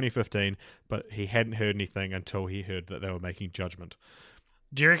script in 2015, but he hadn't heard anything until he heard that they were making Judgment.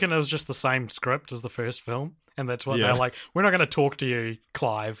 Do you reckon it was just the same script as the first film? And that's what they're like, we're not going to talk to you,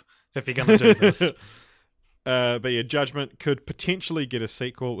 Clive, if you're going to do this. But yeah, Judgment could potentially get a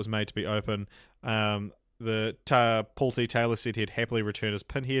sequel. It was made to be open. Paul T. Taylor said he'd happily return as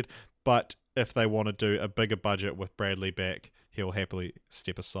Pinhead, but if they want to do a bigger budget with Bradley back, he'll happily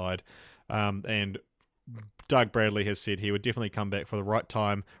step aside. And Doug Bradley has said he would definitely come back for the right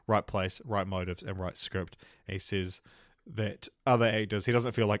time, right place, right motives, and right script. He says that other actors, he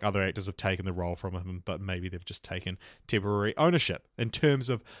doesn't feel like other actors have taken the role from him, but maybe they've just taken temporary ownership. In terms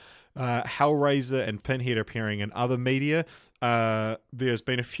of Hellraiser and Pinhead appearing in other media, there's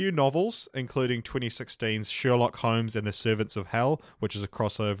been a few novels, including 2016's Sherlock Holmes and the Servants of Hell, which is a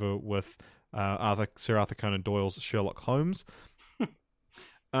crossover with Sir Arthur Conan Doyle's Sherlock Holmes.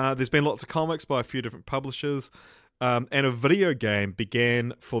 There's been lots of comics by a few different publishers, and a video game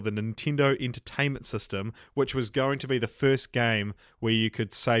began for the Nintendo Entertainment System, which was going to be the first game where you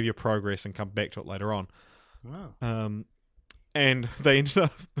could save your progress and come back to it later on. Wow. And they ended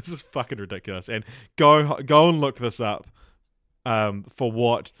up, this is fucking ridiculous, and go and look this up for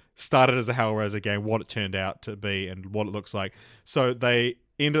what started as a Hellraiser game, what it turned out to be, and what it looks like. So they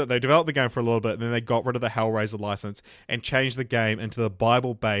developed the game for a little bit, and then they got rid of the Hellraiser license and changed the game into the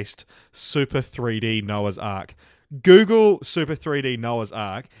Bible-based Super 3D Noah's Ark. Google Super 3D Noah's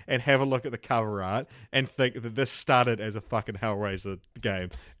Ark and have a look at the cover art and think that this started as a fucking Hellraiser game,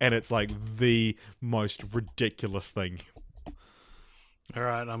 and it's like the most ridiculous thing. All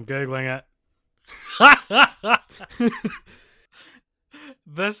right, I'm Googling it.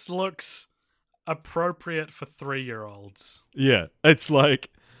 This looks appropriate for 3-year-olds. Yeah, it's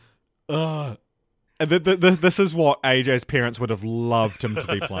like, this is what AJ's parents would have loved him to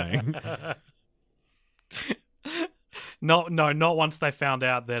be playing. Not once they found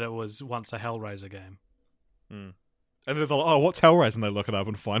out that it was once a Hellraiser game. Mm. And they're like, oh, what's Hellraiser? And they look it up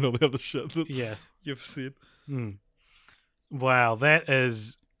and find all the other shit that you've said. Mm. Wow, that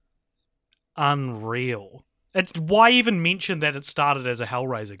is unreal. Why even mention that it started as a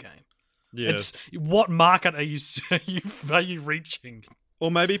Hellraiser game? Yeah. It's what market are you reaching?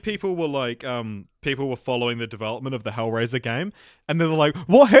 Or maybe people were following the development of the Hellraiser game, and then they're like,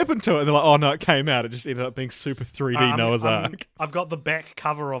 what happened to it? And they're like, oh no, it came out. It just ended up being Super 3D Noah's Ark. I've got the back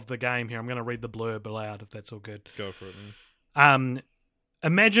cover of the game here. I'm going to read the blurb aloud if that's all good. Go for it, man.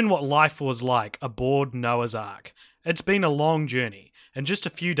 Imagine what life was like aboard Noah's Ark. It's been a long journey. In just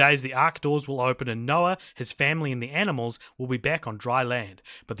a few days, the Ark doors will open and Noah, his family, and the animals will be back on dry land.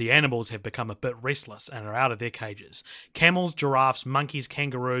 But the animals have become a bit restless and are out of their cages. Camels, giraffes, monkeys,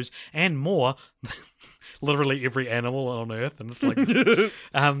 kangaroos, and more, literally every animal on Earth, and it's like,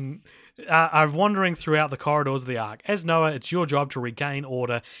 are wandering throughout the corridors of the Ark. As Noah, it's your job to regain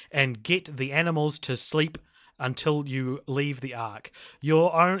order and get the animals to sleep until you leave the Ark.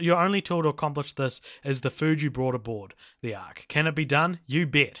 Your only tool to accomplish this is the food you brought aboard the Ark. Can it be done? You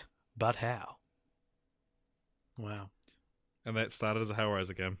bet. But how? Wow. And that started as a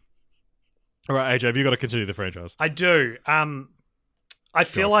Hellraiser game. All right, AJ, have you got to continue the franchise? I do. I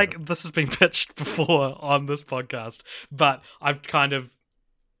feel like this has been pitched before on this podcast, but I've kind of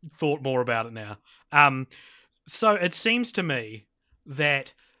thought more about it now. So it seems to me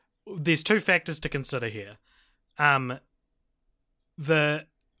that there's two factors to consider here.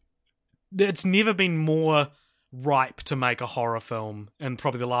 It's never been more ripe to make a horror film in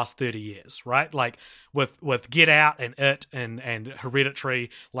probably the last 30 years, right? Like with Get Out and It and Hereditary,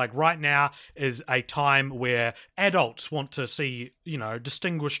 like right now is a time where adults want to see,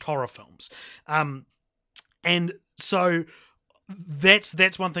 distinguished horror films. And so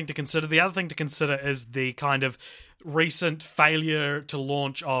that's one thing to consider. The other thing to consider is the kind of recent failure to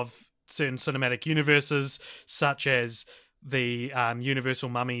launch of certain cinematic universes, such as the Universal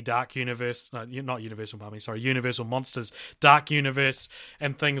Mummy Dark Universe, not Universal Mummy, sorry, Universal Monsters Dark Universe,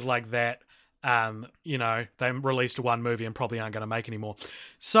 and things like that. They released one movie and probably aren't going to make any more.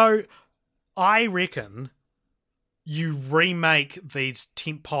 So I reckon you remake these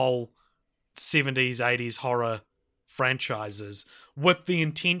tentpole 70s, 80s horror franchises with the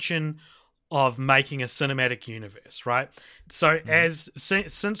intention of making a cinematic universe, right? So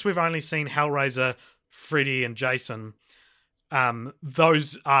since we've only seen Hellraiser, Freddy, and Jason,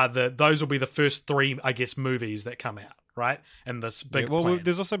 those will be the first three, I guess, movies that come out, right? And this big plan.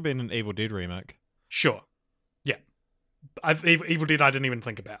 There's also been an Evil Dead remake. Sure, yeah. Evil Dead I didn't even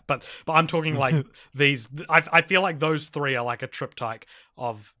think about, but I'm talking like these. I feel like those three are like a triptych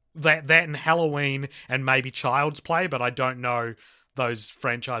of that and Halloween and maybe Child's Play, but I don't know those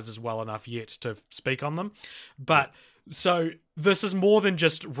franchises well enough yet to speak on them. But so this is more than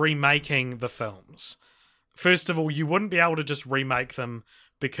just remaking the films. First of all, you wouldn't be able to just remake them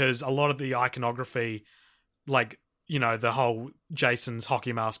because a lot of the iconography, like, the whole Jason's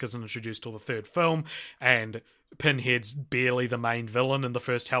hockey mask isn't introduced till the third film, and Pinhead's barely the main villain in the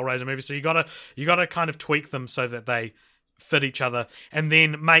first Hellraiser movie. So you gotta kind of tweak them so that they fit each other, and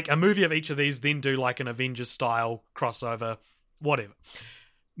then make a movie of each of these, then do like an Avengers style crossover, whatever.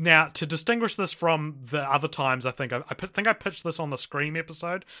 Now, to distinguish this from the other times, I think I pitched this on the Scream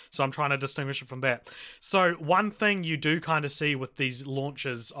episode, so I'm trying to distinguish it from that. So one thing you do kind of see with these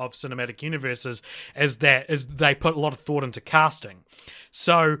launches of cinematic universes is they put a lot of thought into casting.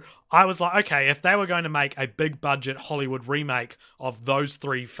 So I was like, okay, if they were going to make a big budget Hollywood remake of those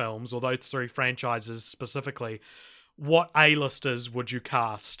three films, or those three franchises specifically, what A-listers would you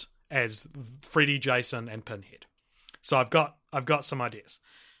cast as Freddy, Jason, and Pinhead? So I've got some ideas.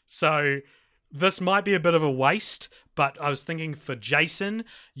 So this might be a bit of a waste, but I was thinking for Jason,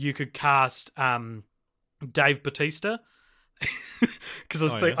 you could cast Dave Bautista.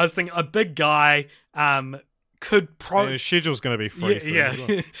 Because I was thinking a big guy could probably... his schedule's going to be free soon. Yeah.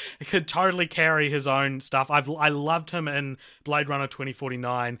 Well. Could totally carry his own stuff. I loved him in Blade Runner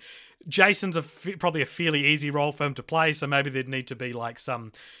 2049. Jason's probably a fairly easy role for him to play, so maybe there'd need to be like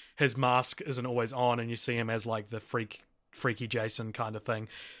his mask isn't always on and you see him as like the freaky Jason kind of thing.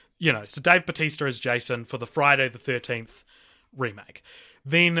 So Dave Bautista is Jason for the Friday the 13th remake.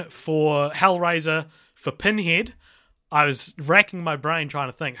 Then for Hellraiser, for Pinhead, I was racking my brain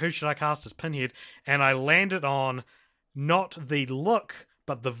trying to think, who should I cast as Pinhead? And I landed on not the look,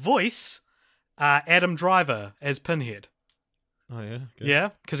 but the voice, Adam Driver as Pinhead. Oh, yeah? Good. Yeah,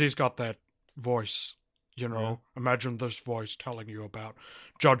 because he's got that voice, Imagine this voice telling you about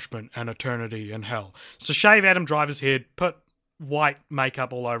judgment and eternity and hell. So shave Adam Driver's head, put white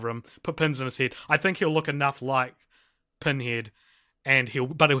makeup all over him, put pins in his head. I think he'll look enough like Pinhead, and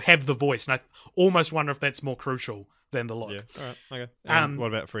he'll have the voice. And I almost wonder if that's more crucial than the look. Yeah, all right, okay. And what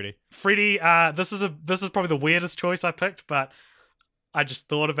about Freddy? Freddy, this is probably the weirdest choice I picked, but I just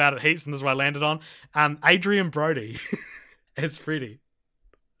thought about it heaps, and this is what I landed on. Adrian Brody as Freddy.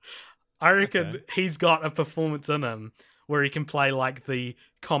 I reckon he's got a performance in him where he can play like the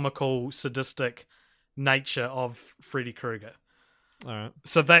comical, sadistic nature of Freddy Krueger. All right.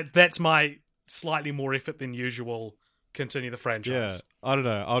 So that's my slightly more effort than usual continue the franchise. Yeah, I don't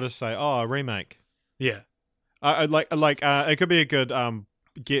know. I'll just say, a remake. Yeah. I like it could be a good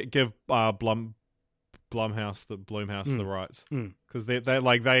give Blumhouse the rights, because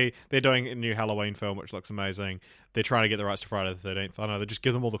they're doing a new Halloween film which looks amazing. They're trying to get the rights to Friday the 13th. I don't know, they just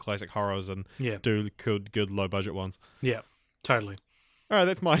give them all the classic horrors and do good low budget ones. Yeah, totally. All right,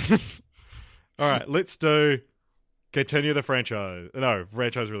 that's mine. All right, let's continue the franchise. No,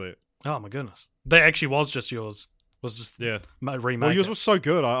 franchise roulette. Oh my goodness, that actually was just yours. Was just remake. Well, yours was so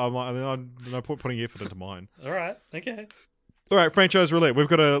good. I'm no point putting effort into mine. All right, okay. All right, franchise roulette. We've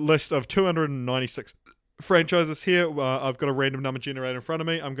got a list of 296 franchises here. I've got a random number generator in front of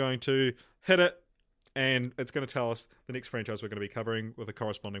me. I'm going to hit it, and it's going to tell us the next franchise we're going to be covering with a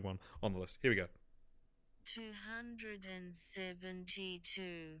corresponding one on the list. Here we go.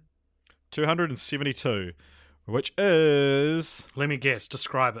 272, which is... Let me guess.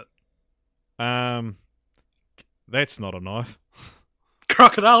 Describe it. That's not a knife.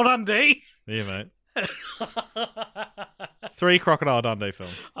 Crocodile Dundee. Yeah, mate. 3 Crocodile Dundee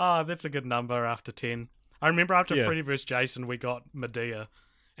films. Oh, that's a good number after 10. I remember after Freddy vs. Jason, we got Medea,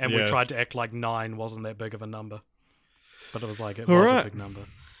 and we tried to act like 9 wasn't that big of a number. But it was like, it was a big number.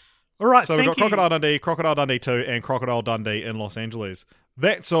 All right, so we've got Crocodile Dundee, Crocodile Dundee 2, and Crocodile Dundee in Los Angeles.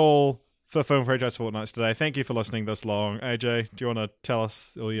 That's all for Film Franchise Fortnights today. Thank you for listening this long. AJ, do you want to tell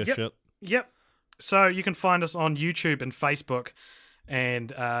us all your shit? Yep. So you can find us on YouTube and Facebook and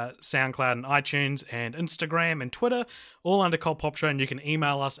SoundCloud and iTunes and Instagram and Twitter, all under Cult Pop Show, and you can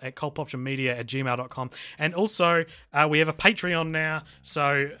email us at cultpopshowmedia@gmail.com. And also, we have a Patreon now,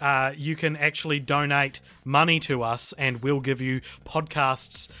 so you can actually donate money to us, and we'll give you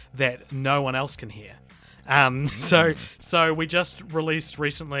podcasts that no one else can hear. So we just released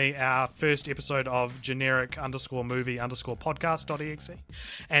recently our first episode of generic_movie_podcast.exe,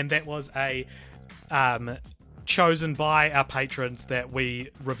 and that was a chosen by our patrons that we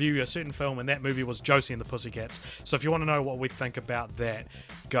review a certain film, and that movie was Josie and the Pussycats. So if you want to know what we think about that,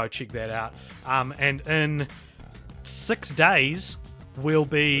 go check that out. And in 6 days, we'll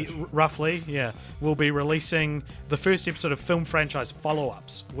be releasing the first episode of Film Franchise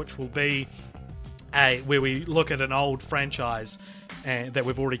Follow-Ups, which will be where we look at an old franchise that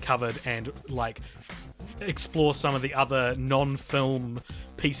we've already covered and like explore some of the other non-film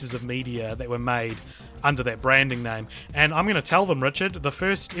pieces of media that were made under that branding name. And I'm going to tell them, Richard, the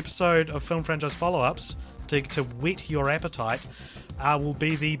first episode of Film Franchise Follow-Ups, to whet your appetite, will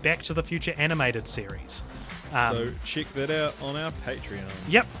be the Back to the Future animated series. So check that out on our Patreon.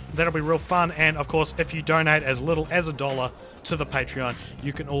 Yep, that'll be real fun. And of course, if you donate as little as $1 to the Patreon,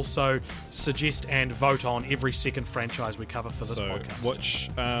 you can also suggest and vote on every second franchise we cover for this podcast. Which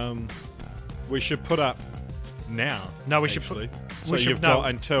we should put up now. No, we actually. should put... So you've got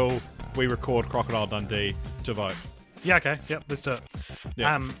until we record Crocodile Dundee to vote. Yeah, okay. Yep, let's do it.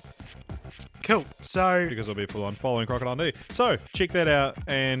 Yeah. Cool. So... Because it'll be full on following Crocodile Dundee. So, check that out.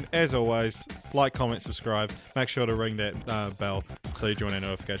 And as always, like, comment, subscribe. Make sure to ring that bell so you join our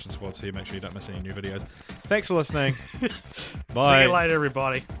notification squad so you make sure you don't miss any new videos. Thanks for listening. Bye. See you later,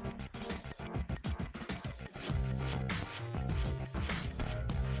 everybody.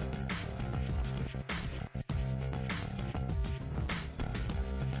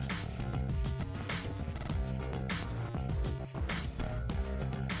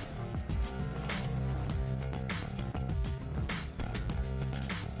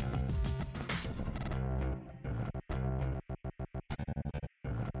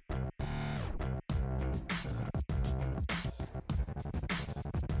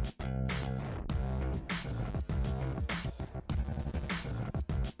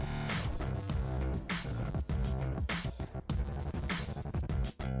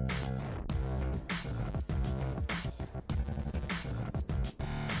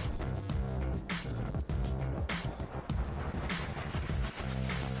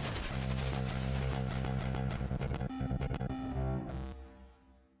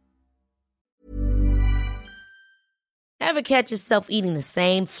 Ever catch yourself eating the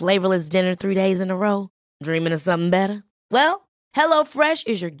same flavorless dinner 3 days in a row? Dreaming of something better? Well, HelloFresh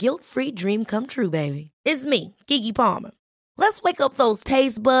is your guilt-free dream come true, baby. It's me, Keke Palmer. Let's wake up those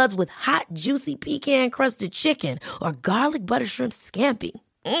taste buds with hot, juicy pecan-crusted chicken or garlic butter shrimp scampi.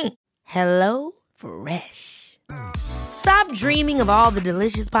 Hello Fresh. Stop dreaming of all the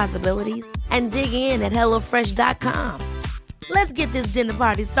delicious possibilities and dig in at HelloFresh.com. Let's get this dinner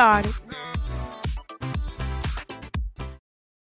party started.